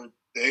 So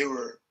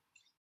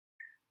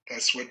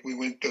that's what we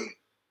went through.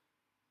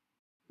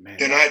 Man.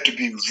 Then I had to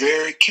be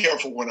very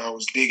careful when I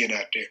was digging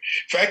out there.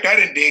 In fact, I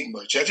didn't dig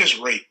much. I just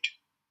raked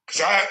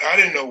because I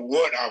didn't know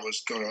what I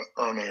was going to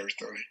unearth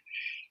on it.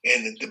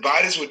 And the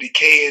bodies were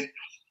decaying,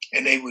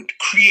 and they would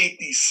create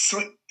these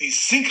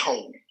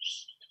sinkholes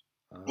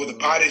where the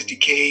bodies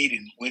decayed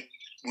and went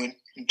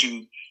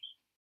into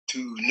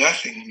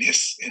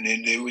nothingness, and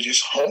then they were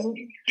just holes.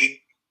 They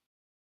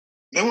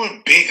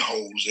weren't big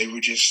holes. They were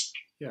just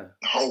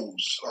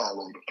holes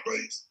all over the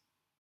place.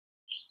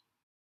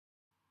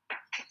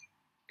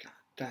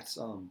 That's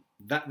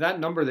that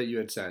number that you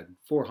had said,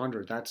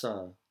 400. That's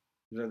a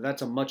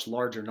much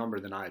larger number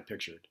than I had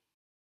pictured.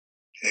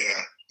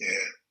 Yeah.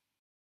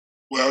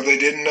 Well, they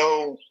didn't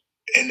know,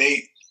 and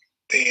they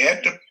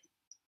had to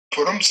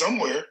put them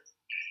somewhere,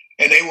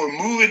 and they were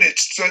moving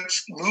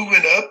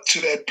up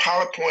to that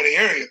Pilot Point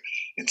area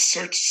in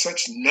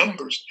such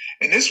numbers.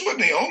 And this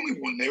wasn't the only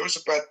one. There was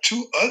about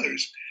 2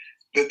 others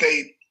that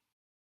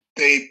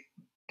they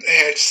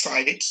had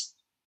sites,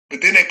 but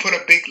then they put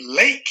a big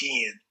lake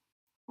in.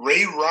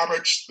 Ray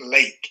Roberts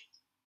Lake,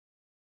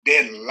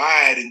 then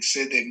lied and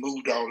said they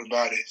moved all the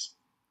bodies,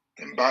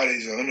 and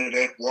bodies are under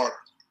that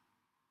water.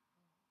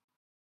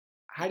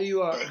 How do you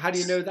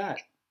know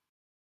that?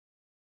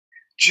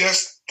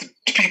 Just the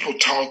people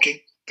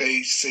talking.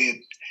 They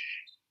said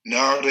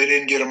no, they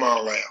didn't get them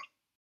all out.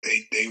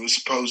 They were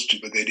supposed to,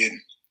 but they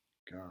didn't.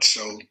 God.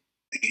 So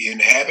the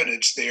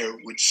inhabitants there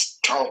would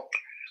talk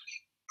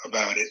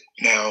about it.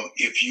 Now,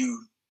 if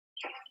you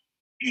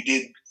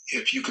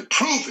could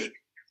prove it,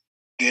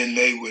 then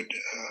they'd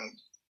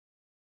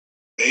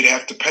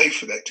have to pay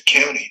for that. The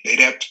county, they'd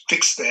have to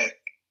fix that.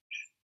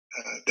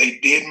 They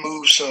did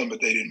move some, but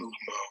they didn't move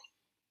them all.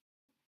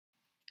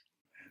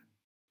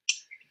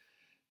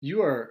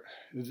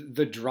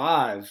 The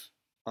drive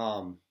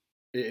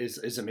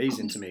is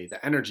amazing to me.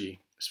 The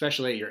energy,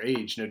 especially at your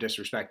age. No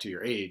disrespect to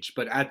your age,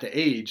 but at the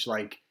age,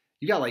 like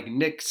you got like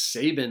Nick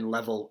Saban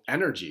level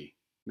energy,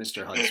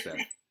 Mr.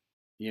 Hudspeth.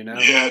 You know?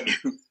 Yeah, I do.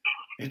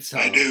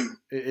 I do.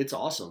 It's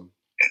awesome.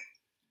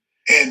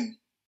 And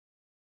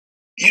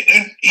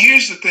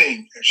here's the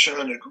thing,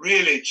 Sean. It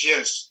really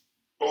just,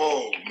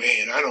 oh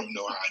man, I don't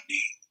know how I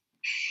did,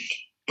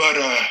 but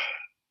I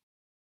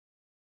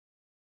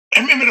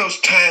remember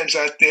those times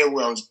out there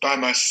where I was by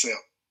myself,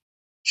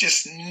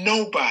 just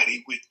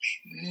nobody with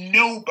me,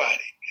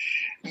 nobody,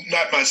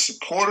 not my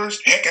supporters.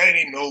 Heck, I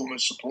didn't even know who my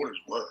supporters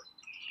were.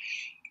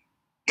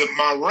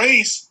 My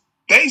race,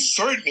 they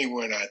certainly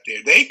weren't out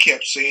there. They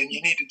kept saying,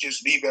 you need to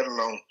just leave that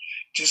alone.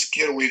 Just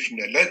get away from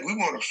that. We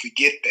want to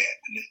forget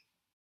that.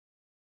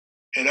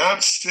 And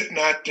I'm sitting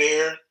out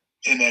there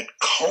in that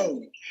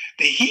cold.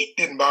 The heat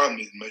didn't bother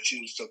me as much.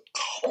 It was so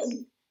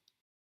cold.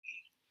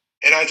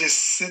 And I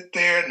just sit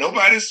there.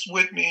 Nobody's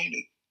with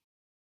me.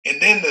 And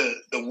then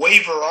the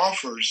waiver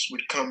offers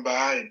would come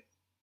by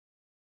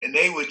and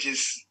they would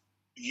just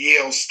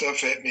yell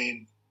stuff at me.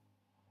 And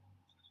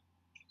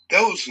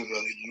those were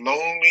the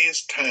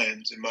loneliest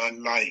times in my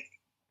life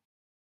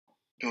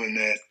doing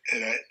that.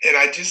 And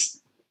I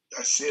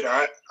said,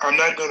 I'm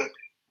not going to,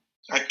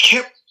 I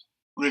kept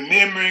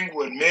remembering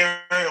what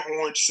Mary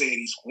Horn said.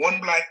 He's one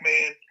black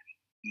man.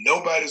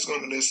 Nobody's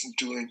going to listen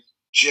to him.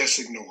 Just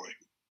ignore him.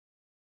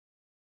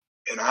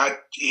 And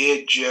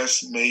it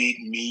just made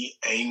me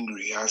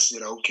angry. I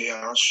said, okay,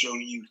 I'll show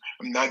you.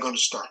 I'm not going to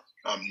stop.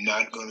 I'm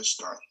not going to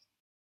stop.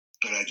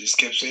 And I just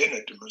kept saying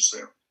that to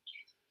myself.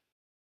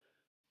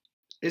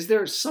 Is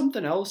there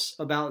something else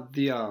about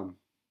the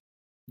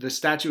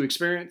statue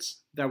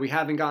experience that we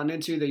haven't gotten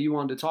into that you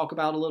wanted to talk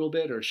about a little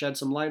bit or shed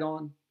some light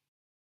on?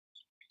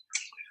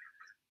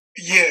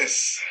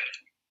 Yes.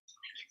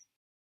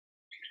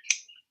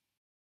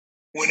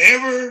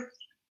 Whenever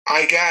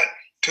I got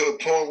to a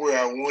point where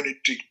I wanted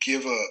to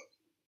give up,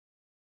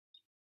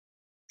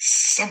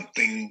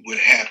 something would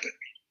happen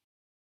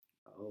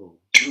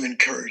to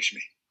encourage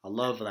me. I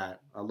love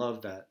that.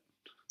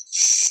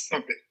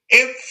 Something.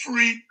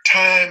 Every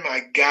time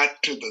I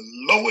got to the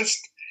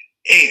lowest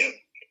ebb,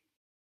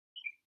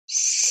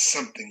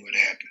 something would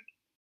happen.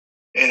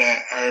 And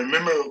I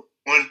remember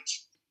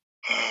once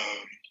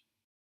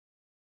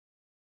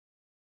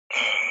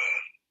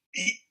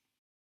it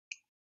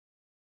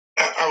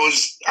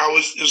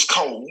was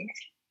cold.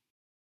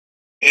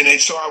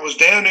 And so I was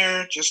down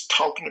there just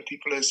talking to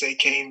people as they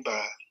came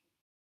by.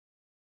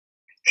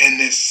 And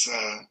this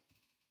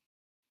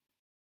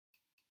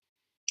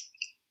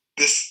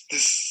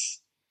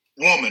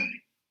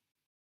woman,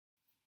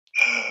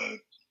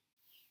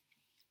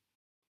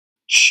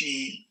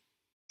 she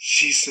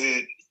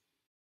said,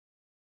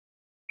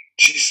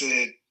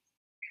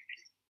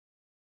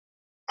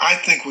 I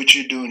think what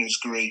you're doing is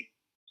great.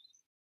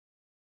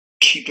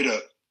 Keep it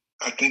up.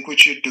 I think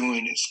what you're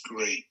doing is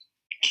great.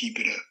 Keep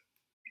it up.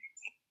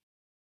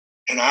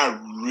 And I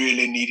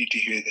really needed to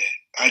hear that.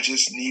 I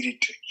just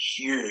needed to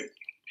hear it.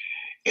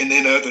 And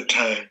then other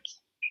times,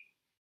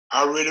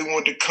 I really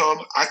wanted to come.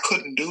 I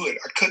couldn't do it.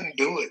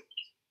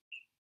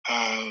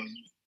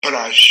 But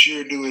I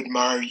sure do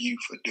admire you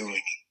for doing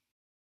it.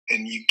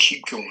 And you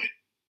keep going.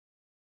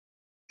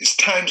 It's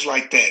times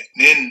like that.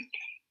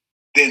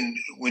 Then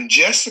when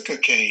Jessica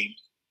came,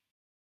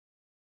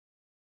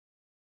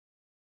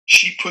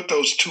 she put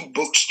those two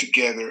books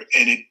together,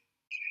 and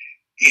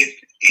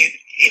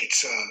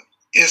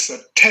those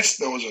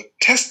are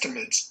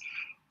testaments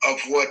of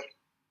what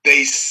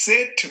they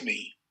said to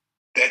me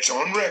that's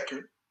on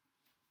record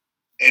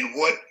and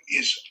what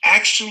is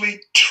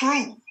actually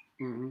true.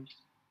 Mm-hmm.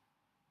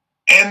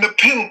 And the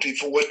penalty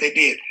for what they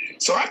did.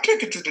 So I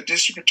took it to the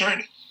district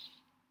attorney.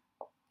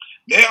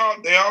 They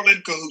all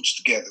in cahoots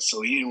together,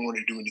 so he didn't want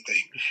to do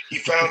anything. He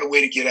found a way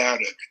to get out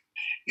of it.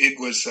 It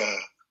was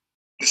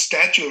the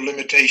statute of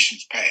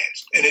limitations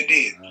passed, and it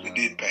did. It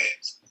did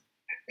pass.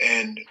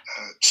 And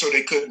so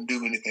they couldn't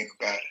do anything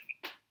about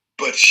it.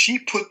 But she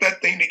put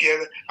that thing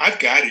together. I've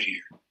got it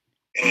here.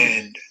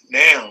 And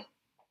now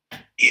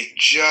it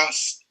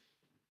just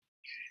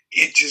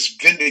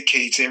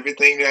vindicates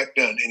everything that I've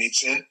done. And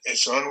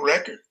it's on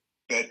record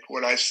that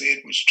what I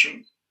said was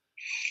true.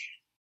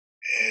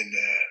 And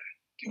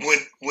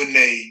when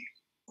they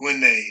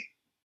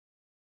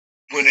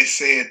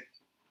said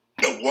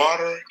the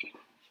water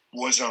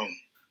was on,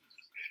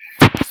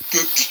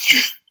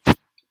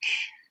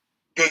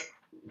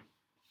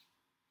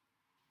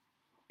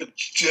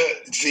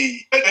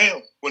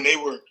 when they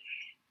were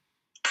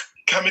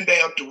coming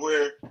down to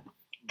where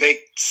they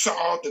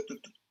saw that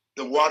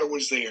the water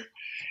was there,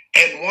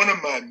 and one of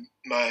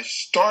my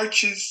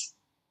starches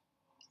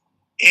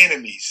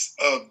enemies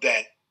of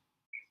that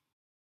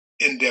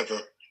endeavor,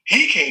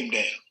 he came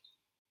down.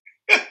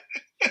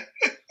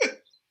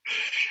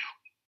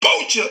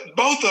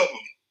 Both of them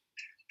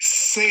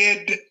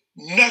said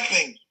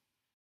nothing.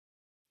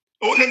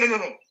 Oh,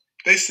 no.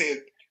 They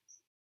said,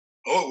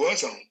 oh, it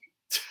was on.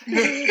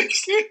 They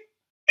said,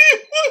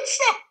 it was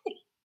on.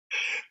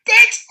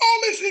 That's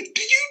all they said.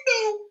 Do you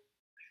know,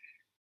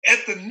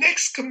 at the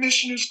next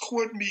commissioners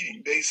court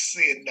meeting, they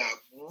said not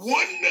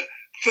one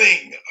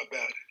thing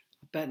about it.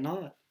 I bet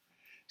not.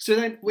 So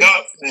then,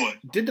 not one.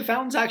 Did the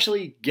fountains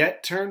actually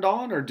get turned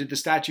on, or did the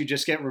statue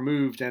just get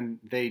removed and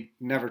they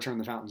never turned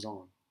the fountains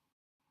on?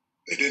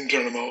 They didn't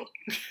turn them on.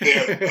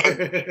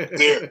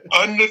 They're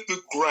under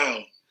the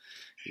ground.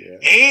 Yeah.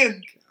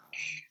 And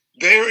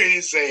there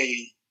is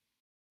we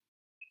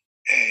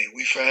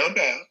found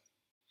out,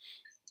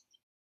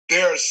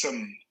 there are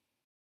some,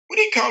 what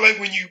do you call it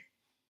when you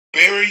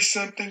bury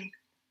something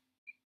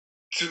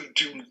to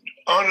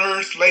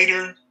unearth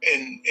later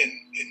and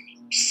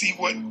see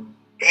what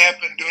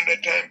happened during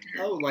that time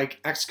period? Oh, like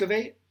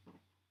excavate?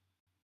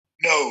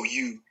 No,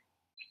 you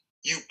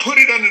put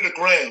it under the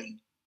ground.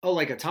 Oh,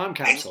 like a time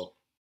capsule.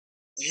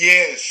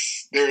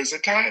 Yes, there is a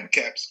time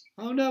capsule.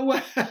 Oh, no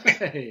way.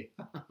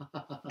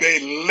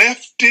 They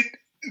left it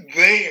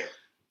there.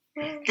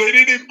 They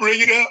didn't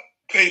bring it up.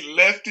 They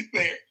left it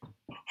there.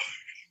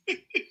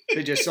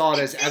 They just saw it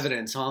as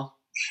evidence, huh?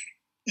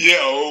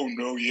 Yeah, oh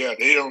no, yeah.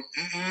 They don't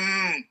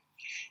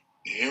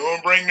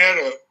bring that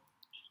up.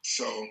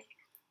 So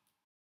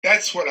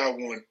that's what I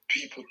want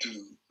people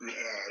to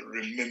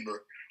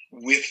remember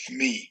with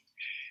me.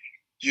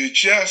 You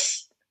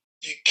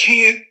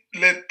can't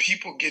let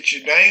people get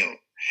you down.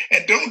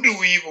 And don't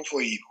do evil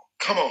for evil.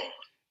 Come on.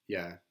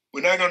 Yeah.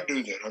 We're not going to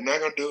do that. I'm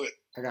not going to do it.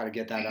 I got to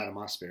get that out of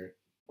my spirit.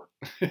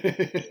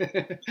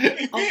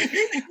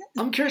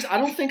 I'm curious. I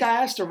don't think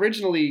I asked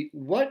originally,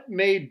 what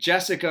made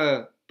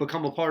Jessica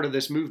become a part of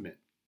this movement?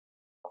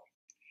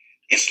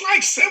 It's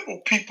like several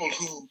people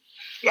who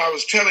I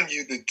was telling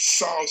you that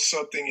saw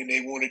something and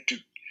they wanted to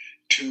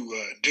do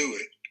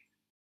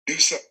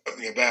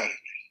something about it.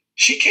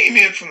 She came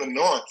in from the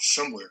north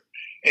somewhere,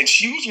 and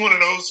she was one of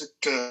those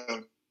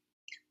that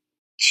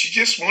she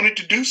just wanted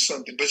to do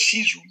something. But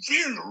she's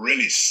really,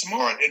 really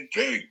smart and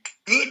very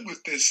good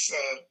with this,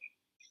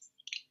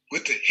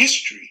 with the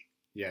history.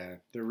 Yeah,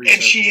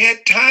 and she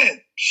had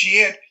time.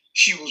 She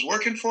was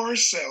working for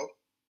herself,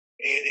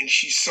 and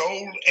she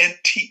sold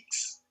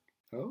antiques.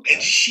 Okay.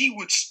 And she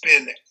would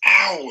spend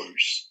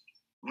hours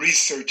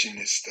researching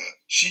this stuff.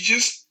 She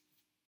just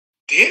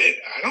did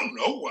it. I don't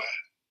know why.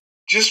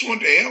 Just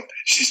wanted to help.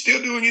 She's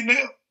still doing it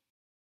now.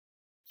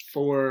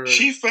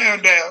 She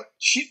found out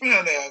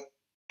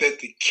that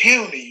the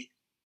county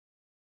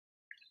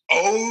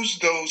owes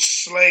those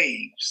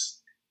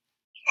slaves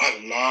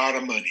a lot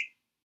of money.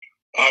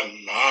 A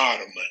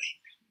lot of money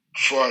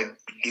for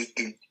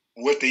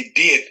what they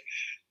did.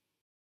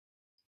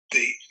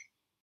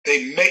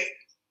 They made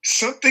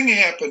something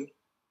happen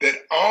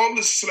that all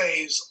the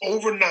slaves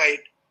overnight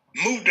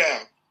moved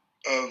out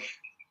of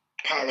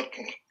Pilot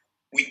Point.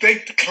 We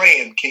think the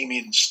Klan came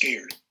in and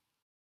scared them.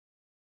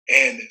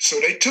 And so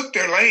they took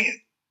their land,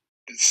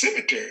 the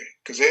cemetery,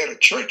 because they had a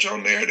church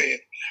on there. They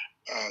had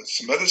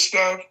some other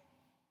stuff.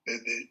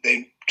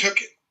 They took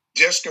it.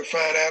 Jessica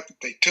found out that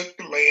they took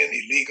the land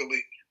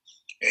illegally,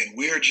 and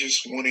we're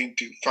just wanting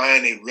to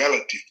find a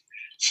relative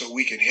so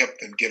we can help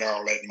them get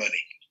all that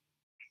money.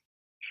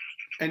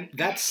 And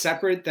that's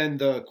separate than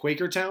the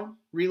Quakertown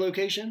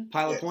relocation,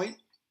 Pilot Point?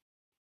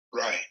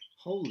 Right.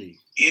 Holy.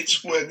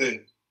 It's where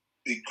the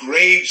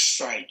grave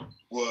site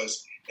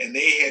was, and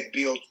they had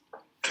built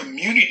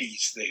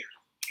communities there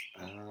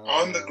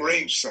on the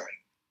grave site.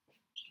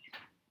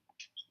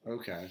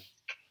 Okay.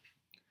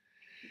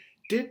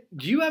 Did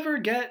you ever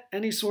get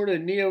any sort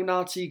of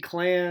neo-Nazi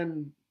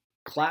Klan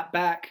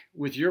clapback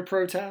with your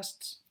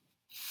protests?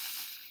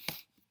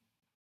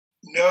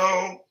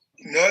 No.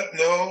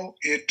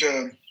 It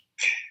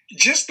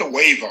just the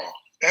wave off.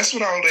 That's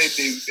what all they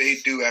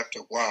do after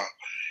a while.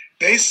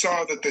 They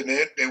saw that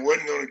they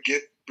wasn't going to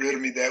get rid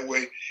of me that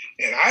way,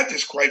 and I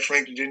just quite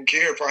frankly didn't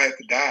care if I had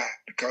to die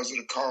because of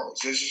the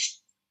cause. It's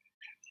just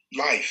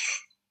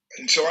life,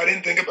 and so I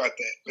didn't think about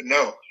that. But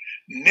no,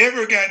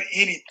 never got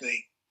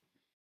anything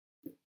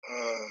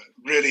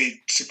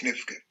really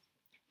significant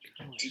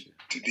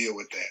to deal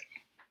with that.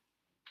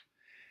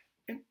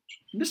 And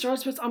Mr.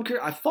 Hudspeth, I'm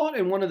curious. I thought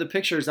in one of the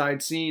pictures I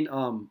had seen,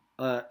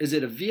 is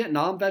it a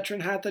Vietnam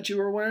veteran hat that you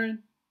were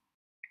wearing?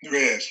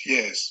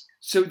 Yes.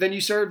 So then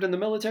you served in the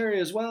military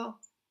as well?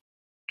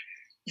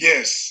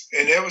 Yes,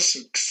 and that was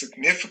a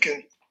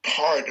significant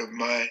part of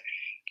my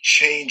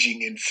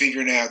changing and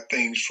figuring out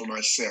things for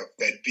myself,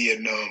 that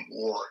Vietnam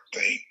War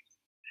thing.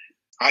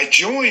 I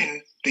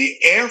joined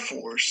the Air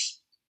Force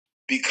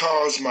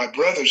because my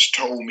brothers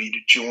told me to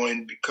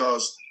join,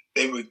 because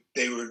they were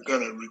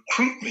going to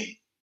recruit me.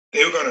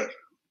 They were going to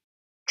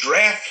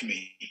draft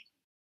me.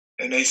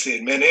 And they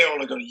said, man, they're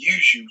only going to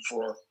use you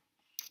for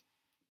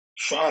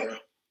fodder.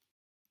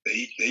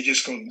 They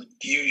just going to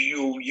use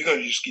you. You're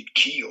going to just get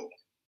killed.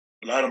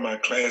 A lot of my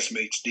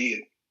classmates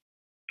did.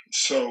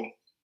 So,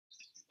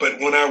 but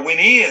when I went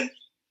in,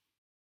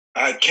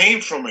 I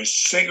came from a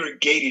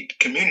segregated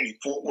community,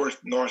 Fort Worth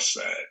North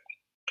Side.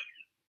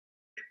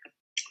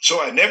 So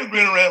I'd never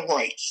been around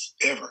whites,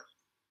 ever.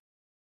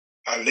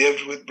 I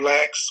lived with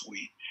blacks.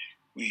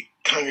 We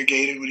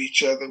congregated with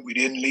each other. We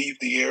didn't leave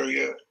the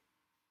area.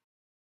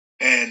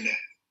 And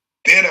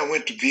then I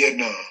went to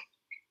Vietnam.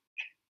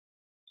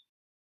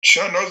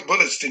 Sean, those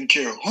bullets didn't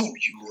care who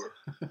you were.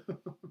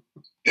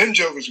 Them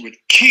jokers would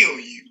kill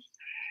you.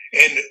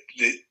 And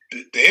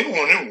they were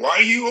wondering, why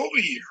are you over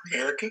here,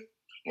 America?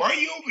 Why are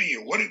you over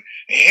here? What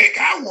the heck?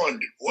 I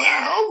wondered,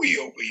 why are we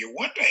over here?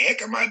 What the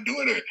heck am I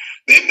doing?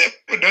 They've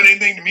never done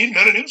anything to me.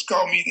 None of them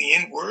called me the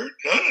N-word.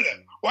 None of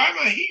them. Why am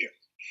I here?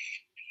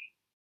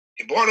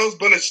 And boy, those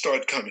bullets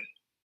started coming.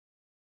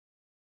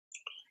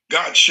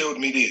 God showed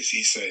me this.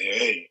 He said,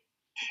 hey,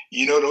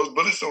 you know those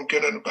bullets don't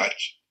care nothing about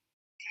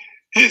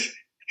you.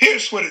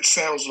 Here's what it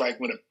sounds like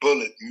when a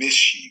bullet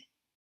misses you.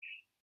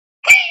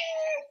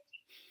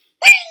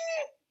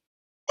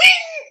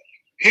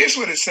 Here's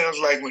what it sounds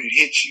like when it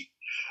hits you.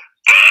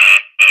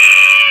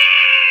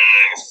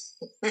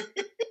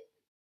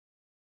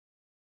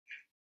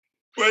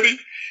 But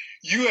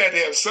you had to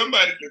have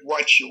somebody to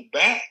watch your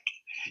back.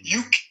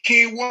 You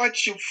can't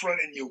watch your front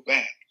and your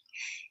back.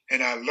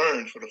 And I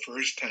learned for the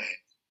first time,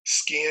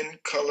 skin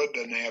color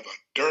doesn't have a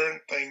darn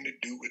thing to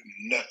do with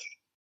nothing.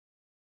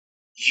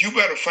 You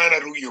better find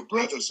out who your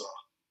brothers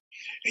are.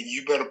 And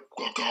you better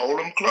hold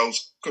them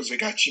close because they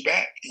got your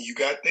back and you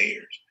got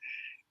theirs.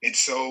 And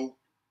so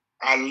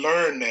I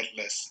learned that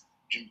lesson.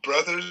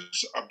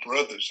 Brothers are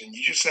brothers, and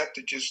you just have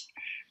to just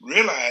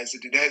realize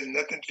that it has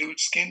nothing to do with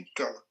skin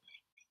color.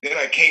 Then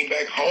I came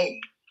back home,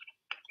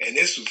 and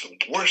this was the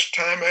worst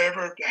time I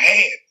ever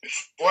had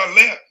before I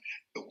left.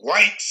 The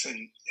whites,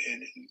 and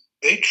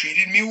they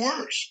treated me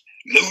worse.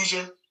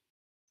 Loser,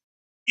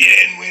 you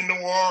didn't win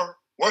the war.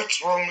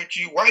 What's wrong with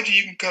you? Why'd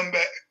you even come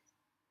back?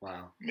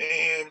 Wow.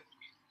 Man.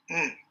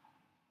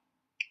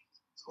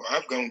 So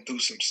I've gone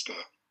through some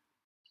stuff.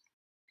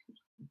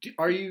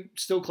 Are you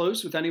still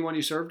close with anyone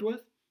you served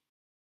with?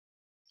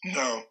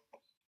 No.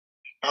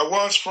 I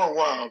was for a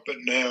while, but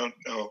now,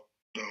 no,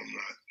 I'm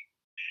not.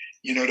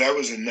 You know, that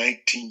was in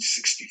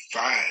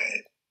 1965.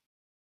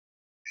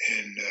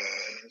 And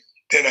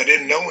then I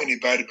didn't know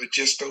anybody but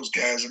just those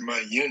guys in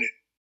my unit.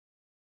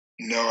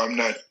 No, I'm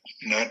not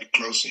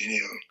close to any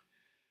of them.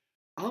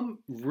 I'm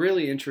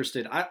really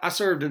interested. I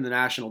served in the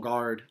National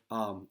Guard,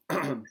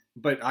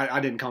 but I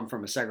didn't come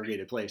from a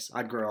segregated place.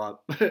 I'd grow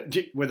up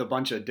with a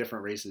bunch of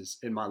different races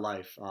in my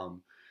life.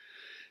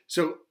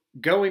 So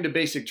going to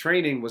basic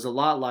training was a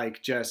lot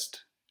like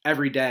just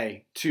every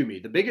day to me.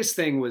 The biggest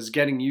thing was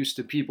getting used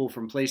to people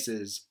from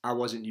places I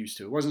wasn't used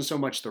to. It wasn't so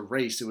much the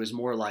race. It was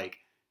more like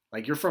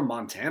you're from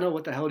Montana.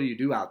 What the hell do you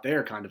do out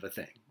there kind of a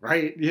thing,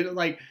 right? You know,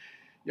 like,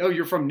 yo,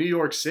 you're from New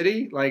York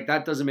City? Like,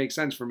 that doesn't make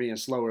sense for me in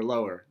slower,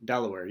 lower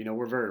Delaware. You know,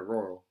 we're very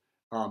rural,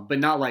 but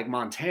not like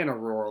Montana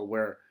rural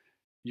where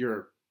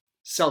you're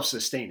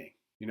self-sustaining.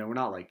 You know, we're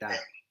not like that.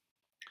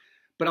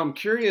 But I'm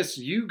curious,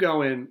 you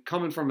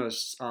coming from a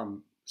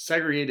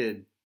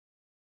segregated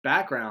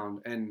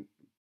background and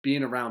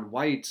being around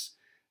whites,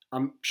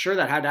 I'm sure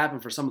that had to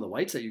happen for some of the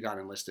whites that you got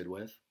enlisted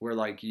with, where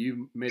like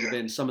you may have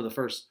been some of the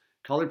first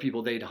colored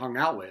people they'd hung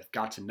out with,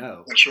 got to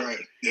know. That's right.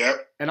 Yeah.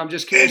 And I'm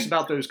just curious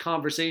about those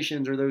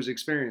conversations or those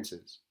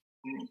experiences.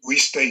 We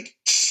stayed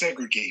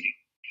segregated.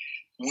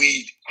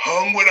 We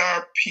hung with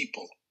our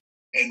people,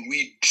 and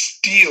we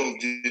still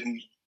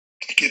didn't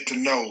get to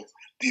know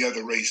the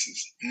other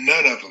races.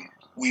 None of them.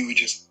 We would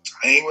just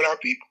hang with our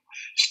people,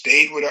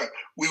 stayed with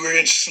we were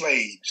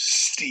enslaved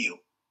still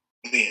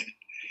then.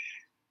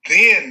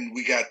 Then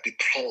we got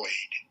deployed.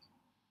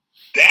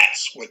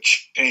 That's what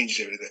changed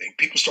everything.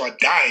 People started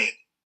dying.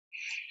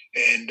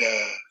 And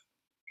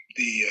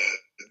the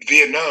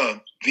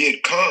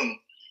Viet Cong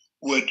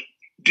would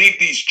dig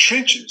these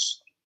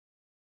trenches.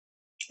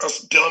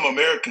 Us dumb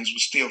Americans were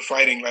still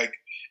fighting like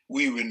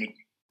we were in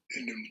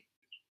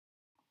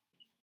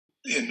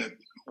the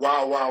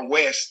Wild Wild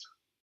West,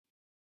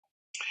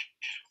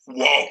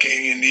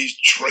 walking in these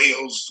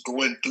trails,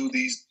 going through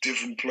these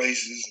different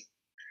places.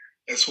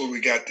 That's where we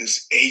got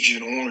this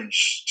Agent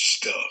Orange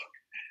stuff.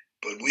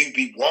 But we'd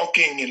be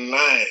walking in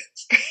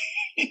lines.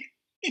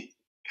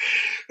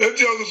 Them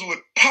jokers would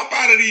pop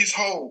out of these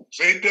holes.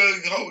 They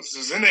dug holes. It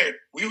was in there.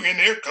 We were in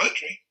their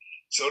country,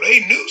 so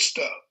they knew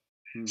stuff.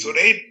 Mm-hmm. So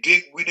they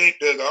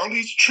dug all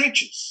these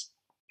trenches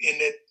in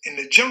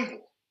the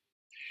jungle,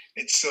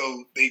 and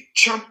so they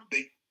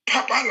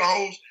pop out of the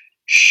holes,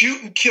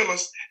 shoot and kill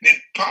us, and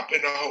then pop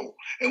in the hole.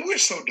 And we're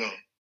so dumb.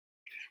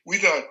 We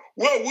thought,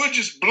 well, we'll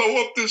just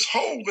blow up this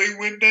hole they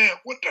went down.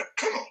 What the?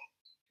 Come on.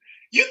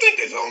 You think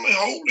that's the only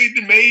hole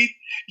they've made?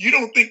 You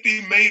don't think they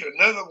made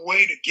another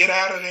way to get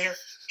out of there?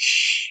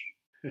 Shh.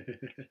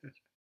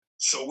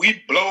 So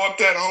we blow up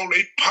that hole,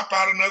 they pop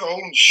out another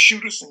hole and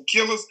shoot us and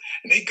kill us,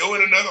 and they go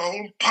in another hole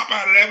and pop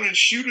out of that one and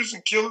shoot us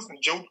and kill us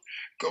and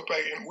go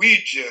back in.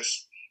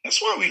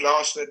 That's why we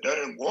lost that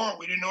darn war.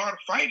 We didn't know how to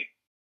fight it.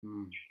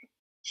 Mm.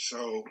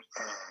 So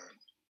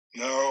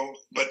No,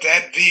 but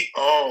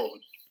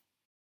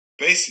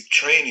basic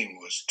training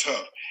was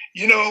tough.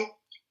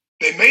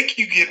 They make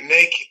you get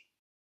naked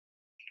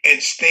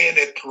and stand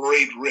at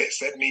parade rest.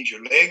 That means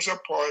your legs are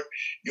apart,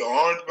 your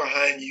arms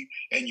behind you,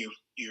 and you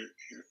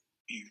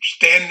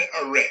stand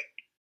erect,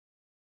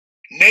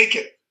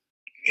 naked,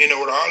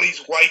 with all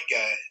these white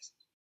guys.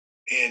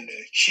 And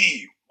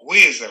gee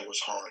whiz, that was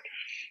hard.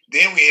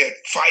 Then we had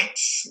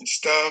fights and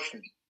stuff,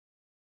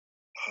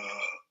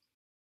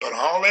 but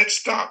all that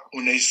stopped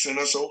when they sent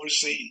us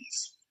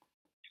overseas.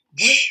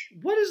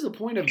 What is the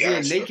point of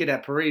being naked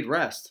at parade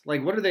rest?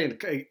 Like, what are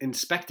they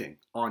inspecting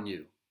on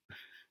you?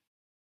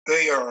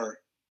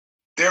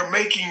 They're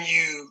making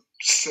you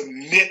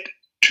submit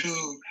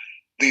to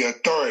the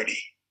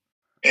authority.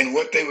 And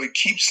what they would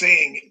keep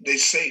saying, they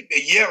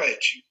yell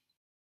at you.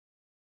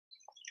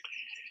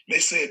 They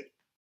said,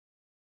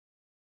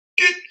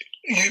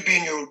 you'd be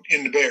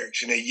in the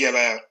barracks, and they yell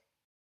out,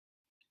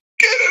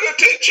 get at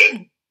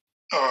attention,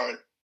 or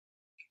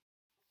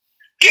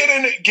get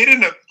in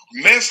the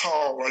mess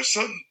hall or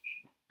something,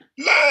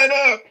 line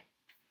up,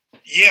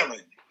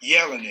 yelling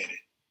at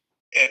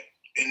it.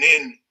 And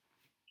then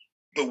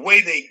the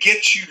way they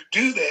get you to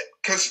do that,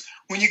 because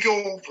when you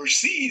go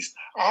overseas,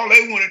 all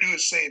they want to do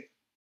is say,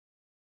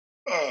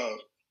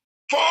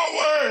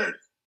 forward,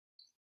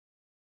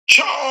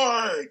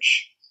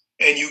 charge,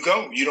 and you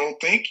go. You don't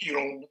think, you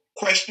don't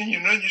question,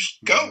 you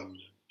just go,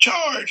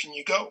 charge, and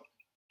you go.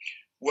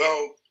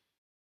 Well,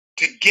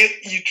 to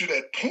get you to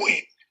that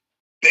point,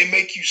 they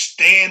make you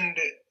stand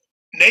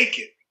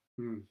naked.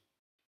 And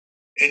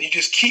you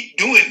just keep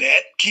doing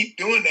that,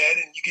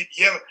 and you get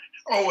yelling.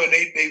 Oh, and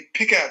they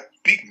pick out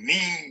big,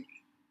 mean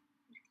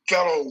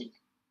fellow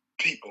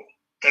people,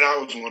 and I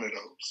was one of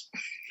those.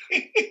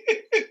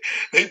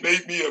 They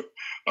made me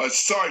a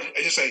sergeant.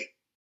 I just say,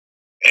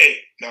 hey,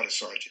 not a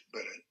sergeant,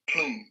 but a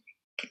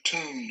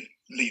platoon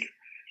leader.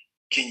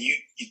 Can you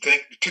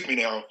think, it took me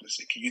to the office,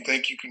 can you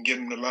think you can get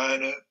them to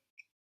line up?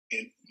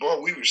 And boy,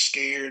 we were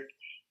scared.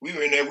 We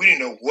were in there, we didn't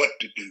know what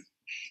to do.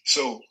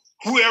 So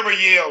whoever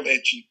yelled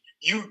at you,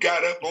 you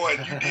got up, boy,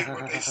 and you did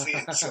what they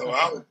said. So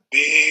I was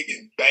big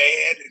and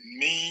bad and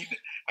mean.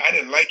 I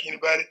didn't like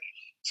anybody.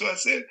 So I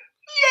said,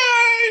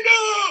 line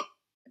up.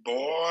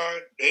 Boy,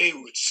 they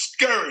would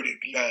scurry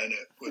to line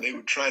up. Well, they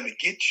were trying to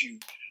get you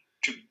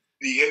to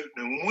be able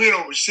to win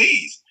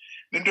overseas.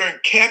 Then during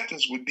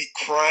captains would be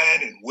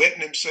crying and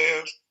wetting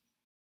themselves.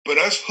 But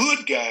us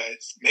hood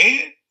guys,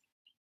 man,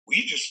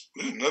 it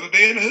was another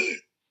day in the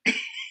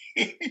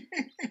hood.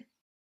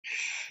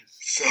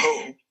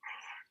 So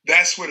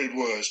that's what it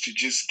was, to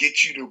just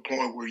get you to a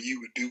point where you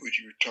would do what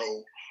you were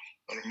told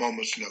on a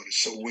moment's notice.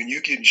 So when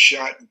you're getting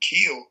shot and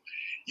killed,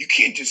 you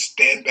can't just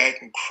stand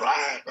back and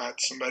cry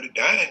about somebody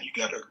dying. You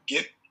got to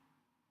get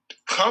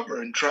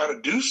cover and try to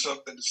do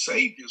something to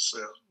save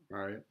yourself.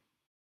 Right.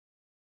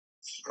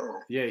 So,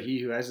 yeah, he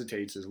who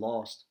hesitates is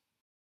lost.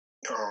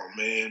 Oh,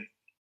 man.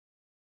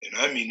 And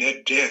I mean,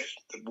 that death,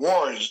 the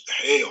war is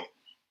hell.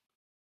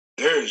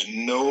 There is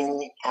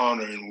no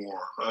honor in war.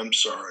 I'm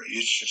sorry.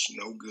 It's just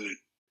no good.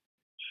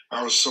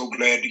 I was so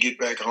glad to get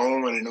back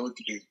home. I didn't know what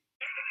to do.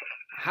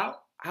 How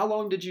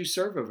long did you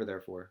serve over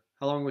there for?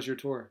 How long was your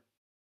tour?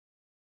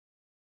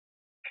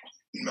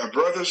 My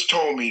brothers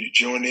told me to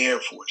join the Air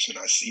Force, and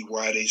I see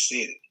why they said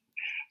it.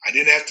 I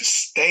didn't have to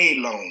stay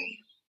long.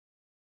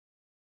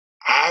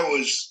 I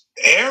was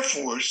Air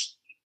Force.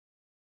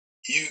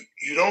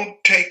 You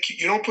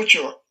don't put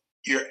your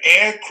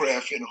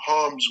aircraft in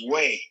harm's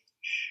way.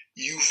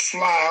 You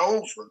fly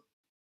over,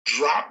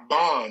 drop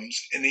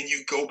bombs, and then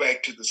you go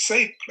back to the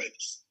safe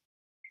place.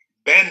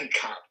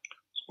 Bangkok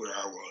is where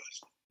I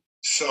was.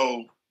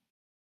 So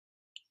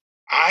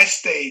I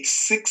stayed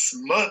 6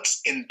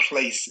 months in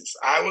places.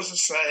 I was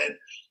assigned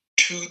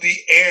to the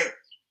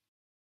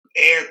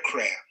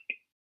aircraft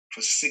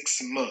for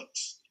 6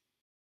 months.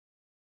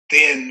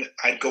 Then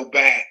I'd go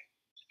back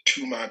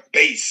to my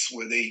base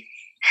where they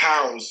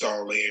housed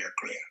all the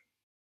aircraft.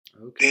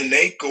 Okay. Then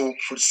they'd go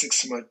for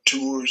 6-month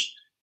tours,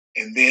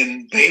 and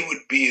then they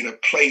would be in a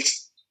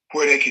place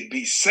where they could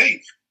be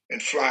safe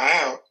and fly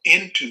out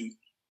into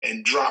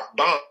and drop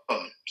bombs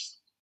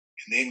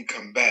and then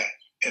come back.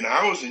 And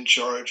I was in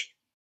charge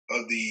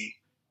of the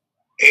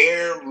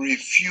air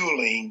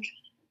refueling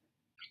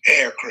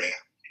aircraft.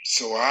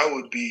 So I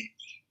would be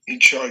in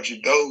charge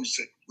of those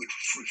that would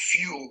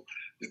refuel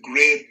the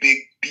great big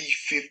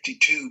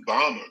B-52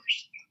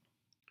 bombers,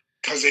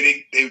 because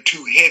they were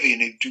too heavy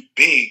and they were too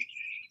big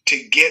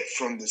to get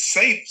from the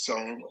safe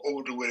zone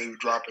over to where they were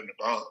dropping the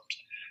bombs.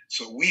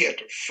 So we had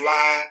to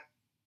fly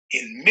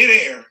in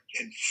midair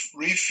and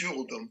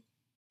refuel them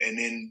and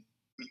then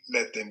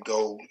let them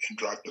go and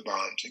drop the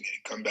bombs and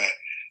then come back.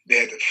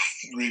 They had to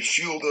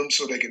refuel them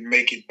so they could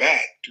make it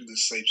back to the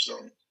safe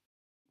zone.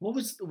 What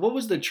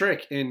was the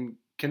trick in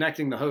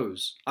connecting the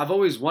hose? I've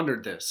always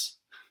wondered this.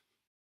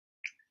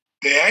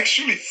 They're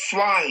actually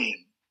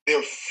flying.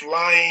 They're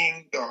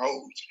flying the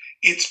hose.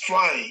 It's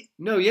flying.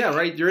 No, yeah,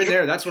 right. You're in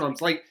there. That's what I'm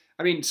like.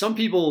 I mean, some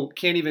people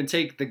can't even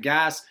take the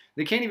gas.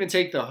 They can't even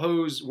take the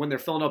hose when they're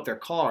filling up their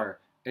car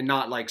and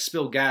not like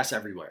spill gas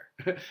everywhere.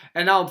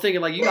 And now I'm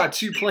thinking like you got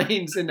two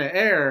planes in the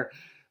air,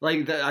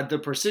 like the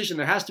precision.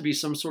 There has to be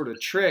some sort of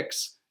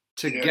tricks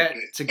to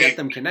get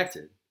them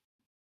connected.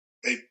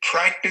 They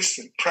practice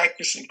and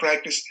practice and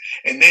practice,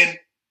 and then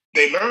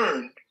they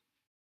learn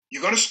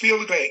you're going to spill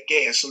the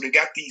gas. So they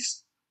got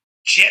these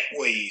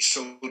jetways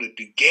so that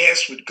the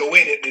gas would go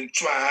in it and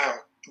fly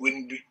out,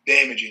 wouldn't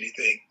damage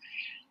anything.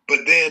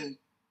 But then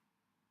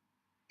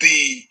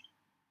the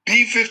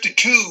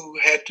B-52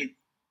 had to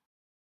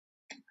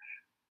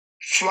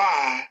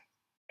fly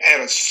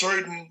at a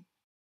certain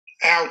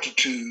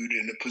altitude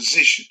and a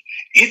position.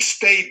 It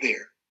stayed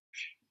there.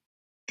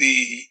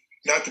 The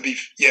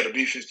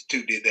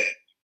B-52 did that.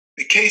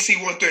 The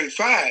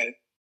KC-135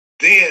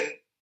 then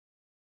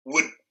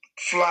would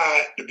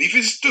fly. The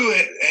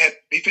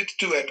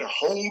B-52 had to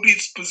hold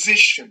its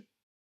position.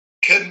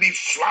 Couldn't be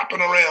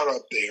flopping around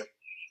up there.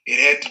 It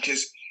had to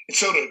just, and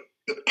so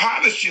the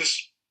pilots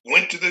just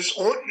went to this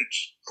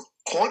coordinates,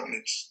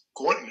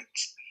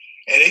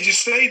 and they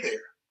just stayed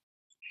there.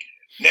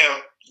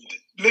 Now,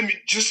 let me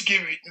just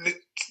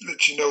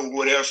let you know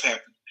what else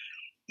happened.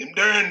 And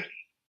during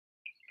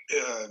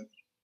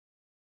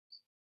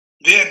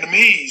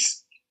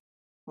Vietnamese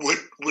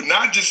would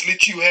not just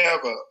let you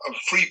have a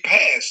free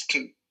pass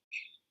to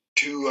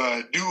do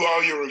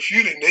all your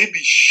refueling. They'd be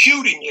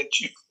shooting at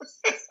you.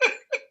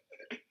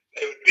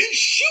 They would be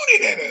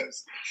shooting at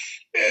us.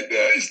 And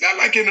it's not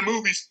like in the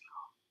movies,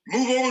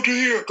 move over to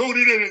here, go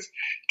to there.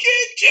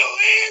 Get your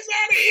ass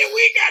out of here.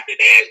 We got the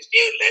damn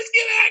shoot. Let's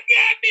get our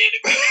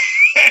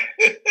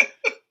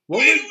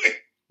goddamn.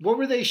 What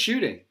were they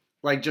shooting?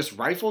 Like just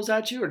rifles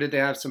at you, or did they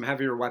have some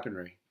heavier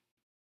weaponry?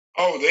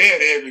 Oh, they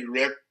had heavy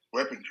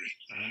weaponry.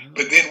 Oh.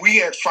 But then we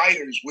had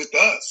fighters with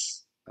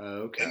us.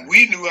 Okay. And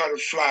we knew how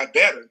to fly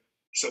better.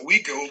 So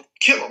we go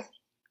kill them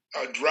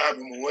or drive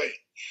them away.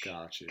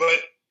 Gotcha.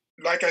 But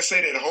like I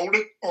said, they'd hold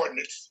the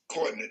coordinates.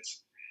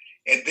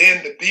 And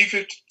then the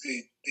B-50,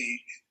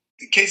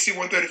 the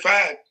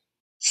KC-135,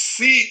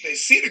 they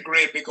see the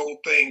great big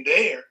old thing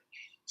there.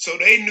 So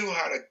they knew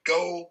how to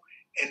go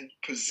and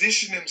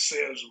position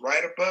themselves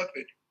right above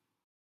it.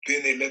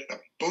 Then they let the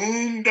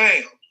boom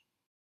down.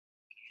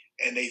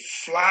 And they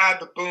fly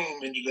the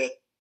boom into that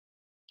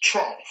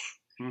trough.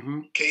 Mm-hmm.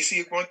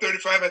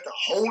 KC-135 had to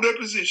hold their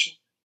position,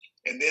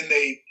 and then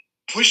they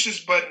push this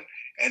button,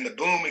 and the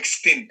boom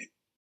extended.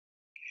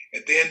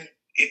 And then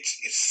it's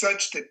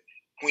such that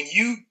when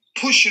you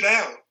push it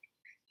out,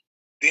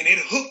 then it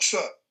hooks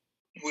up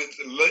with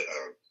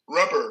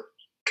rubber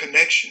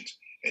connections,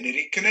 and then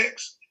it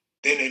connects.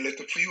 Then they let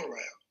the fuel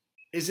out.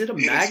 Is it a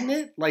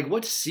magnet? Like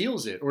what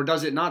seals it, or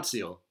does it not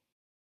seal?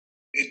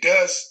 It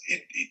does.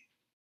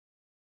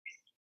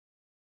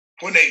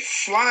 When they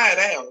fly it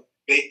out,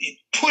 it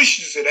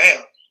pushes it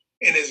out,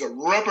 and there's a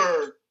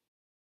rubber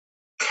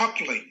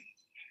coupling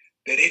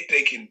that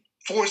they can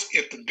force.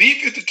 If the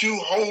B-52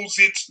 holds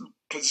its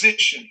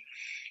position,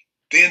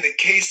 then the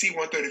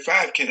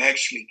KC-135 can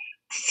actually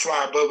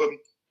fly above them,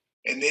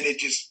 and then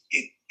it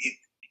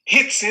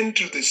hits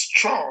into this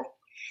trough.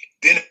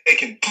 Then they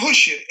can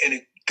push it, and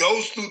it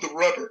goes through the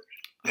rubber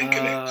and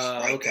connects.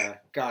 Okay,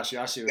 that. Gotcha.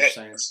 I see what you're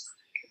saying.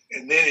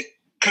 And then it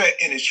cut,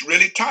 and it's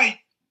really tight.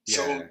 Yeah.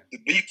 So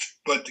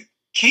but the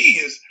key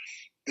is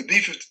the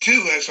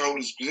B-52 has to hold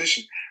its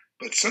position,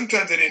 but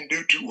sometimes they didn't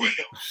do too well.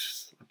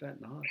 I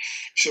bet not.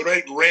 So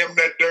they rammed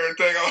that darn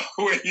thing all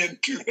the way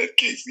into that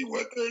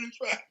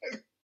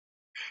KC-135.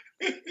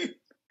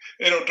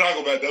 They don't talk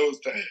about those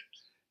times.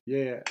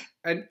 Yeah.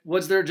 And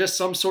was there just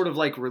some sort of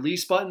like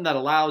release button that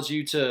allows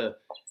you to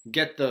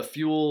get the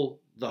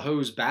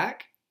hose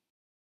back?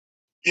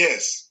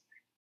 Yes.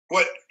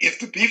 If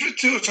the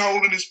B-52 is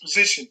holding its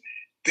position,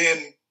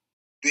 then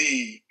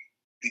the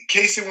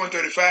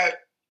KC-135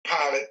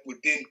 pilot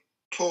would then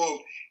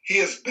pull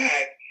his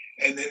back,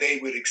 and then they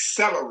would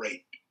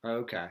accelerate.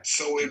 Okay.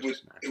 So it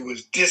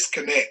was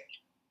disconnect,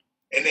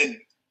 and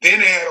then they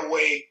had a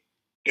way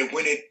that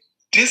when it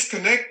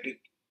disconnected,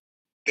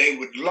 they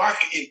would lock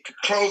it, could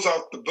close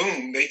off the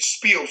boom. They'd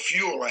spill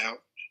fuel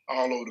out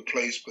all over the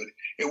place, but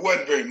it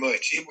wasn't very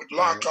much. It would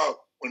lock off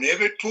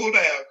whenever it pulled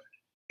out.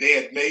 They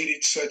had made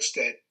it such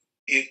that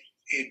it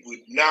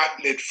would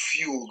not let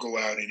fuel go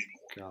out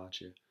anymore.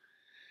 Gotcha.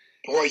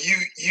 Boy,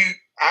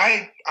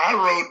 I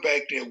rode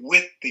back there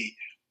with the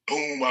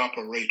boom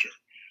operator.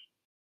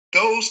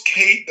 Those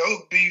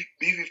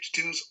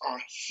B-52s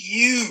are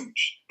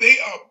huge. They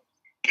are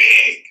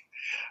big.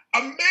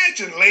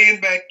 Imagine laying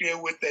back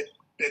there with that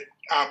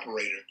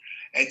operator,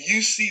 and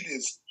you see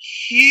this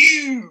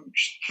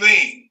huge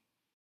thing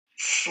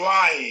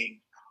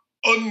flying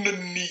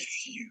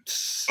underneath you.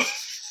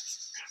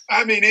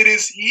 I mean, it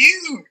is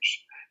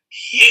huge,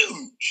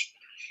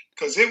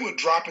 because it was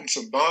dropping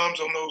some bombs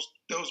on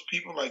those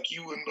people like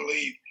you wouldn't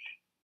believe.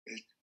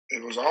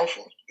 It was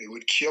awful. It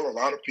would kill a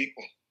lot of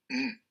people.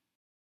 Mm.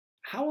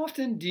 How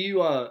often do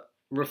you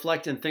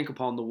reflect and think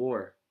upon the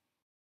war?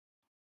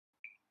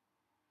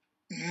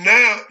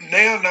 Now,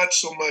 not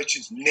so much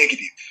as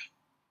negative.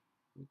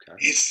 Okay.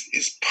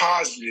 It's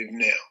positive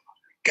now.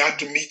 Got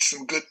to meet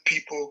some good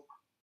people.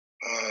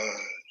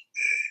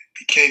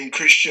 became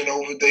Christian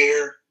over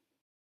there.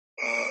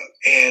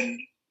 And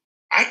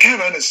I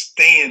kind of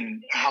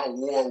understand how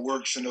war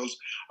works and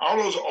all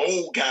those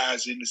old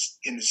guys in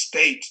the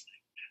States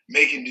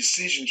making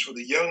decisions for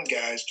the young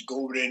guys to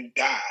go over there and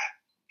die.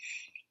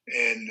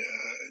 And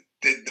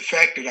the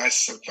fact that I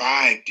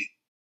survived it,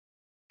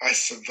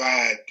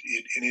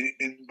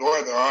 and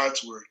boy, the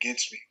odds were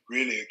against me,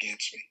 really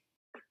against me.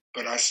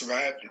 But I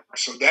survived it.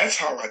 So that's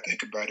how I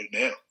think about it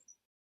now.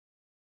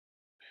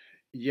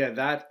 Yeah,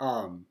 that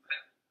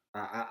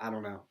I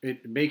don't know.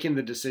 Making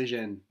the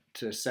decision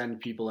to send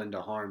people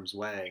into harm's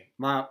way.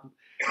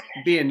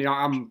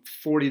 I'm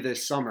 40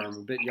 this summer. I'm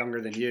a bit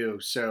younger than you,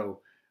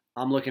 so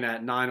I'm looking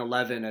at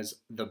 9/11 as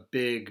the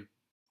big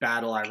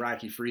battle,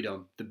 Iraqi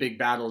freedom, the big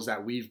battles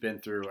that we've been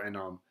through, and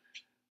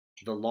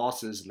the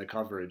losses and the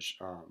coverage,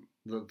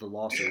 the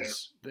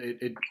losses.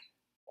 It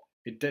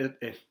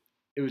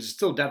was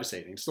still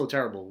devastating, still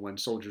terrible when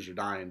soldiers are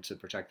dying to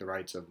protect the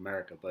rights of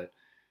America, but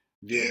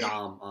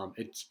Vietnam,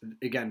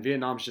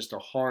 Vietnam's just a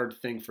hard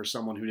thing for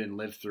someone who didn't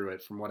live through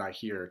it, from what I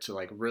hear, to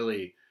like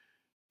really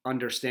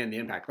understand the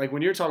impact. Like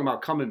when you're talking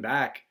about coming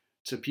back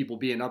to people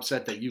being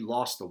upset that you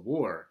lost the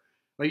war,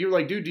 like you're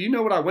like, dude, do you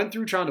know what I went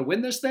through trying to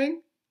win this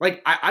thing?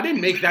 Like I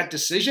didn't make that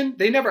decision.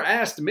 They never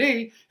asked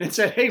me and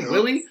said, hey,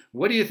 Willie,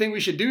 what do you think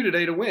we should do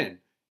today to win?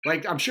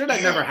 Like I'm sure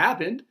that never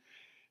happened.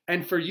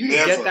 And for you to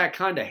get that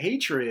kind of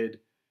hatred,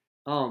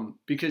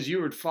 because you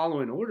were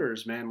following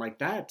orders, man, like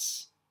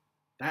that's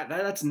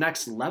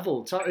next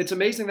level. It's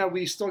amazing that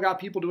we still got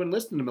people to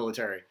enlist in the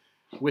military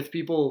with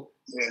people,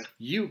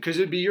 because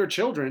it'd be your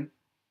children.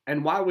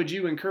 And why would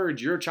you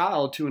encourage your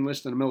child to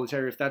enlist in the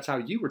military if that's how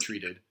you were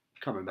treated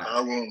coming back?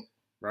 I won't.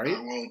 Right?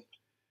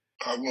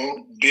 I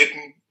won't.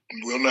 Didn't.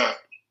 Will not.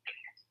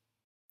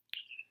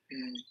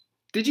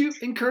 Did you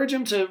encourage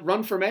him to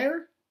run for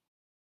mayor?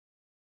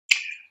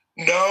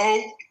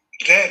 No,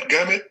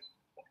 dadgummit.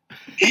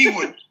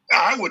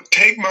 I would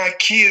take my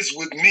kids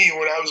with me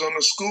when I was on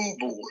the school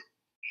board.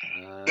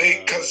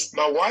 Because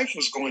my wife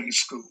was going to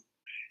school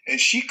and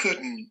she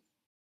couldn't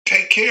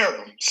take care of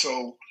them.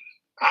 So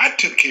I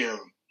took care of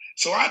them.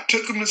 So I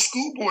took them to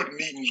school board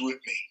meetings with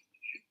me.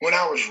 When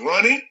I was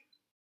running,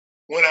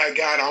 when I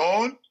got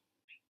on,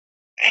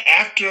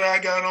 after I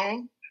got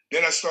on,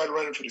 then I started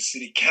running for the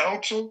city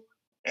council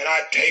and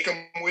I'd take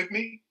them with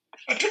me.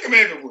 I took them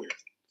everywhere.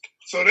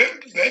 So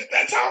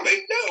that's all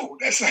they know.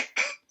 That's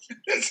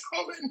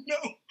all they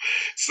know.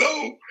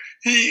 So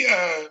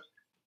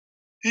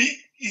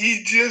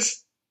he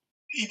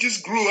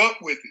just grew up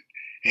with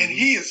it, and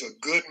he is a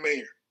good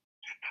mayor.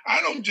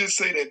 I don't just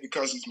say that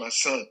because he's my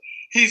son.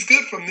 He's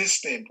good from this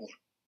standpoint.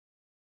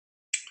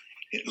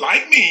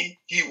 Like me,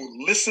 he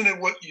will listen to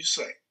what you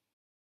say,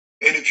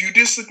 and if you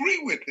disagree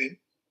with him,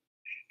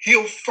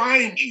 he'll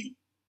find you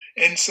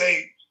and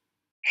say,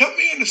 "Help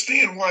me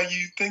understand why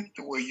you think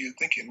the way you're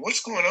thinking.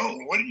 What's going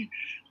on? What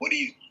do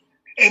you?"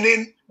 And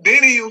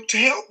then he'll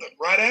tell them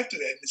right after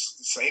that. This is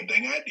the same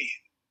thing I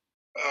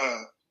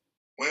did.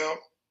 Well,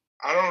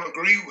 I don't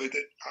agree with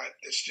it.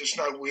 It's just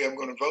not the way I'm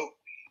going to vote.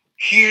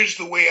 Here's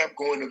the way I'm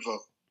going to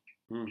vote.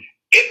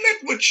 Isn't that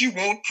what you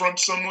want from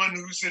someone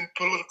who's in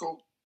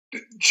political?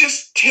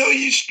 Just tell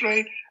you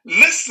straight,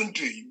 listen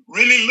to you,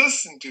 really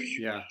listen to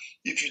you. Yeah.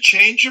 If you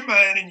change your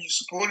mind and you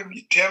support him,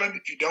 you tell him.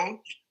 If you don't,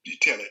 you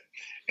tell it.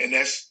 And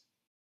that's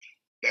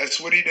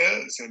what he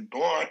does. And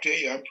boy, I tell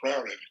you, I'm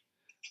proud of it.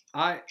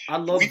 I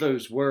love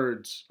those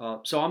words.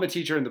 So I'm a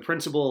teacher, and the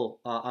principal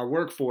I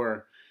work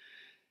for,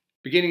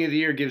 beginning of the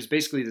year, gives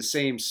basically the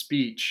same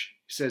speech.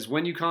 He says,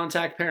 when you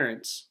contact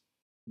parents,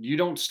 you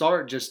don't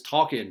start just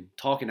talking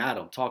at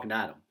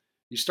them.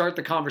 You start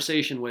the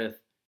conversation with,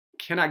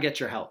 can I get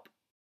your help?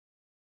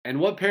 And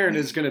what parent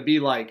is going to be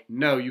like,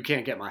 no, you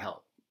can't get my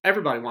help?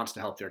 Everybody wants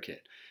to help their kid.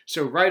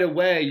 So right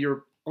away,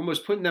 you're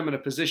almost putting them in a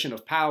position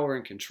of power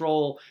and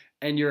control,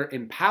 and you're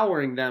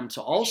empowering them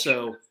to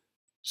also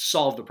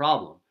solve the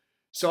problem.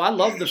 So I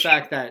love the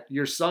fact that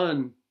your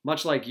son,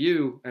 much like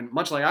you and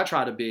much like I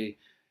try to be,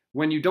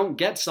 when you don't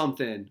get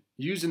something,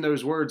 using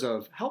those words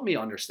of help me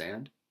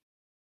understand,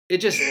 it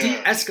just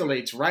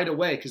de-escalates right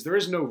away, because there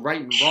is no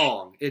right and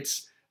wrong.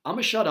 It's I'm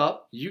going to shut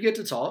up. You get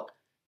to talk.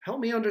 Help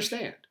me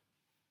understand.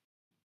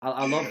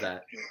 I love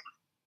that.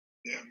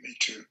 Yeah, me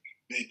too.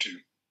 Me too.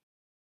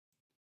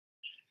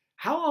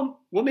 How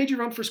what made you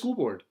run for school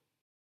board?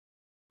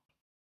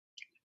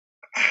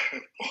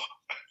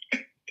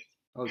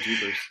 Oh,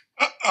 jeepers.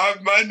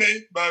 My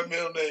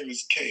middle name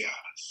is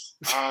Chaos.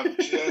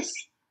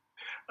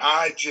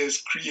 I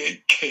just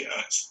create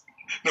chaos.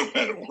 No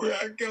matter where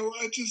I go,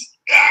 I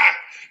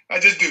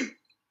just do.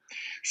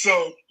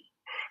 So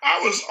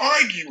I was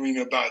arguing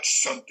about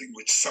something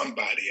with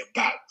somebody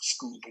about the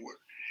school board,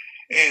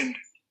 and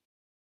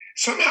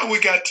somehow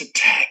we got to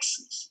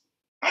taxes.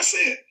 I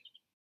said,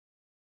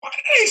 why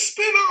do they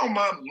spend all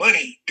my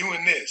money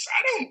doing this?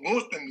 I don't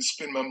want them to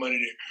spend my money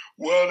there.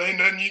 Well, there ain't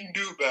nothing you can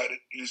do about it,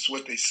 is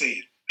what they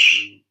said.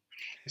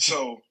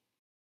 So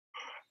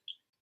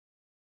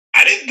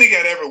I didn't think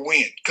I'd ever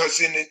win,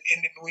 because in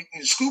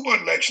the school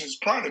board elections,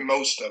 probably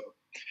most of them,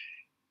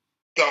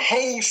 the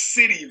whole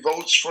city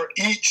votes for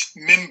each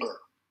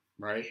member.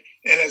 Right.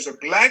 And as a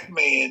black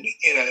man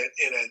in a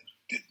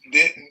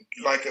Denton,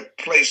 like a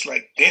place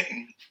like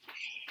Denton,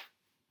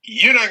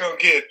 you're not gonna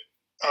get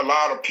a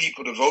lot of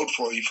people to vote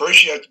for you.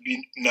 First, you have to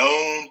be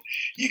known.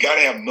 You got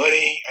to have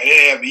money. I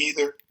didn't have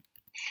either.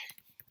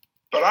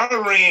 But I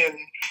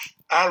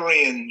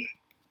ran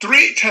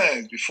 3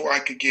 times before I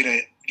could get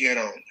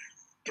on.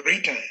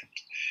 3 times,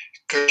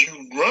 because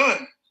you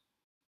run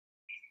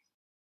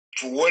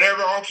for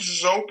whatever office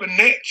is open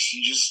next.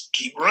 You just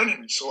keep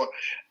running. So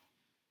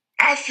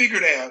I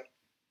figured out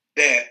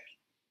that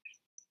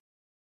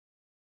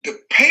the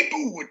paper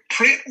would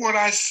print what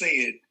I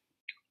said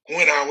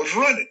when I was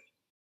running.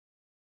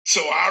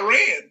 So I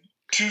ran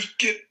to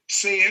get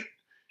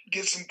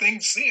some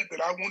things said that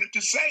I wanted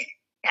to say.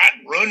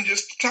 I'd run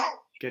just to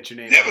talk. Get your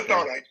name. Never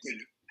thought I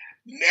could.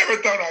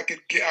 Never thought I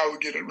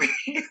would get a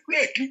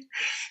record.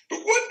 But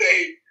one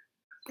day,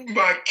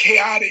 my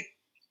chaotic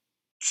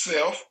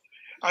self,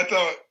 I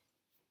thought,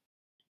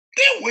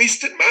 they're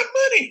wasting my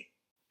money.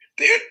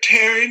 They're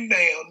tearing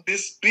down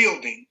this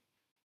building,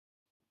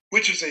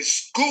 which is a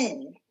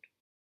school,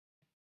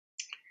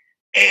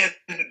 and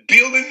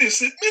building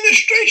this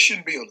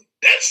administration building.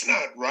 That's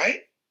not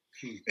right.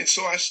 And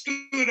so I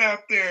stood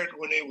out there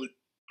when they were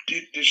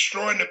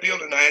destroying the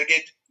building. I had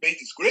made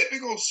this great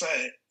big old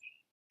sign,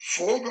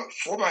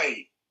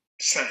 4x8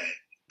 sign.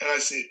 And I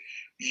said,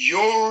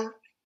 your,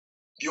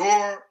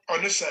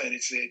 on the sign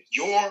it said,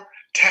 your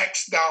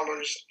tax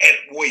dollars at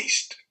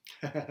waste.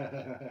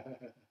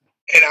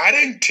 And I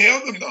didn't tell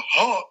them to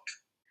honk,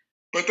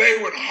 but they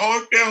would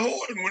honk their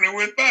horn when they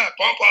went by.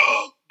 Bump,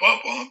 bump,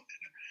 bump, bump.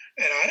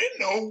 And I didn't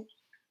know.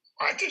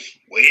 I just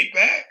waved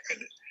back.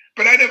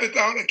 But I never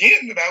thought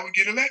again that I would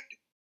get elected.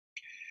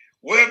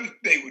 Well,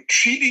 they were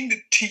treating the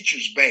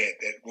teachers bad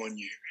that one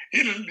year.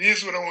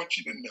 Here's what I want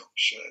you to know,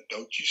 Sean.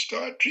 Don't you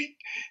start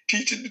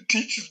treating the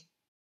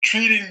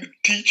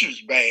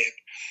teachers bad.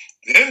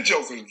 Them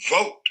jokers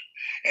vote,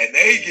 and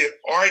they get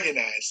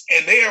organized,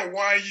 and they are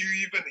why you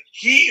even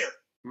here.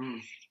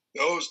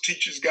 Those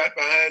teachers got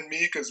behind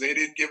me because they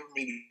didn't give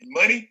me any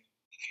money.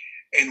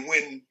 And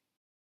when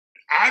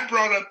I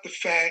brought up the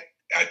fact,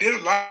 I did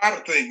a lot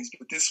of things,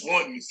 but this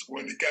one is the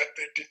one that got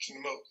their attention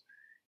the most.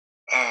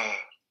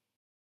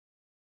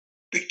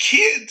 The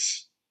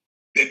kids,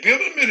 they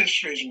built an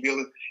administration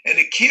building, and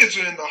the kids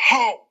are in the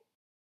hall.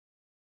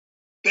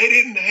 They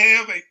didn't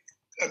have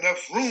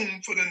enough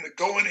room for them to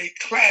go in a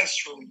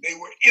classroom. They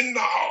were in the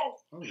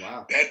hall. Oh,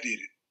 wow. That did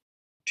it.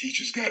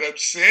 Teachers got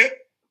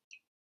upset.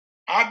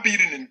 I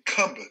beat an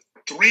incumbent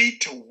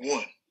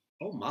 3-1.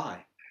 Oh,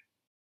 my.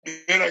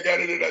 Then I got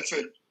it and I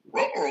said,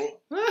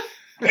 ruh-roh.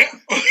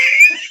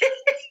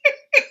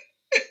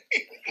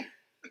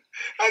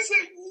 I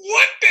said,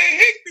 what the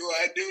heck do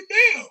I do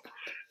now?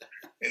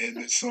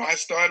 And so I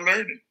started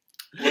learning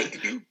what to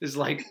do. It's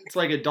like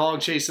a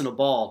dog chasing a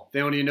ball. They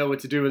don't even know what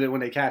to do with it when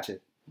they catch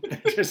it.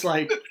 Just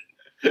like,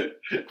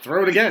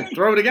 throw it again.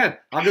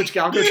 I'll go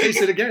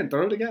chase it again.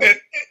 Throw it again.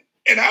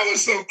 And I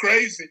was so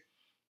crazy.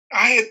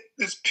 I had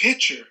this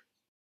picture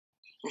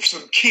with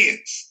some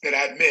kids that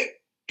I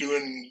met either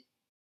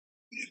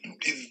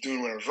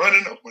doing when I was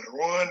running or when I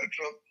won or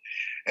something.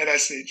 And I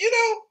said,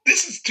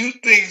 this is 2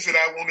 things that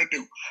I want to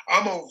do.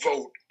 I'm going to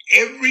vote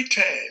every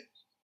time.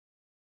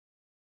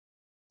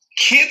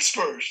 Kids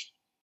first,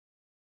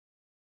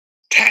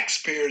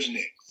 taxpayers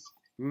next.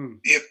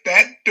 If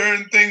that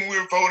darn thing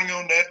we're voting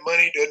on, that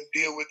money doesn't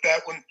deal with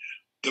that one,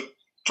 the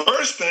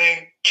first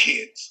thing,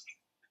 kids.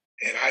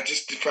 And I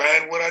just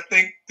defined what I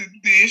think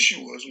the issue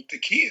was with the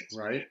kids.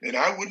 Right. And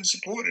I wouldn't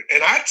support it.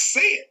 And I'd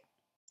say it.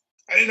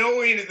 I didn't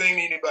owe anything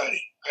to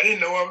anybody. I didn't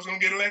know I was going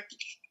to get elected.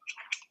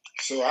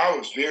 So I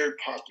was very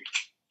popular.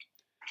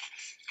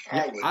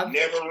 I would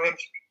never run.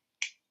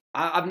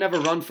 I've never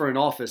run for an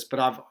office, but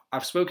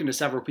I've spoken to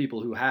several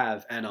people who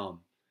have, and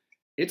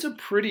it's a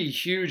pretty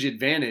huge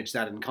advantage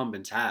that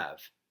incumbents have.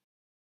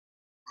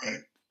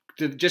 Right.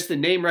 Just the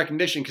name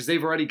recognition, because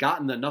they've already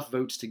gotten enough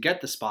votes to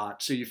get the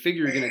spot, so you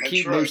figure you're going to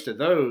keep most of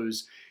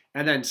those,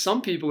 and then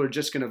some people are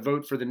just going to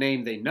vote for the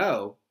name they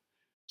know,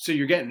 so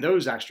you're getting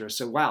those extra.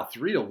 So wow,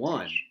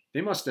 3-1.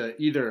 They must have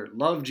either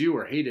loved you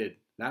or hated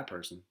that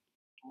person.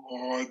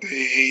 Oh, they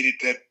hated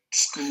that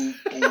school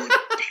board,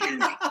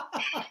 period.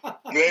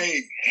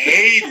 They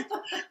hated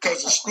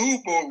because the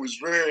school board was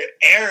very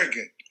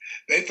arrogant.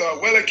 They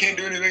thought, well, I can't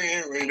do anything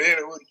anyway. They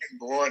wouldn't get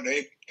born.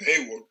 They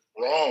were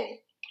wrong.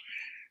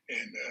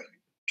 And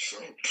so.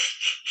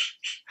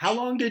 How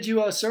long did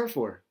you serve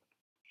for?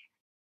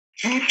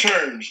 2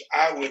 terms.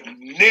 I would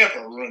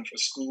never run for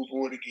school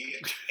board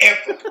again.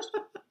 Ever.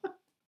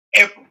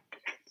 Ever.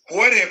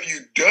 What have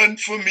you done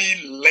for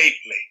me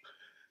lately?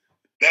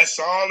 That's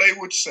all they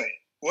would say.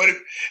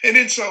 And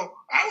then so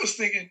I was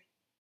thinking,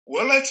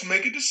 well, let's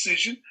make a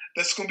decision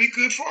that's going to be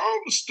good for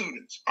all the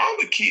students, all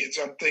the kids.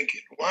 I'm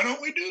thinking, why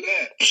don't we do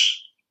that?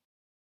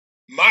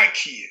 My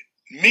kid,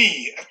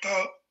 me. I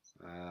thought,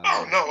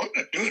 oh no, I'm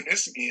not doing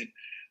this again.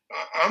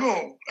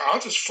 I'll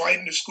just fight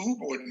in the school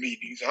board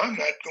meetings. I'm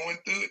not going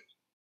through it.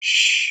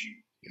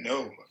 Shoot,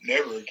 no,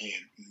 never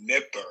again,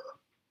 never.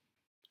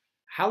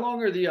 How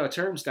long are the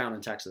terms down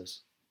in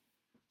Texas?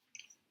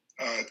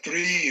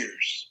 3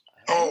 years.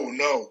 Oh,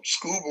 no.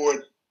 School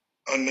board,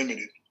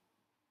 unlimited.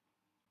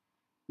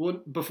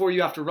 Well, before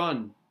you have to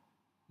run,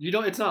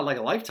 it's not like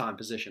a lifetime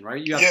position,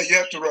 right? You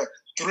have to run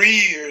 3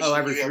 years. Oh,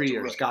 every 3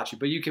 years. Got you.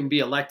 But you can be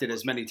elected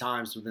as many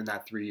times within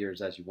that 3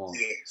 years as you want.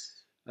 Yes.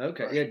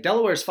 Okay. Right. Yeah,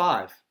 Delaware's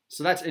 5.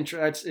 So that's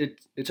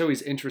it's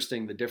always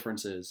interesting, the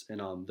differences in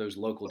those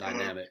local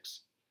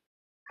dynamics.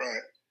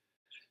 Right.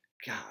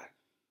 God,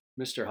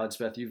 Mr.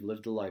 Hudspeth, you've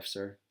lived a life,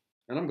 sir.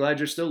 And I'm glad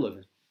you're still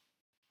living.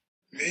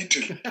 Me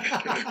too.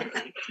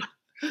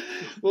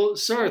 Well,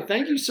 sir,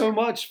 thank you so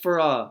much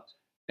for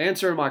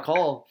answering my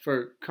call,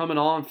 for coming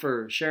on,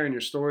 for sharing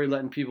your story,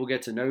 letting people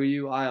get to know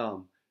you.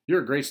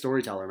 You're a great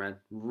storyteller, man.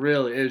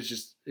 Really, it was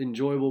just an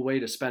enjoyable way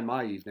to spend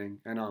my evening.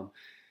 And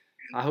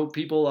I hope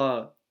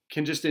people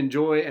can just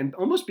enjoy and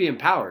almost be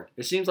empowered.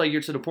 It seems like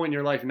you're to the point in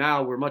your life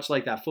now where, much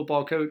like that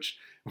football coach,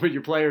 with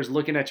your players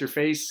looking at your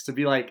face to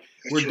be like,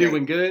 we're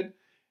doing good.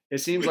 It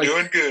seems like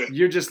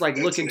you're just like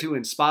looking to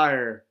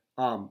inspire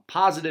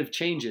positive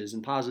changes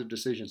and positive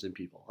decisions in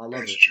people. I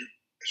love it.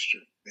 That's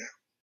true. Yeah.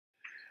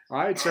 All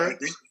right, sir.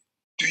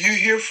 Do you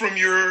hear from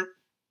your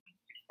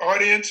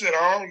audience at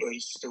all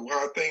as to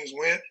how things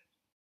went?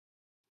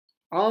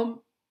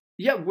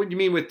 Yeah. What do you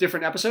mean with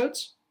different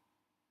episodes?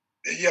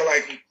 Yeah,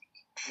 like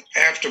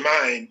after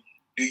mine,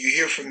 do you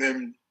hear from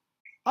them?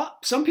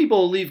 Some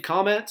people leave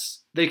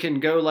comments. They can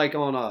go like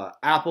on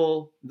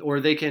Apple, or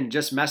they can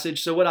just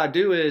message. So what I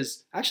do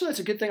is, actually, that's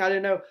a good thing. I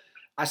didn't know.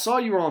 I saw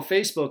you were on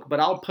Facebook, but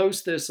I'll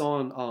post this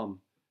on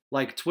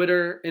like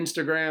Twitter,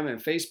 Instagram,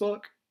 and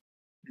Facebook.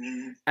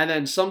 Mm-hmm. And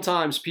then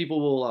sometimes people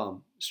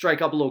will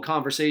strike up a little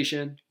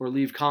conversation or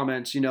leave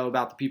comments,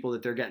 about the people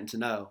that they're getting to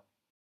know.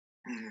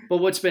 Mm-hmm. But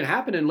what's been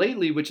happening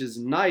lately, which is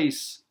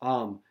nice,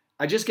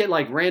 I just get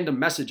like random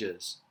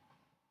messages,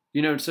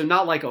 so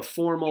not like a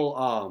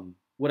formal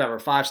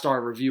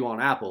 5-star review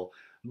on Apple,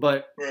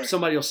 but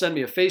somebody will send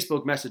me a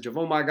Facebook message of,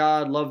 oh my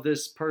God, love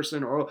this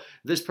person, or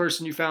this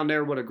person you found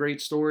there, what a great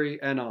story.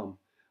 And a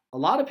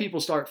lot of people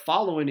start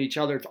following each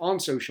other on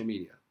social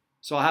media.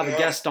 So I have a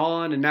guest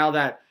on, and now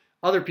that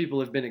other people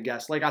have been a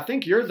guest, like I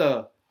think you're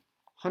the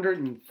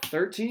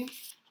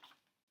 113th.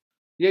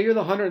 Yeah, you're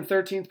the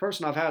 113th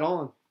person I've had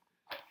on.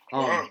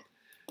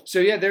 So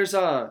yeah, there's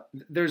a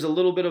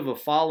little bit of a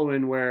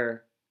following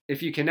where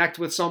if you connect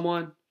with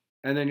someone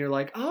and then you're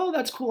like, oh,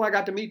 that's cool, I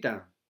got to meet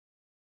them.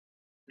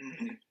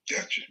 Mm-hmm.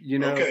 Gotcha.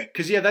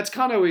 Because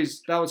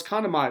that was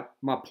kind of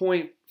my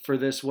point for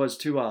this, was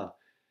to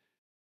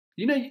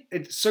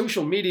it's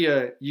social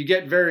media, you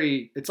get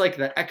it's like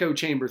the echo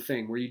chamber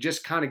thing where you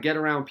just kind of get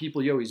around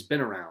people you always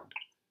been around.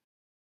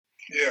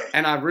 Yeah.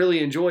 And I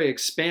really enjoy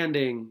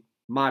expanding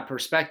my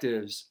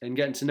perspectives and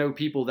getting to know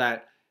people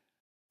that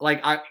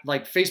like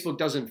Facebook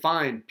doesn't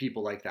find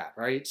people like that,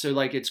 right? So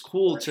like it's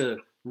cool to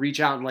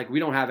reach out, and like we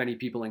don't have any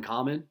people in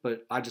common,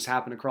 but I just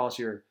happened across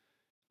your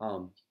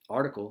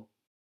article,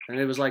 and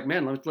it was like,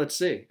 man, let's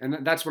see.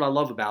 And that's what I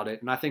love about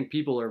it, and I think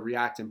people are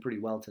reacting pretty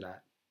well to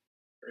that.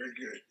 Very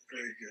good.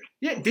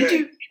 Yeah,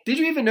 okay. Did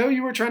you even know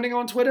you were trending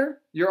on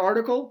Twitter? Your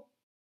article?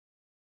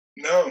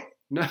 No.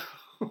 No,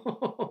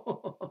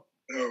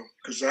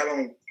 because I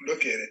don't look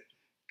at it.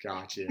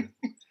 Gotcha.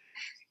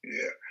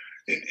 Yeah,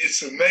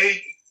 it's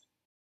amazing.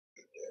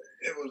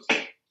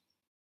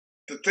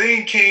 The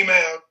thing came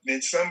out,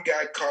 and some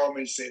guy called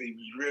me and said he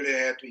was really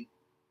happy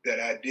that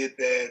I did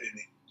that, and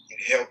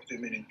it helped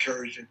him and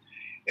encouraged him.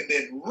 And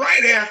then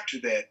right after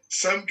that,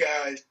 some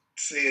guy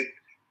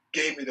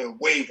gave me the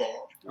wave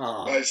off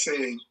by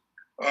saying,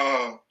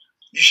 you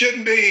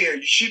shouldn't be here.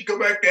 You should go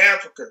back to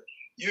Africa.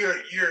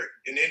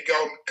 And then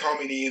call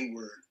me the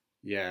N-word.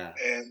 Yeah.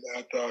 And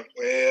I thought,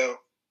 well,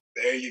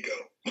 there you go.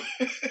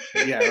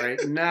 Yeah,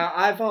 right. Now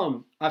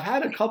I've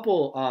had a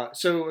couple.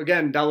 So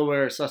again,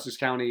 Delaware, Sussex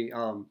County,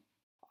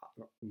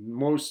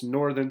 most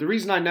northern. The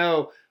reason I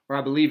know, or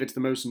I believe it's the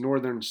most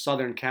northern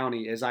southern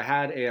county, is I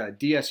had a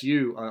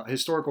DSU,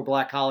 historical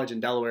black college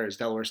in Delaware, is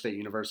Delaware State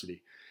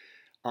University,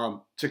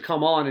 to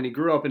come on, and he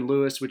grew up in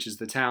Lewis, which is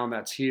the town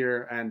that's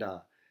here, and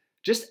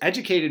just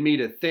educated me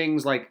to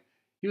things like,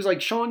 he was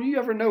like, Sean, you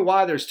ever know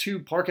why there's 2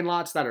 parking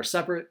lots that are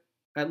separate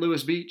at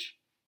Lewis Beach?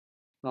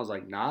 And I was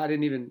like, nah, I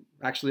didn't even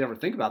actually ever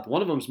think about that.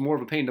 One of them's more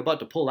of a pain in the butt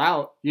to pull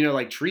out,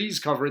 like trees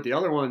cover it. The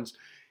other one's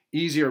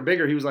easier or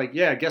bigger. He was like,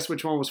 yeah, guess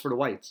which one was for the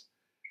whites?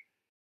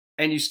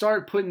 And you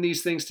start putting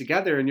these things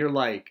together, and you're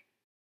like,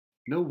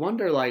 no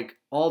wonder like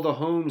all the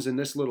homes in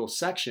this little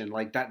section,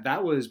 like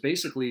that was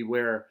basically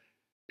where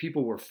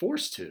people were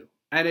forced to.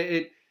 And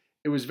it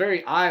was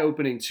very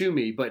eye-opening to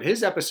me. But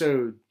his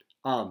episode,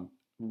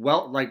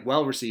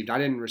 well received. I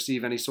didn't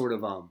receive any sort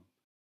of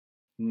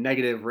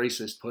negative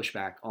racist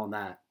pushback on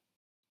that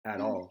at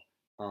all.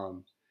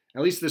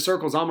 At least the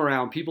circles I'm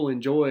around, people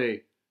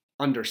enjoy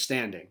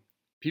understanding.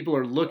 People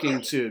are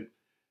looking to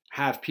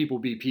have people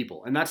be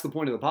people. And that's the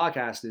point of the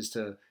podcast, is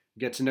to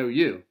get to know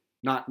you,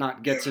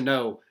 not get to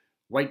know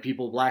white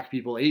people, black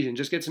people, Asian,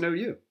 just get to know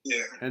you.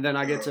 Yeah. And then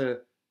I get to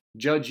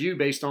judge you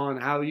based on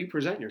how you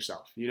present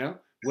yourself.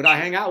 Would I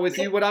hang out with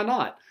you? Would I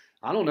not?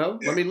 I don't know.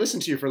 Yeah. Let me listen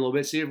to you for a little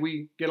bit, see if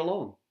we get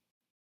along.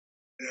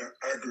 Yeah,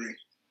 I agree.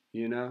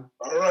 You know?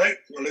 All right.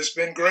 Well, it's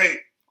been great.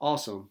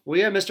 Awesome. Well,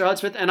 yeah, Mr.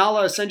 Hudspeth, and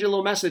I'll send you a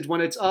little message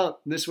when it's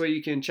up. This way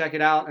you can check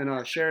it out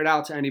and share it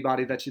out to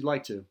anybody that you'd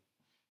like to.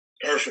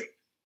 Perfect.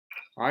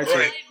 All right,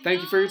 sir.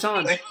 Thank you for your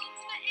time.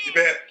 You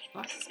bet.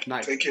 All right.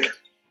 Night. Take care.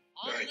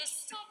 Bye.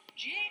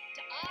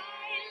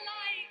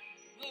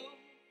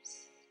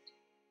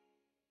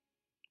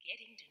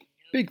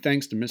 Big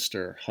thanks to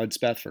Mr.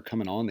 Hudspeth for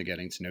coming on the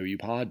Getting to Know You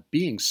pod,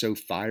 being so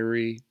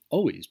fiery,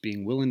 always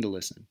being willing to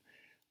listen,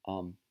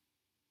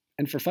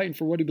 and for fighting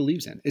for what he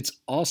believes in. It's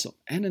awesome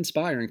and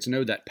inspiring to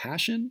know that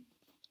passion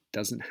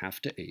doesn't have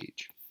to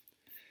age.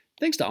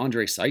 Thanks to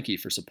Andre Psyche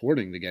for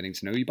supporting the Getting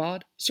to Know You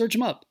pod. Search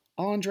him up,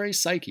 Andre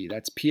Psyche,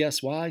 that's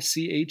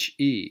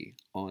Psyche,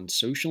 on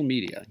social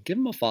media. Give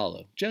him a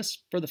follow,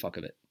 just for the fuck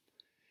of it.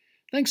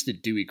 Thanks to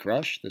Dewey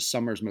Crush, the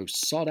summer's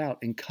most sought-out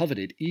and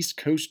coveted East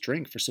Coast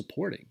drink, for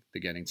supporting the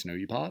Getting to Know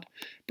You pod.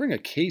 Bring a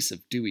case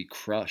of Dewey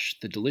Crush,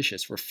 the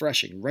delicious,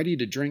 refreshing,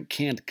 ready-to-drink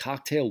canned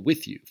cocktail,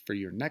 with you for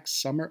your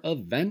next summer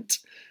event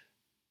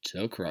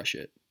to crush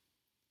it.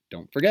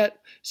 Don't forget,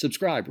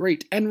 subscribe,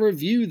 rate, and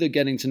review the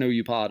Getting to Know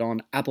You pod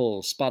on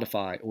Apple,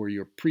 Spotify, or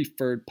your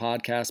preferred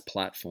podcast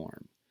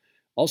platform.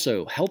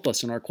 Also, help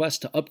us in our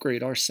quest to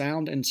upgrade our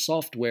sound and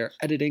software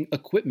editing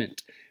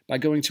equipment by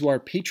going to our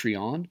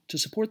Patreon to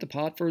support the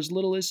pod for as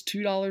little as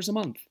 $2 a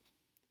month.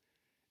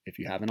 If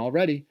you haven't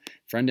already,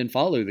 friend and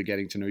follow the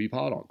Getting to Know You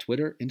pod on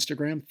Twitter,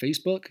 Instagram,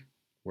 Facebook.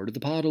 Word of the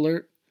pod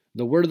alert.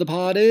 The word of the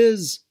pod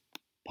is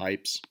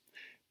pipes.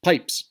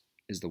 Pipes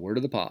is the word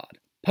of the pod.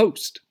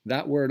 Post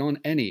that word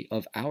on any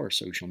of our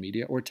social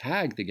media or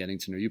tag the Getting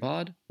to Know You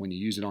pod when you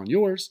use it on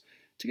yours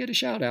to get a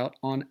shout out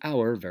on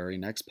our very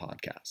next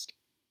podcast.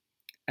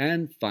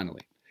 And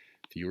finally,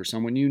 if you or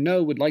someone you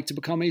know would like to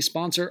become a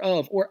sponsor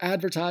of or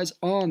advertise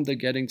on the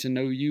Getting to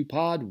Know You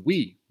pod,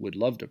 we would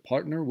love to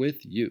partner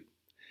with you.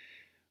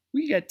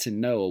 We get to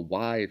know a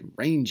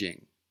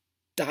wide-ranging,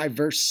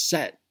 diverse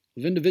set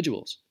of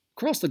individuals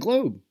across the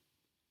globe,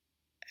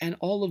 and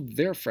all of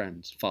their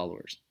friends,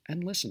 followers,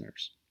 and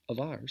listeners of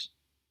ours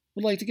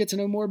would like to get to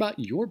know more about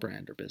your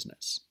brand or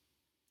business.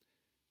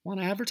 Want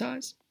to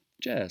advertise?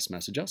 Just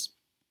message us.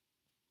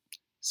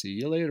 See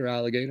you later,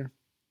 alligator.